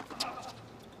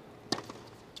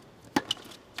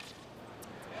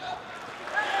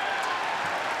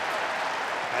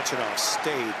 Khachanov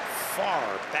stayed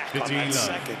far back on that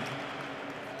second.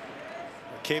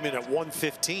 Came in at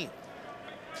 115.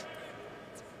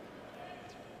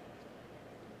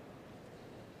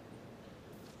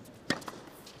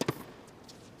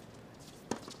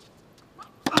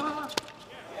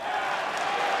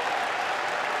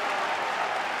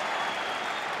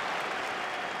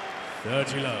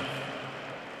 $30 love.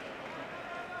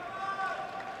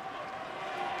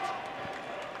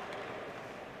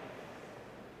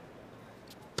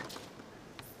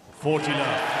 40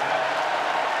 love.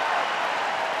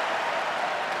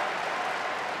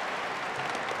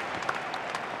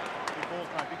 Big balls,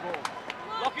 man, big balls.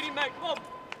 Lock it in, mate. Come on.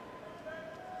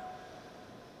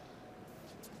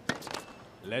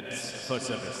 Let's first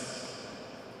service.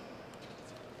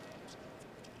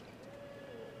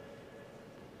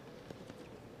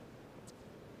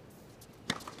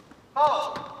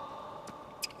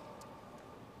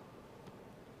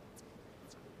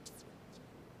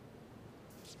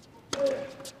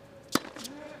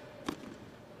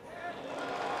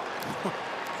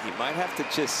 He might have to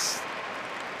just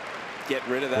get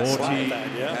rid of that 40. slide.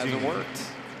 Yeah. It hasn't worked.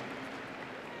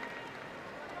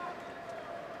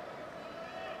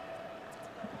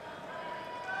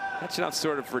 Khachanov's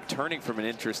sort of returning from an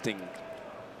interesting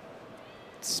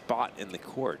spot in the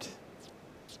court.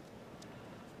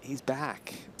 He's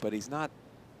back, but he's not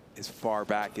as far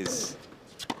back as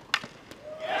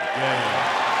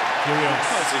Kyrgios.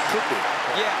 As it could be.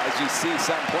 yeah, as you see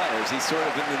some players. He's sort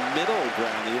of in the middle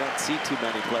ground. You don't see too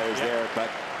many players there, but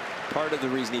part of the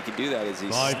reason he can do that is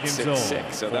he's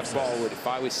 6'6". So that ball would, if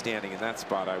I was standing in that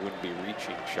spot, I wouldn't be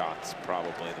reaching shots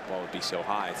probably. The ball would be so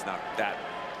high. It's not that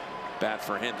bad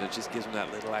for him. It just gives him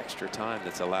that little extra time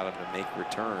that's allowed him to make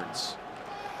returns.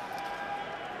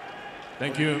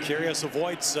 Thank you. Kyrgios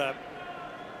avoids,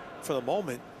 for the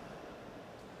moment,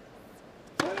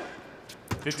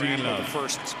 15 the love.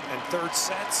 first and third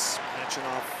sets.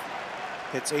 Khachanov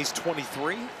hits ace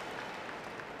 23.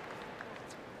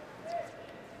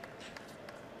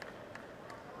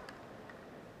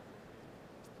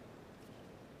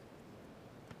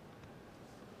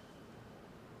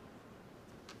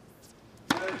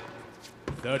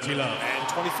 Dirty love. And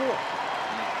 24.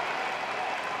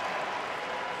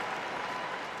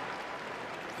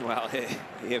 Well,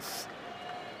 if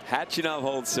Khachanov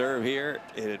holds serve here,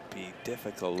 it'd be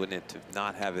difficult, wouldn't it, to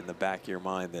not have in the back of your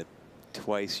mind that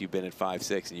twice you've been at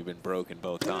 5-6 and you've been broken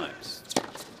both times.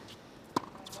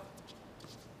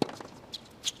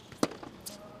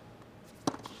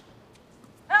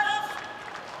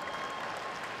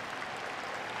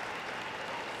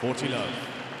 Forty love.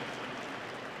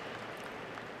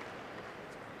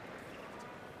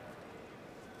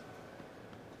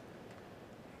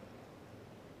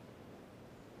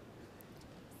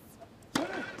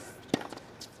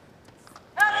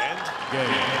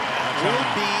 Will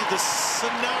be the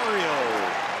scenario.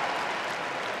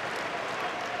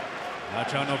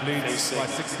 Khachanov leads by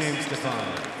 6 games to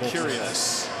 5.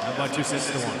 Kyrgios. And by 2 sets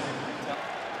to 1.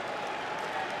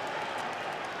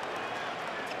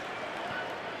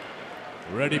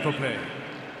 Ready for play.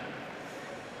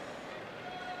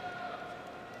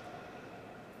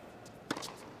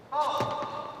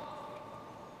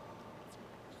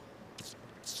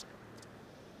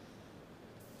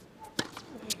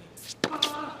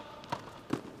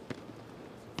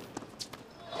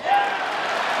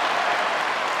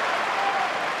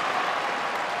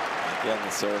 Again,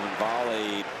 the serve and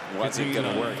volley wasn't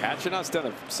going to work. Khachanov's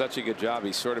done such a good job.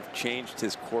 He sort of changed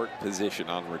his court position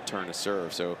on return to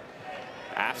serve. So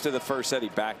after the first set, he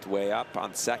backed way up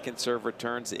on second serve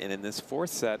returns. And in this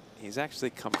fourth set, he's actually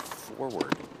come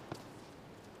forward.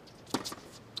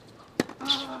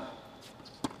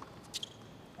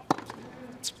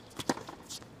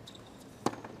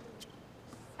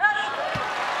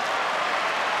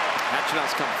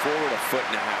 Khachanov's come forward 1.5 feet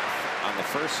on the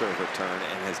first serve return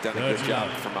and has done a good job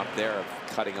from up there of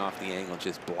cutting off the angle,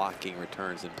 just blocking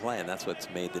returns in play, and that's what's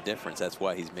made the difference. That's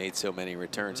why he's made so many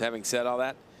returns. Having said all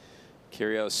that,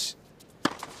 Kyrgios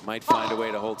might find a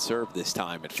way to hold serve this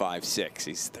time at 5-6.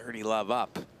 He's 30 love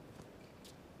up.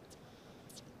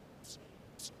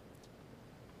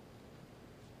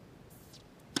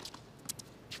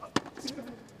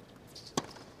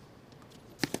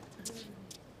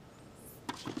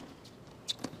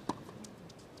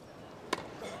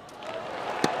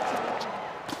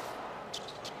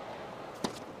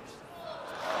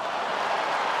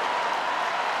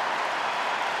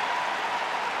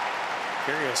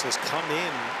 Kyrgios has come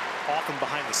in often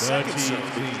behind the second serve,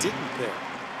 but he didn't there.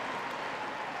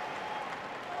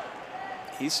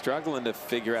 He's struggling to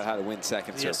figure out how to win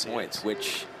second serve points,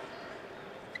 which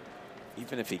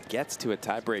even if he gets to a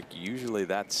tiebreak, usually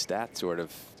that stat sort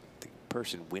of, the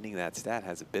person winning that stat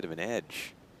has a bit of an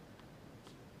edge.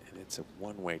 And it's a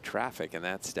one-way traffic in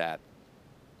that stat.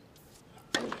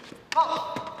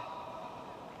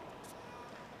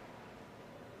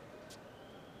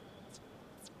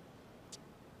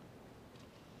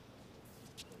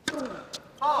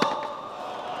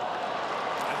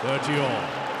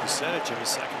 You said it, Jimmy,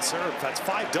 second serve. That's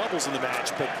 5 doubles in the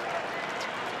match, but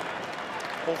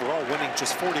overall winning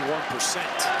just 41%.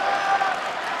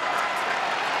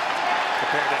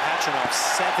 compared to Khachanov,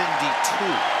 72.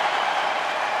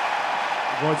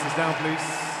 Voices down, please.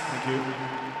 Thank you.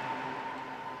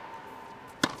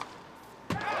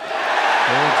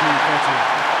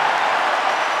 40-30.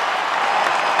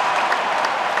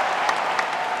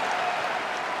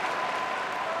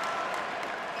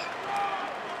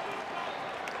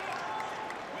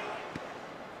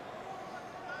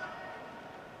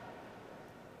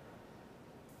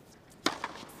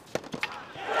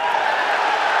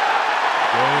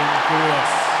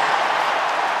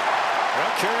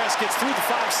 Well, Kyrgios gets through the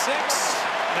 5-6.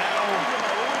 Now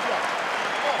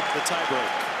the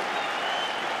tiebreak.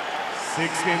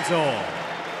 6 games all.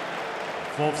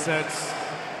 4th sets,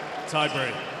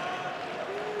 tiebreak.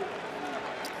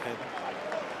 And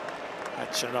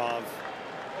Khachanov,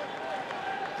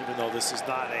 even though this is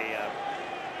not a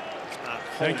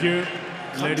Thank you,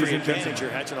 ladies country and gentlemen. advantage,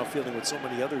 you're Khachanov fielding what so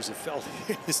many others have felt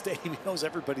in the stadium. He knows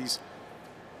everybody's.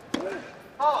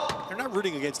 They're not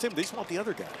rooting against him. They just want the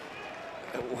other guy.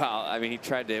 Well, I mean, he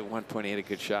tried to, at one point, he had a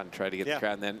good shot and tried to get the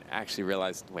crowd, and then actually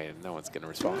realized, wait, no one's going to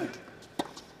respond.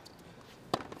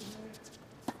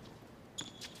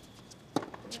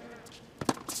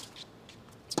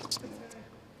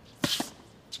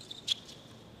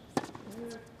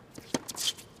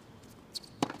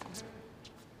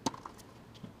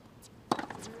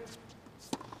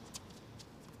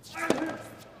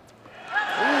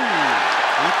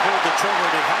 He pulled the trigger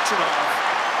to Khachanov.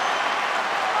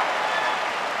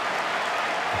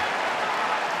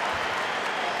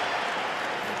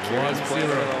 Kyrgios played a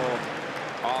little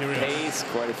off pace,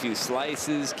 quite a few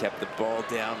slices, kept the ball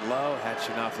down low.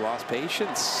 Khachanov lost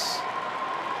patience.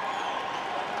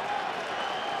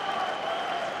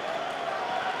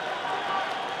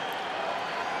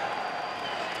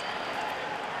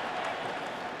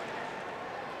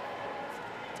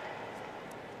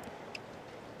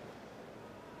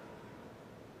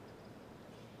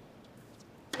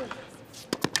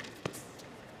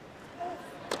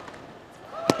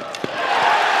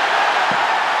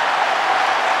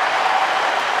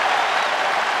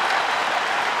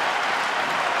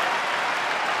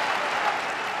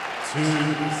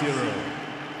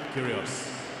 Kyrgios.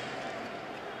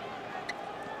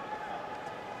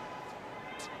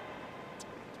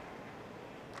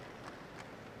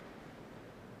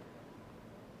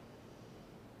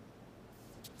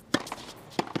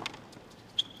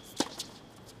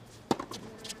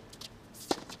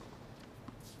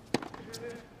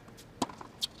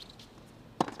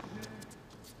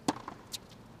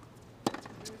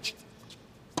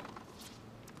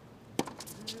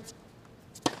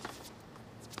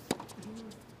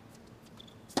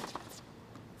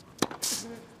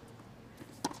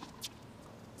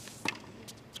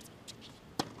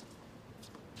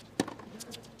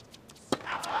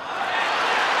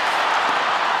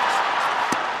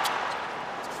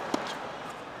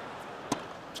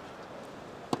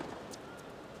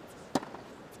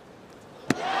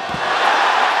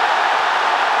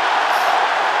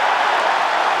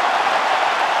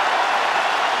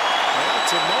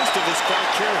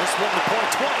 Kyrgios won the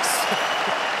point twice.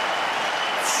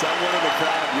 Someone in the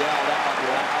crowd yelled out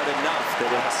loud enough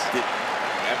that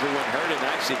everyone heard it. And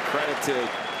actually, credit to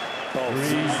both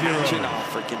Khachanov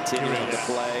for continuing to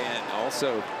play, and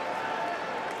also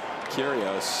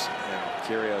Kyrgios. And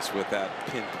Kyrgios with that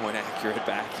pinpoint accurate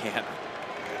backhand.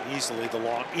 Easily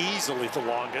the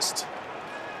longest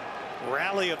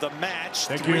rally of the match.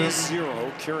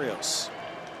 3-0 Kyrgios.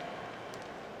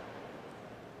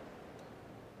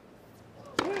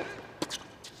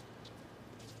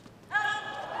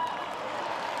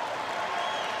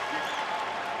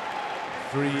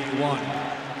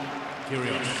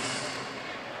 Kyrgios.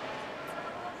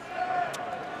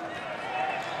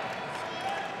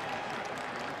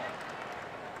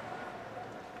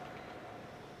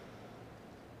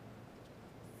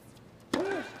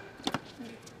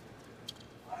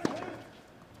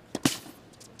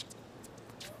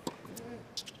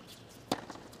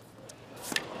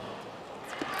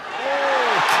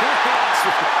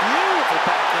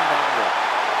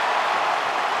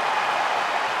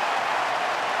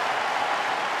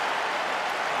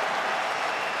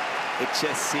 It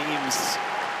just seems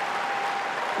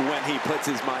when he puts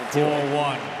his mind to it.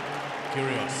 4-1,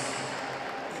 Kyrgios.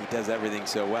 He does everything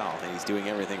so well, and he's doing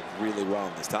everything really well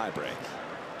in this tiebreak.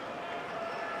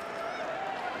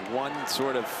 One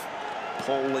sort of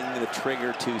pulling the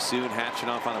trigger too soon,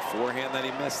 Khachanov on a forehand that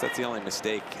he missed. That's the only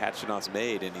mistake Khachanov's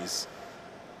made, and he's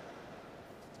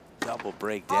double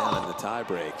breakdown in the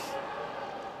tiebreak.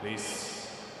 Please.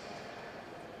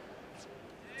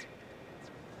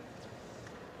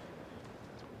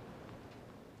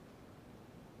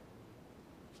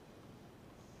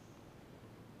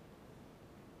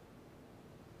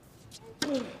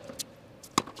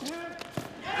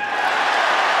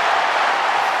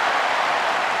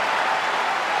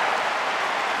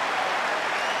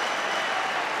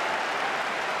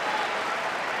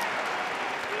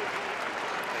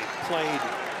 Played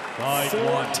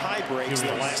 4 tie breaks the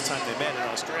last time they met in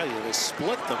Australia. They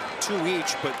split them 2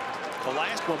 each, but the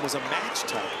last one was a match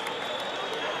tie.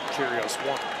 Kyrgios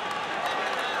won.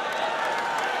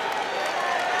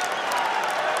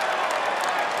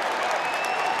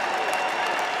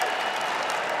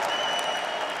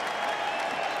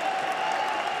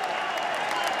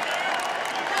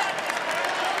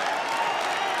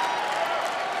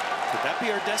 Could that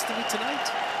be our destiny tonight?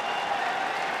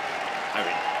 I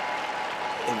mean,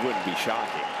 it wouldn't be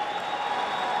shocking,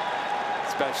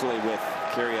 especially with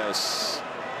Kyrgios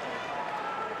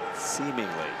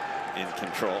seemingly in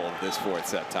control of this 4th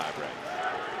set tiebreak.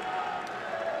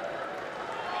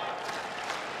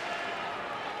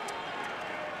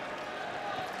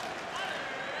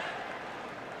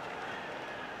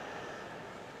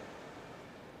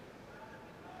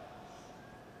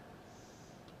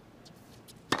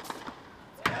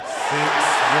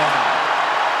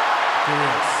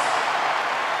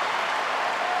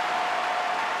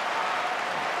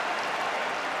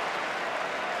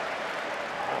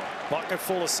 Bucket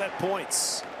full of set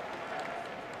points.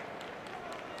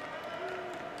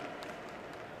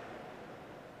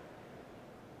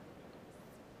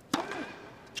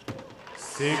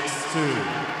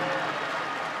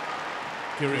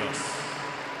 Kyrgios.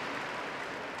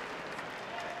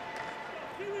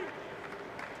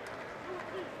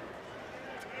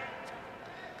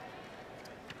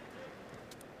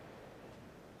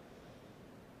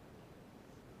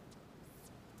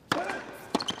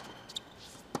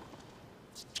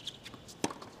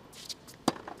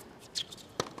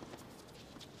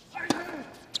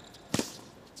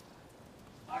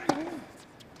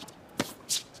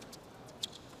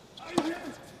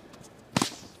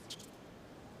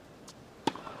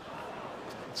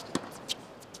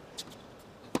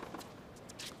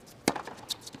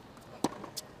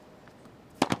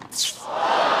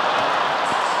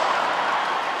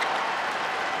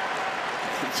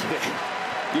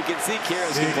 You can see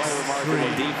Kyrgios can play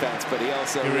remarkable defense, but he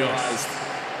also realized,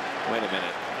 wait a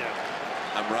minute,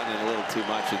 I'm running a little too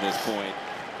much at this point.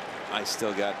 I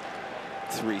still got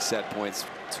 3 set points,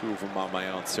 2 of them on my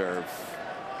own serve.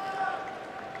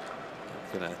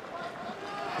 I'm gonna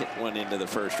hit one into the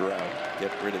first row,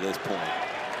 get rid of this point.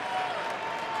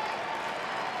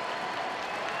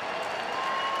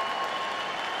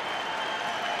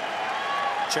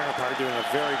 Khachanov doing a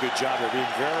very good job of being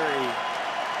very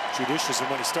judicious and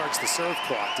when he starts the serve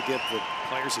clock to give the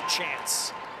players a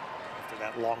chance after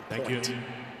that long point. Thank you.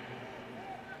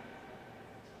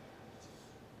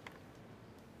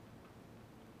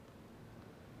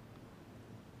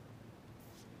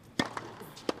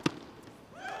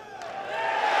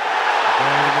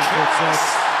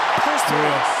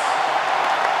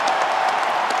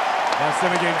 That's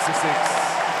 7 games to 6.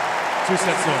 2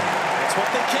 sets on. That's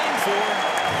what they came for.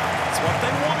 That's what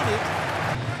they wanted.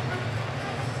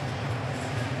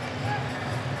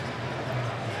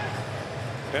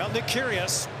 Well, Nick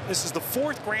Kyrgios, this is the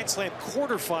 4th Grand Slam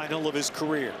quarterfinal of his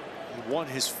career. He won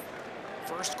his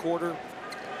first quarter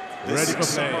this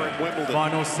summer at Wimbledon.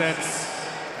 Final sets.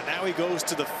 And now he goes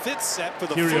to the 5th set for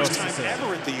the first time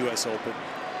ever at the US Open.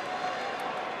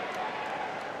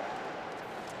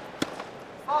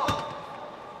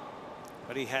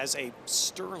 But he has a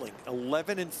sterling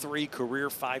 11-3 career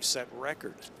 5-set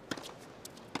record.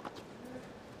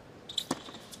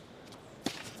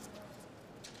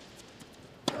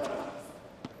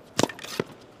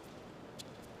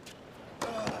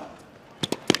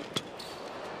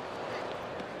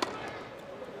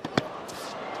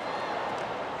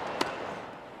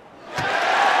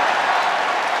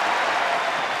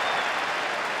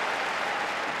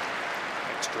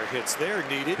 Hits there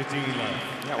needed.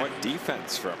 Yeah, what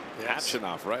defense from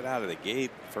Khachanov right out of the gate.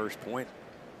 First point.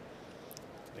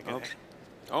 Oh,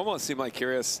 almost seemed like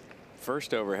Kyrgios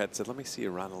first overhead said, let me see you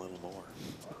run a little more.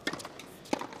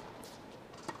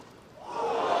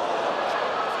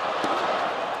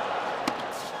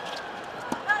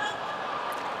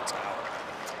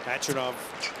 Khachanov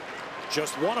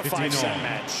just won a 5-set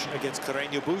match against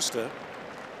Carreño Busta.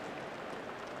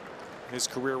 His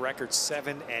career record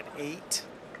 7-8.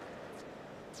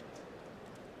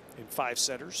 In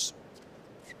 5-setters.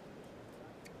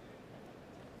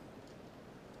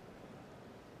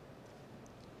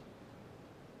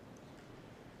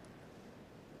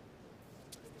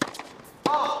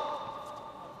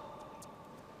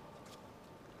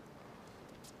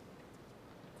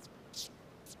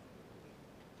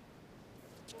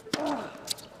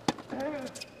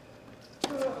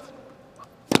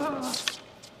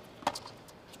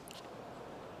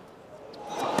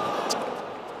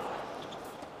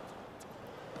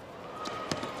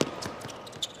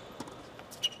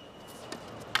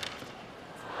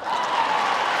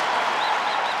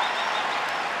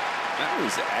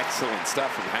 was excellent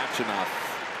stuff from Khachanov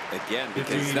again,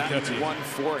 because that one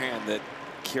forehand that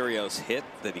Kyrgios hit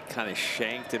that he kind of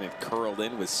shanked and it curled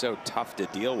in was so tough to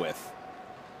deal with.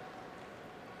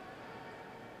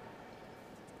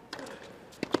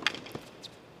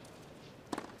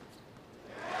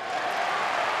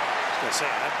 Say,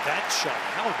 that shot,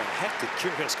 how in the heck did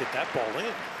Kyrgios get that ball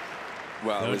in?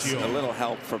 Well, it was a little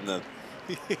help from the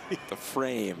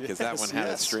frame, because that one had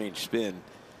a strange spin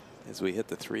as we hit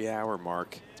the 3-hour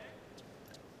mark.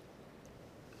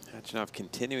 Khachanov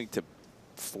continuing to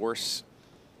force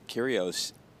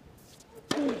Kyrgios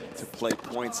to play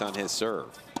points on his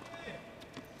serve.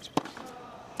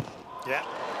 Yeah.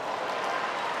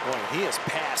 Boy, he has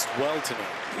passed well tonight.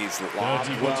 He's lobbed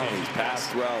well, he's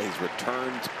passed well, he's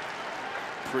returned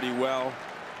pretty well,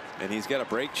 and he's got a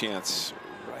break chance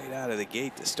right out of the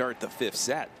gate to start the 5th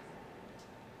set.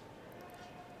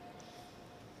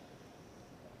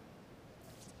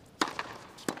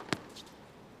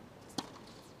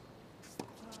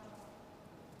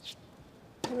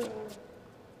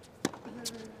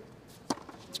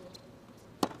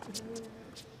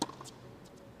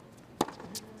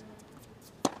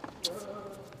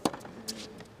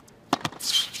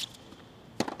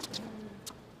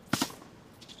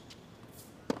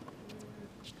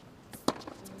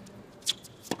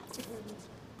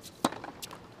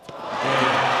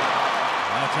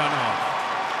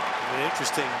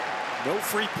 Interesting. No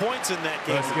free points in that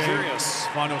game for Kyrgios.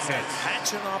 Final set.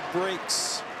 Khachanov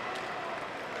breaks.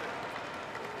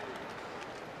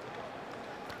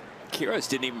 Kyrgios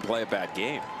didn't even play a bad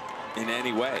game in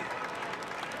any way.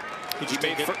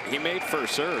 He made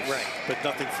first serves. Right, but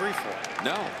nothing free for him.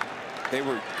 No. They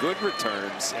were good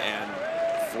returns and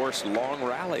forced long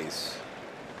rallies.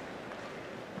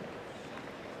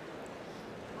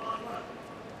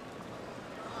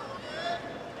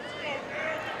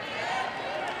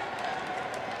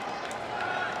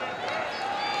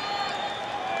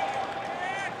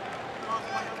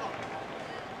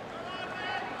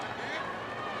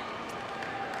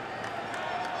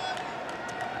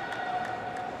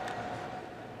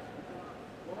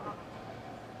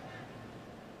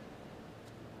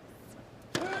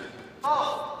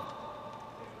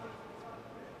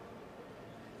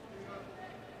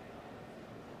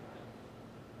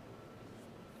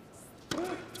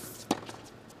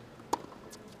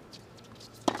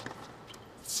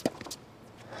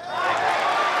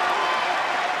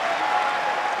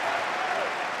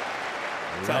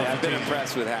 I've been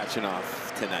impressed with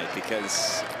Khachanov tonight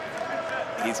because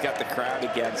he's got the crowd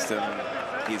against him.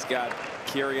 He's got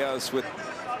Kyrgios with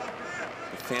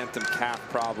the phantom calf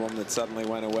problem that suddenly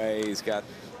went away. He's got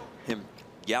him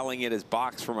yelling at his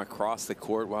box from across the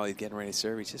court while he's getting ready to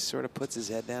serve. He just sort of puts his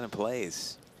head down and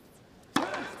plays.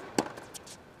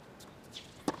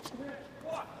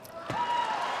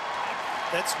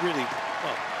 That's really,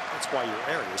 well, that's why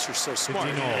you're Arias. You're so smart.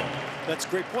 That's a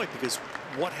great point, because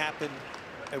what happened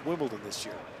at Wimbledon this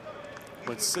year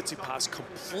when Tsitsipas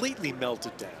completely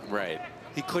melted down? Right.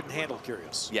 He couldn't handle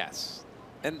Kyrgios. Yes.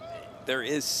 And there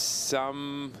is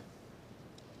some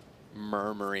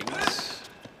murmurings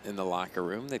in the locker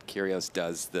room that Kyrgios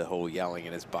does the whole yelling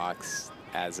in his box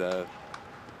as a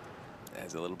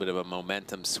little bit of a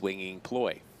momentum swinging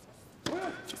ploy.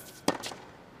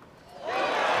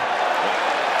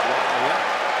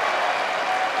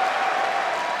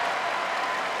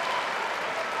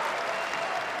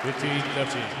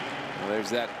 15-13. Well, there's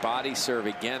that body serve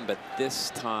again, but this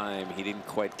time he didn't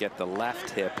quite get the left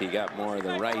hip. He got more of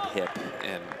the right hip,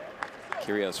 and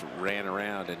Kyrgios ran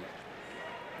around, and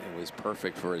it was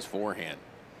perfect for his forehand.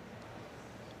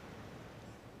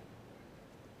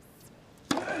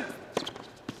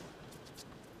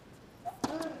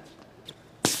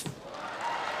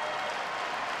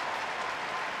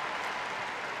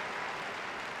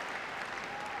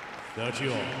 There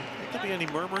could be any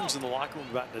murmurings in the locker room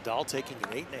about Nadal taking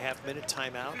an 8.5-minute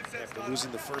timeout after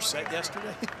losing the first set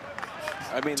yesterday?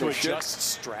 I mean, to adjust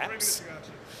straps?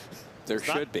 There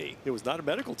should be. It was not a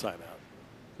medical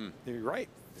timeout. You're right.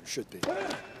 There should be.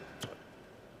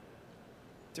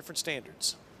 Different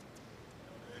standards.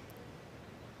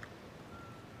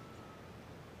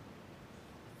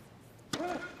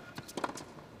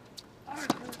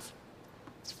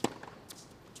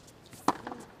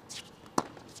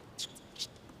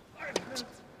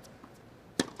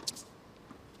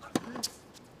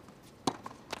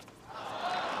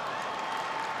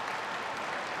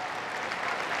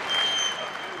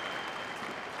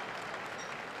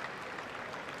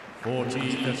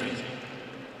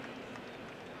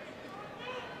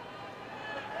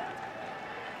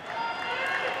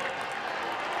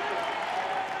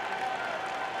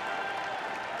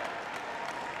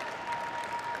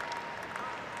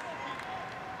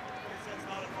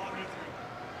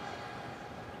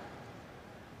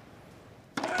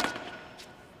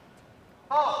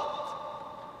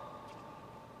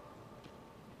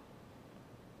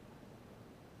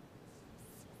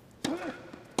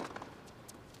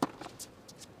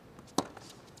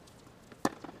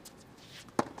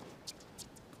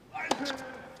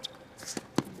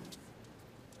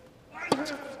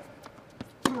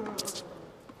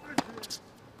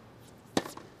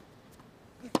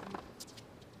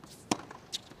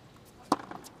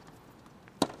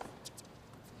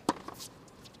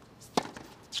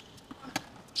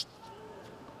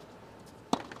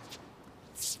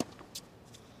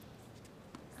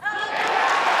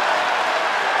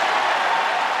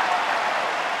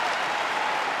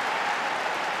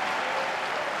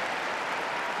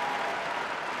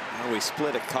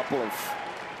 split a couple of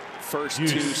first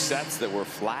two sets that were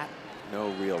flat.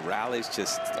 No real rallies,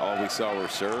 just all we saw were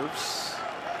serves.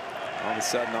 All of a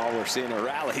sudden, all we're seeing are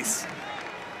rallies.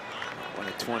 What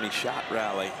a 20-shot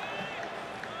rally.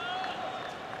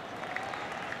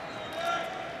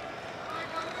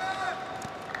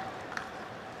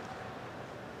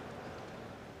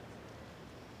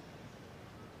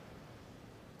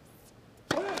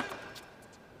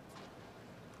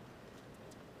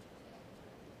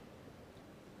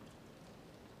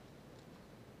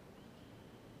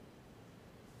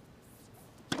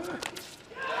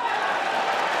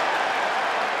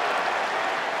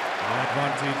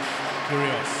 Advantage,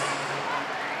 Kyrgios.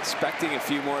 Expecting a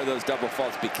few more of those double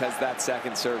faults because that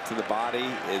second serve to the body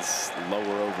is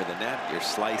lower over the net. You're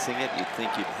slicing it. You'd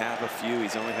think you'd have a few.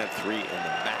 He's only had 3 in the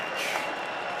match.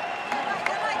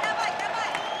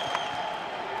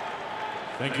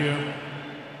 Thank you.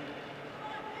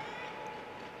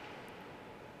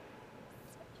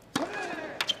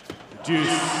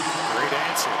 Deuce. Great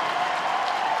answer.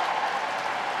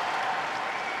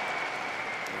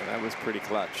 Yeah, that was pretty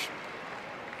clutch.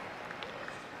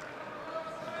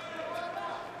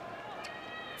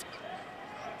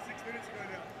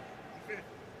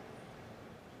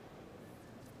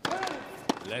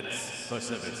 Let's for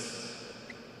service.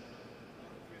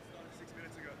 6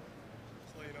 minutes ago.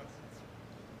 Just let you know.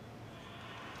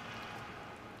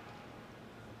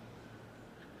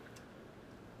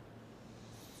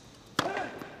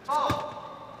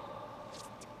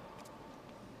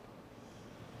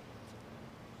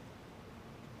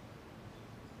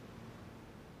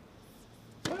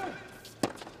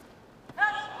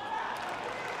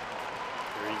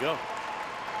 There you go.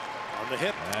 On the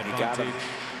hip. You got him.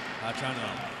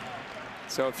 Khachanov.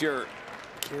 So if you're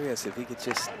curious if he could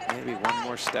just maybe one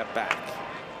more step back,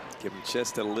 give him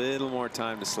just a little more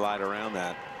time to slide around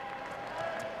that.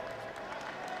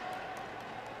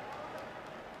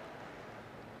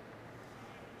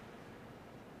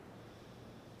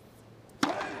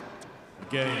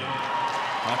 Game.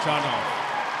 Khachanov.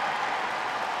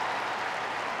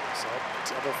 So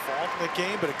double fault in the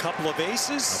game, but a couple of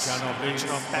aces.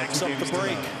 Khachanov backs up the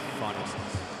break. Finals.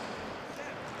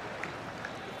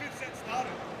 The 5th set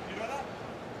started. You know that?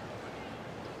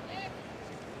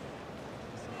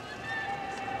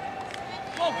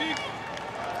 Come on, Vic.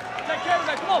 Take care of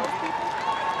that. Come on.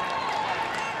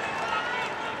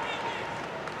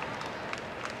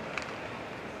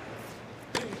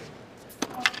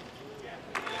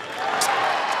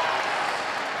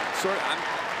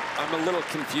 I'm a little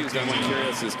confused on what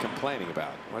Kyrgios is complaining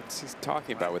about. What's he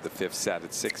talking about with the 5th set?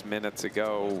 It's 6 minutes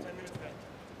ago.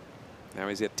 Now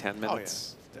he's at 10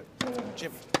 minutes. Oh, yeah.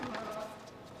 Jimmy.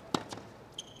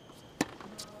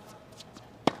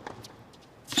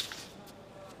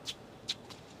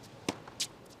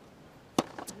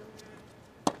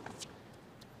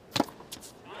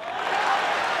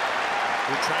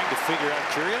 We're trying to figure out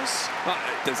Kyrgios.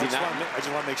 Does he not? I just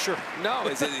want to make sure. No,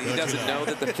 is it he doesn't know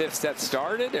that the 5th set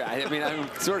started? I mean, I'm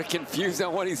sort of confused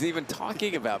on what he's even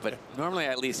talking about, but normally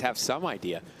I at least have some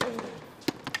idea.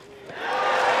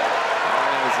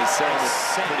 He's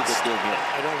pretty good doing here.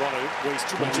 I don't want to waste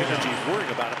too much energy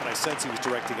worrying about it, but I sense he was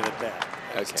directing it at that.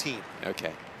 His team.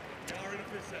 Okay.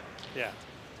 Yeah.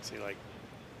 See, like,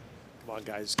 come on,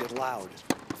 guys, get loud.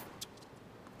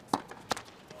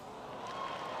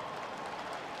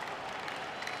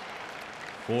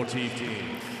 I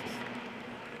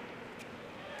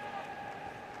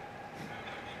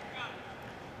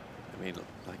mean,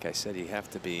 like I said, you have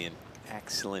to be in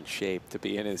excellent shape to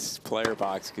be in his player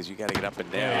box because you got to get up and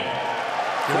down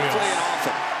quickly and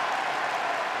often.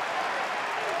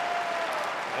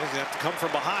 He's going to have to come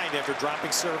from behind after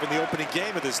dropping serve in the opening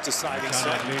game of this deciding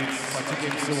set.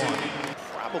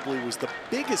 Probably was the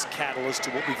biggest catalyst to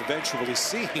what we've eventually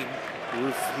seen.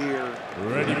 Roof here.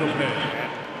 Ready to play.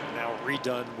 Now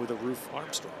redone with a Roof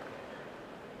Armstrong.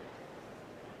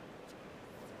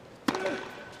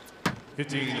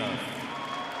 15 love.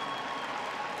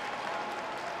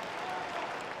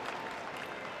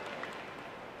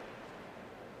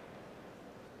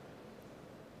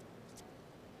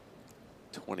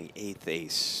 '28th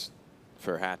ace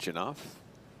for Khachanov.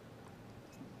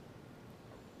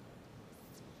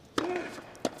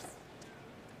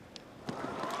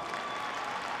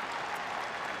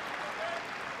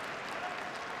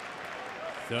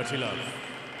 Dirty love.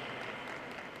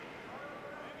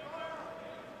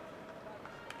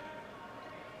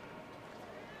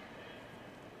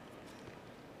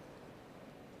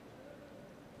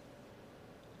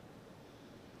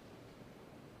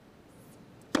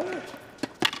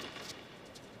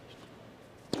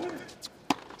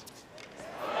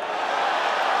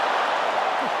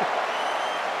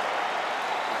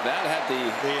 That had the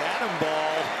atom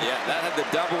ball. Yeah, that had the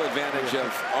double advantage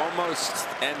of almost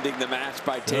ending the match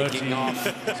by taking off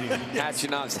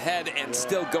Khachanov's head and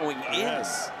still going in.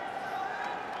 Yes.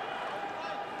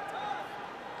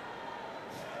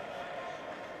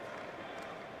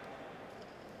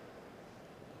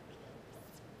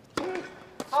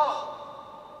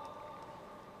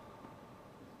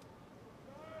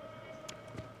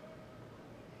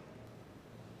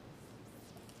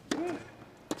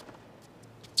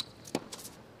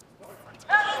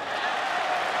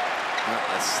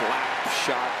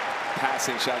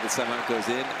 Passing shot that somehow goes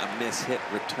in, a miss-hit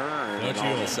return, and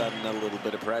all of a sudden a little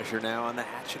bit of pressure now on the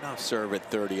Khachanov serve at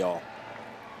 30-all.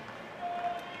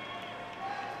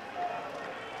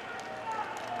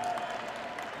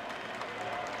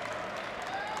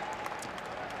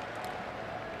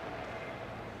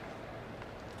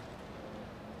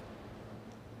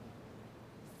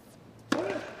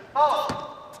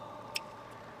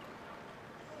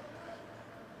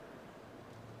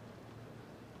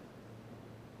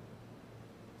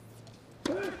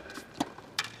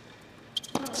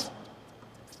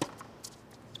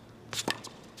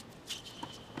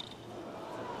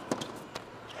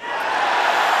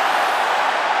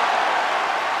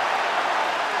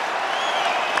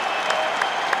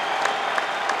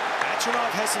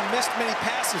 Khachanov hasn't missed many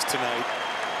passes tonight.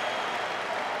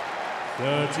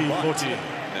 30-40.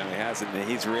 No, he hasn't.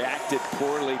 He's reacted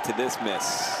poorly to this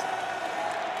miss.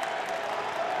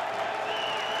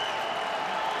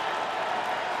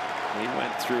 He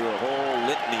went through a whole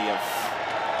litany of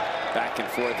back and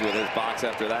forth with his box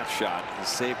after that shot. He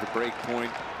saved a break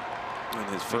point in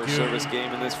his first service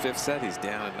game in this 5th set. He's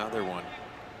down another one.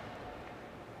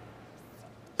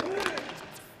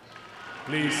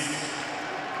 Please.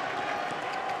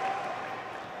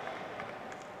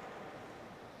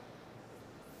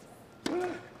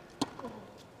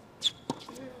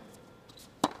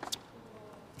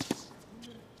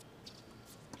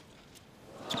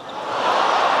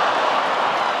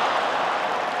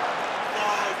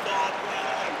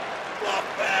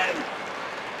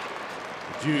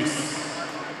 Juice.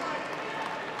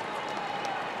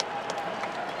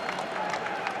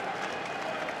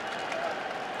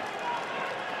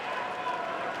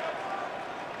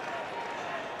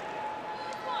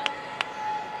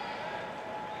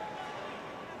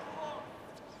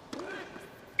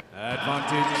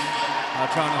 Advantage,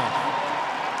 Khachanov.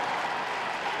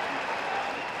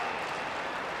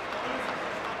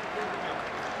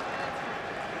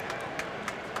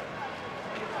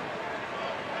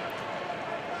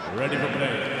 Ready for play.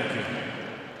 Thank you.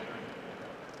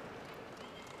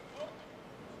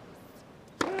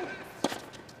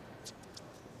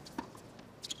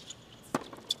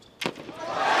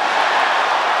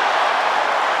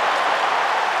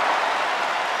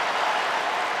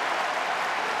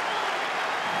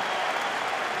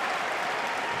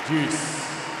 Juice.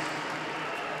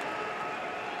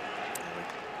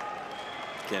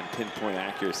 Again, pinpoint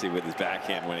accuracy with his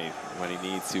backhand when he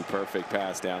needs to. Perfect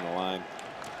pass down the line.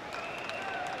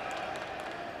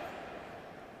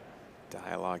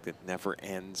 Dialogue that never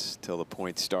ends till the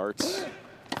point starts.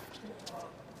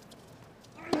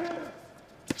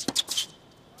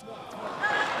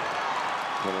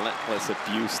 Relentless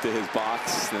abuse to his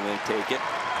box, then they take it.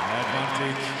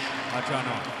 Advantage,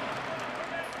 Khachanov.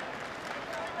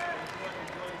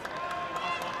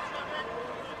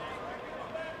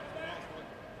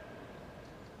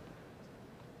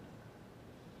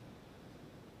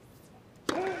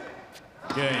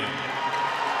 Game.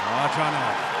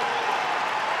 Khachanov.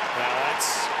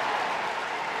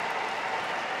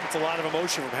 That's a lot of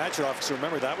emotion from Khachanov. Because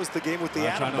remember, that was the game with the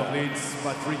atom ball. leads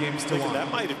by 3 games to 1. That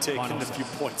might have taken a few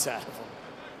points out of him.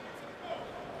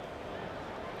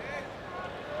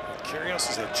 Kyrgios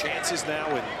has had chances now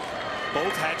in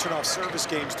both Khachanov service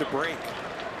games to break.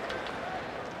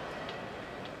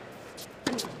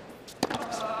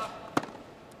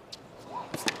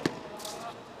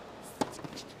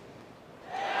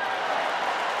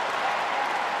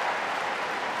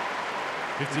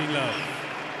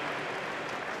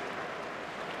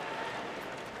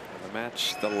 The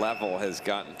match, the level has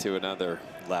gotten to another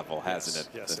level, hasn't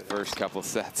it? Yes, the first couple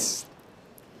sets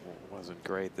wasn't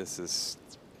great. This is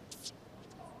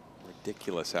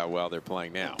ridiculous how well they're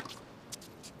playing now.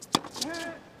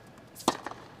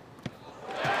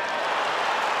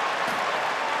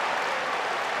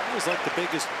 It was like the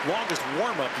longest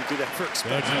warm-up you could ever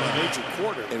expect in a major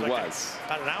quarter. It like was.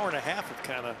 About an hour and a half of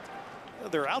kind of,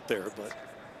 they're out there, but.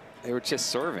 They were just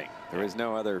serving. There was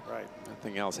no other,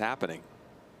 nothing else happening.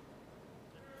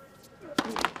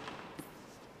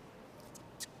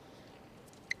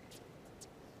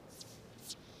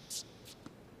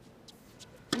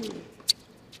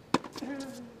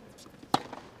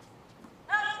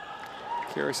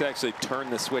 Kyrgios actually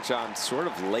turned the switch on sort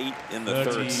of late in the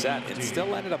third set and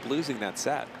still ended up losing that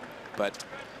set. But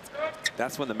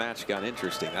that's when the match got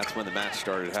interesting. That's when the match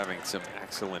started having some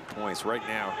excellent points. Right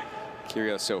now,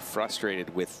 Kyrgios so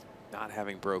frustrated with not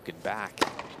having broken back.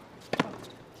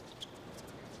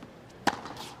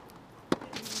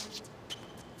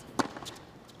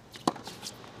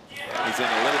 He's in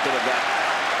a little bit of that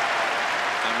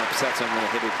I'm upset, so I'm going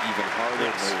to hit it even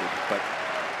harder mood. But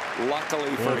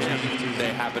luckily for him,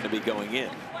 they happen to be going in.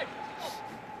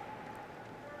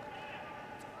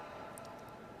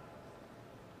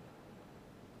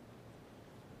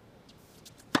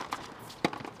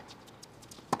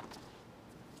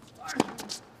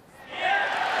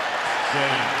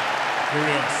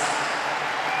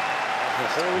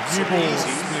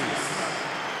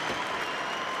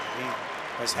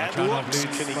 Has had looks.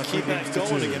 Can he keep that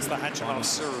going against the Khachanov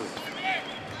serve?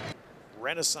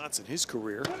 Renaissance in his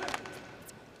career.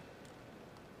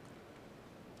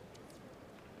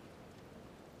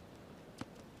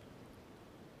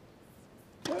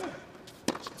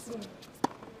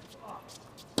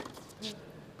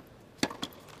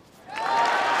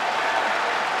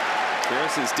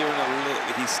 Kyrgios is doing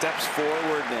he steps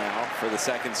forward now for the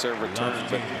second serve return,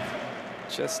 but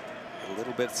just a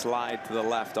little bit slide to the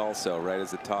left also, right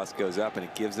as the toss goes up, and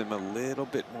it gives him a little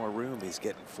bit more room. He's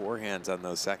getting forehands on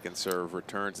those second serve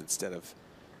returns instead of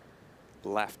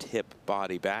left hip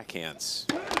body backhands.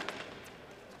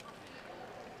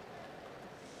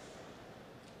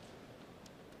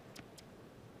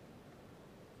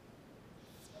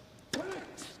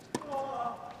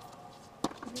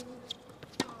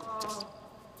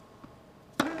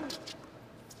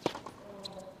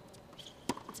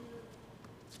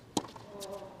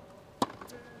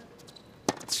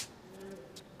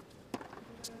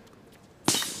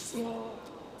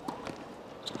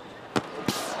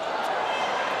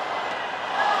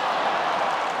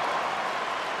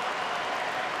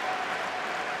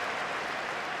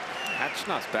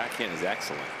 Khachanov's backhand is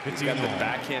excellent. He's got the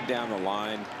backhand down the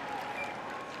line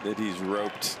that he's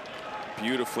roped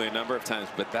beautifully a number of times,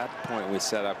 but that point was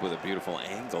set up with a beautiful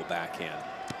angle backhand.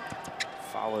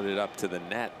 Followed it up to the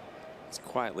net. It's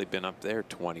quietly been up there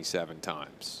 27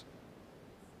 times.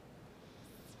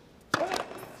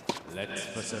 Let's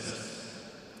for service.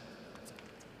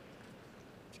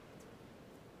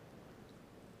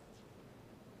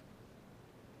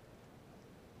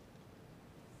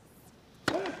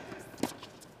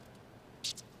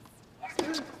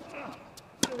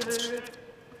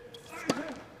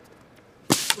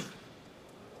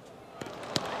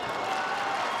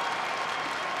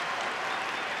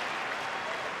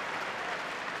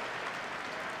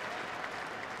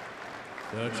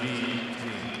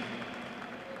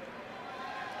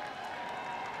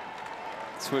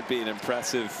 This would be an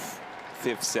impressive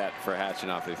fifth set for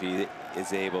Khachanov if he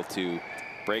is able to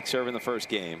break serve in the first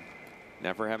game,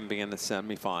 never having been in the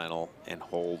semifinal, and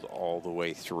hold all the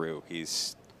way through.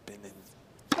 He's been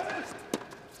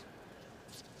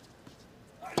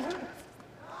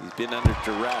under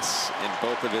duress in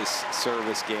both of his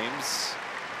service games,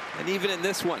 and even in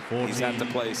this one, he's had to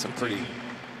play some pretty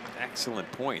excellent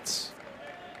points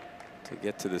to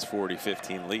get to this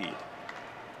 40-15 lead.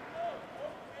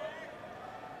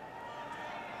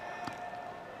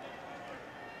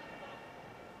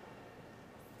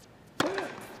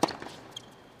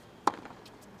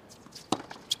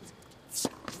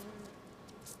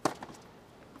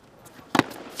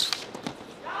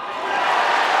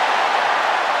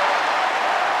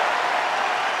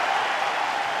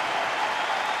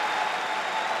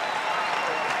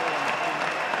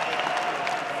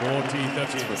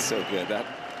 This was so good. That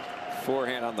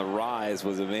forehand on the rise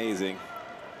was amazing.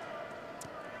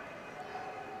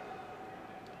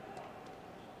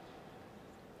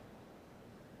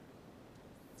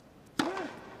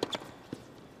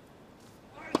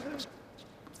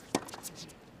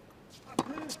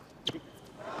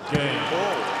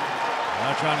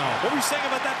 What were you saying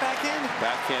about that backhand?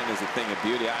 Backhand is a thing of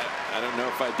beauty. I don't know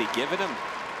if I'd be giving him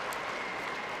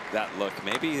that look.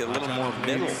 Maybe a little more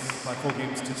middle. By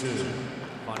 4-2.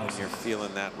 When you're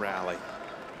feeling that rally.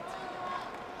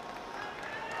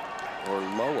 Or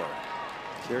lower.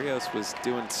 Kyrgios was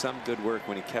doing some good work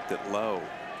when he kept it low.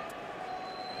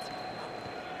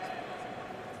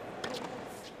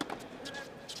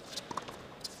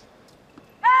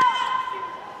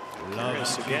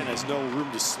 Kyrgios again has no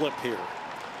room to slip here.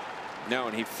 No,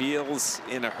 and he feels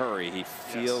in a hurry. He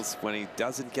feels when he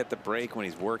doesn't get the break, when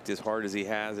he's worked as hard as he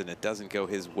has and it doesn't go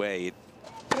his way, it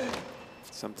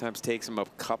sometimes takes him a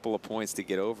couple of points to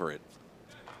get over it.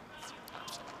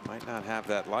 Might not have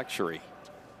that luxury.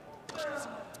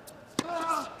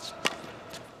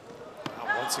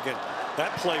 once again,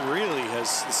 that play really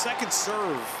has the second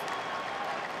serve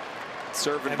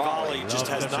and volley just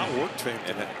has not worked for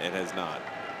him. It has not.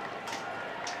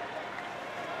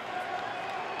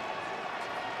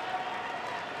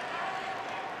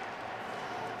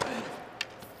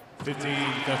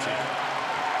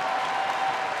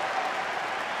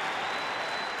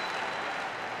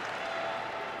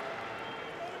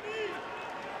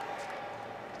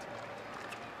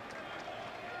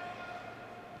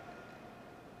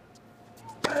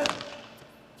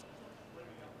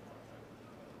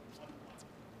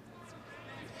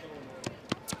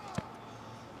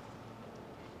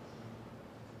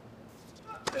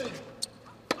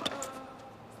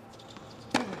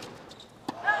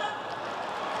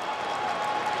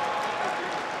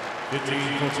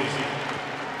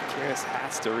 Kyrgios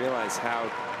has to realize how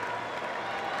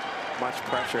much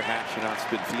pressure Khachanov's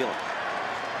been feeling.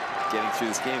 Getting through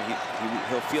this game,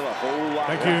 he'll feel a whole lot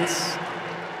less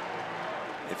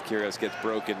if Kyrgios gets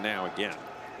broken now again.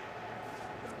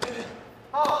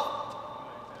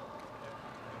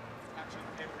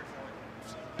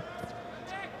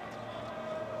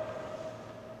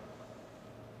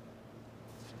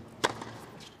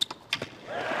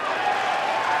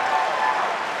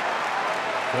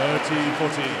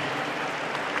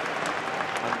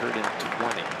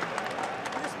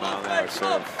 Mile-an-hour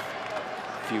serve,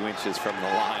 a few inches from the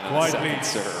line on the second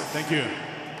serve. Thank you.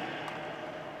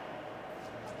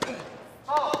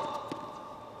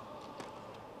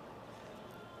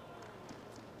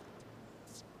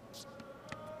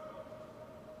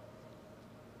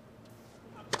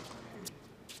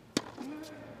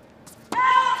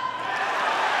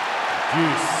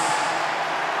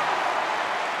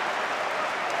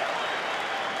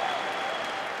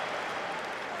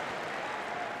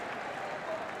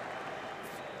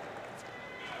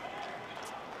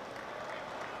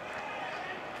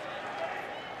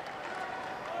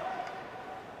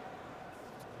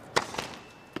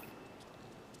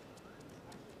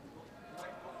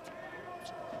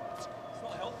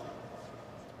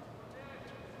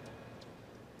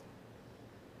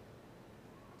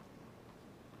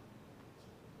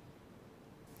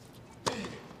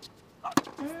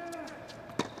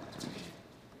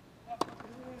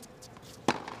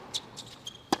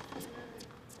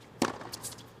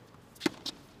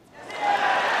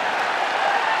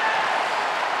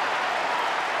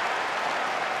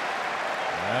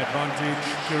 Advantage,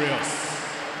 Kyrgios.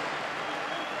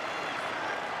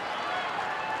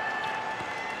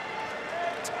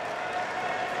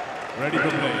 Ready for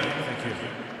play. Thank you.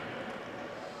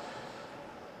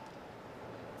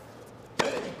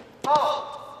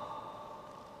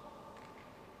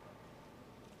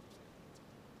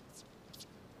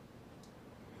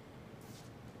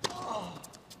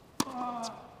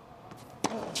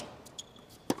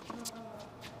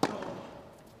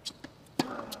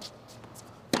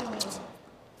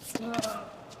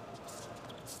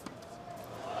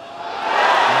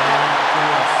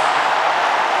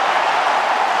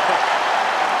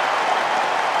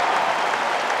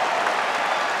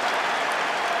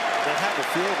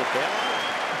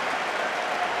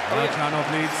 Khachanov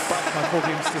leads by 4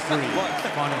 games to 3.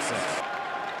 Final set.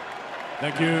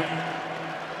 Thank you.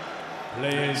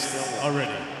 Players are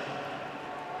ready.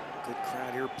 Good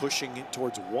crowd here pushing it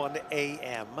towards 1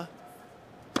 a.m.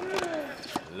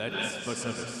 Let's for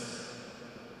service.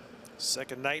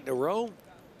 Second night in a row.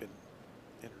 Been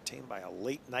entertained by a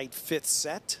late night 5th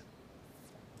set.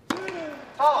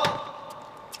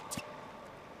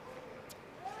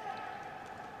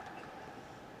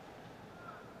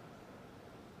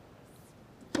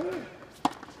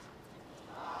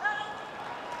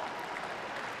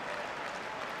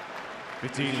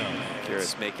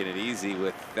 Kyrgios making it easy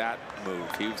with that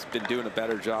move. He's been doing a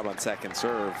better job on second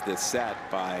serve this set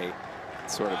by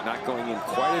sort of not going in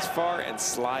quite as far and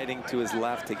sliding to his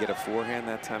left to get a forehand.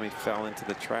 That time he fell into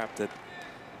the trap that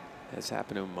has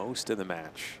happened to him most of the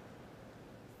match.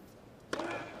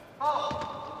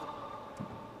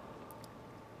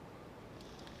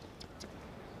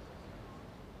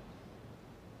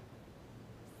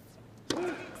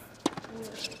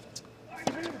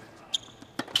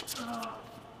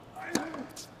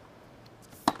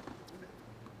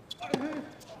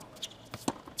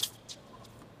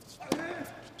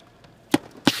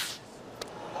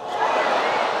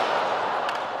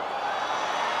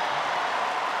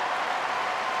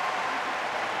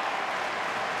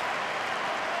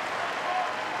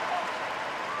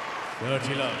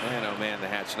 Man, oh man, the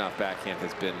Khachanov backhand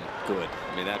has been good.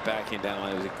 I mean, that backhand down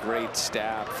line was a great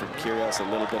stab from Kyrgios, a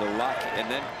little bit of luck, and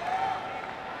then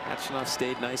Khachanov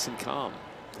stayed nice and calm.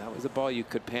 That was a ball you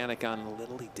could panic on a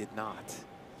little. He did not.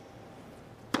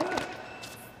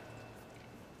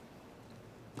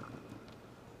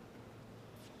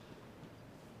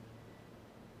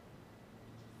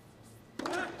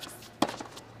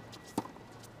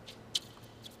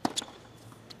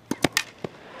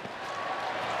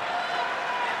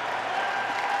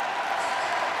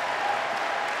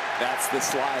 That's the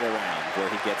slide around where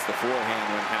he gets the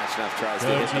forehand when Khachanov tries to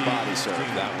hit the body serve.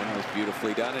 That one was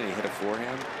beautifully done, and he hit a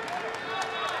forehand.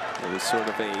 It was sort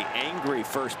of a angry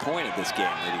first point of this game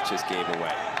that he just gave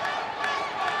away.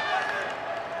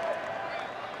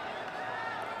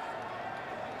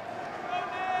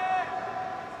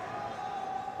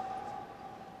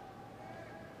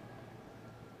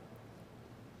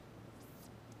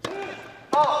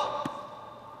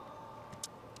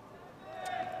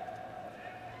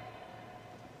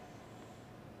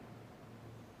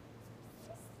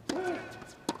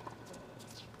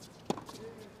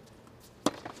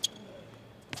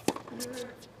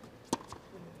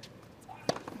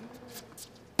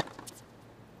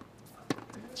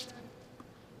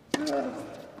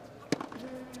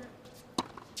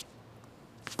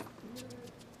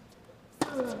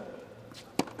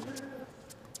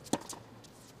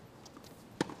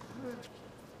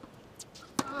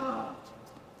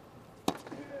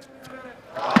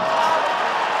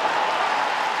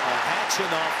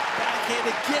 Khachanov backhand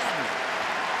again.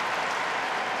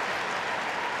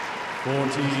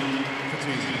 40-2.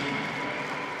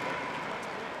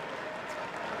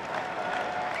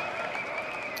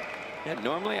 Yeah,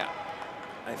 normally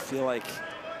I feel like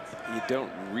you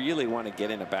don't really want to get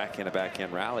in a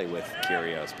backhand rally with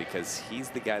Kyrgios because he's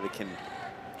the guy that can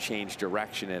change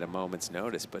direction at a moment's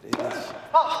notice. But it's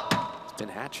been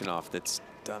Khachanov that's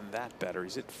done that better.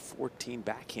 He's at 14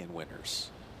 backhand winners.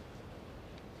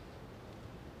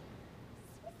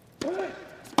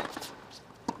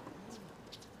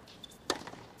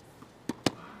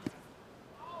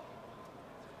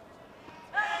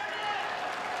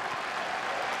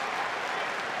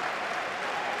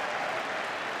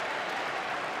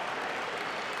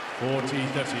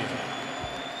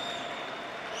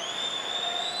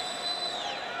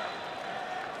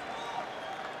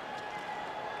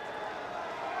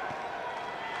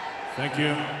 Thank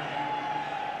you.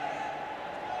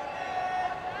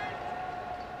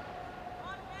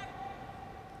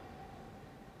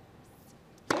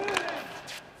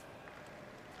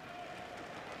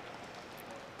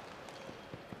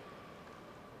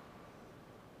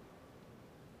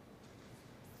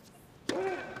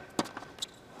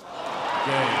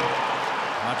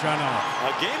 Khachanov. A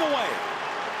game away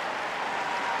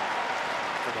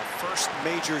for the first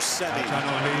major semi.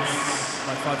 Khachanov leads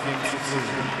by 5 games to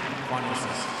 3. Final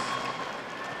set.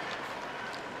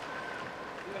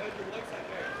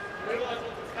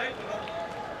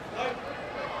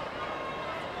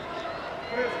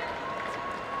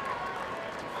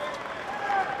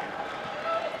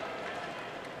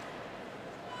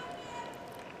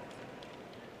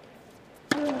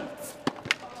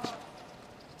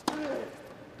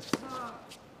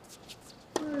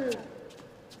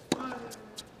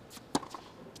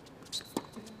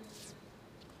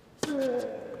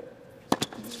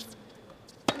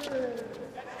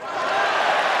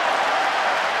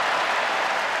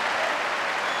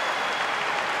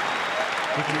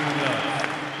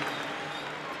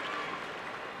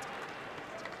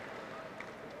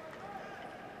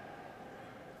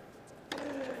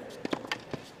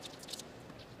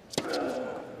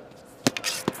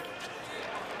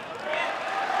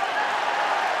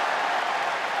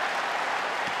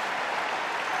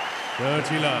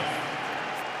 Dirty love.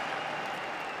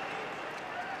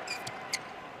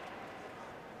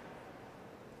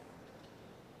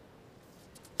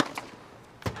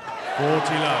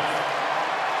 Love.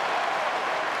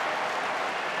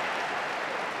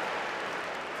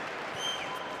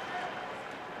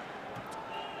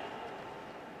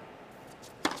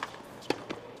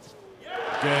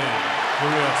 Game.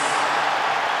 Kyrgios.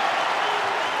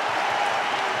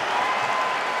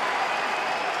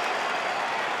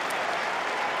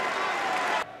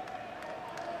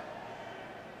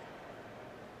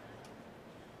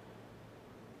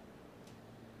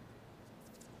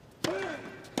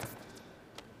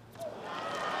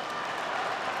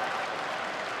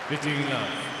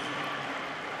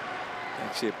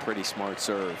 Actually a pretty smart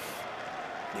serve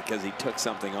because he took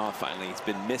something off finally. He's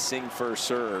been missing first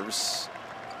serves.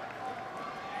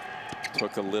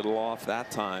 Took a little off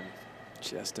that time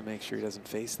just to make sure he doesn't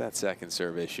face that second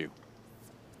serve issue.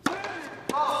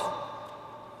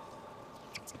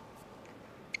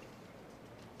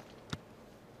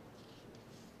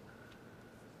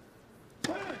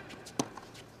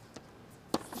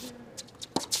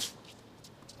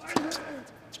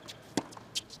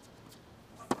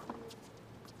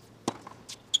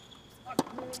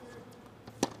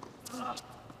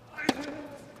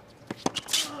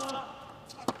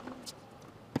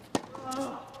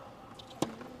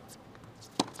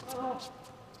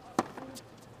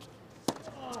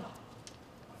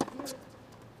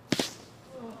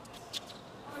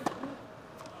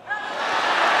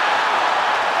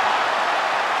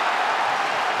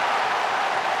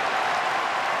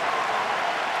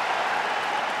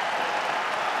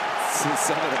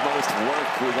 some of the most work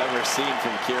we've ever seen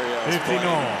from Kyrgios.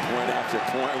 Point after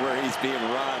point where he's being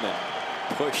run and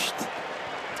pushed.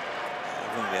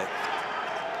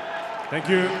 Thank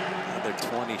you. Another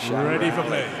 20 shot. Ready for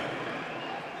play.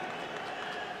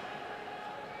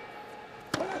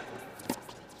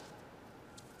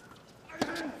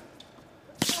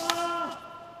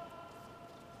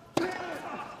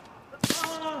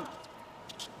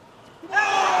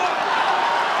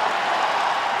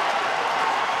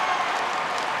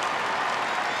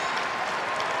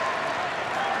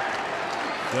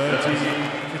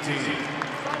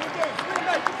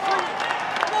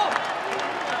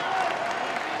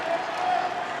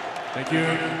 Thank you.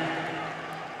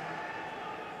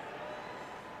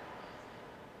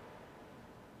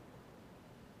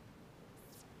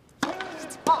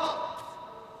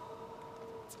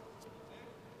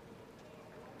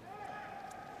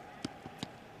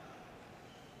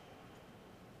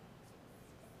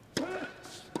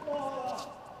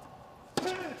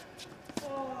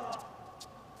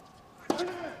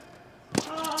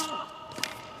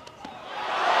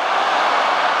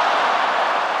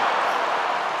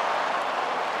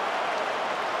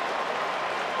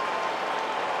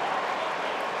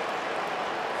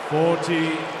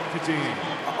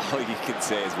 All you can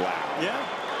say is wow. Yeah.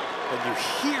 And you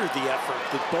hear the effort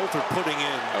that both are putting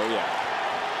in. Oh, yeah.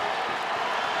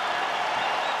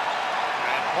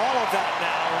 And all of that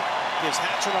now gives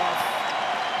Khachanov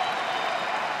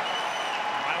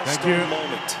a milestone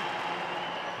moment.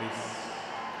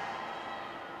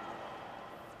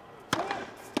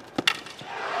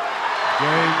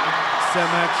 Game, set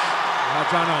match,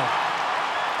 Khachanov.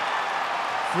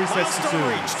 3 sets to 2,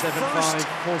 7-5,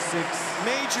 4-6,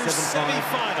 major 7-5,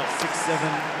 semifinal. 6-7,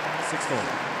 6-4.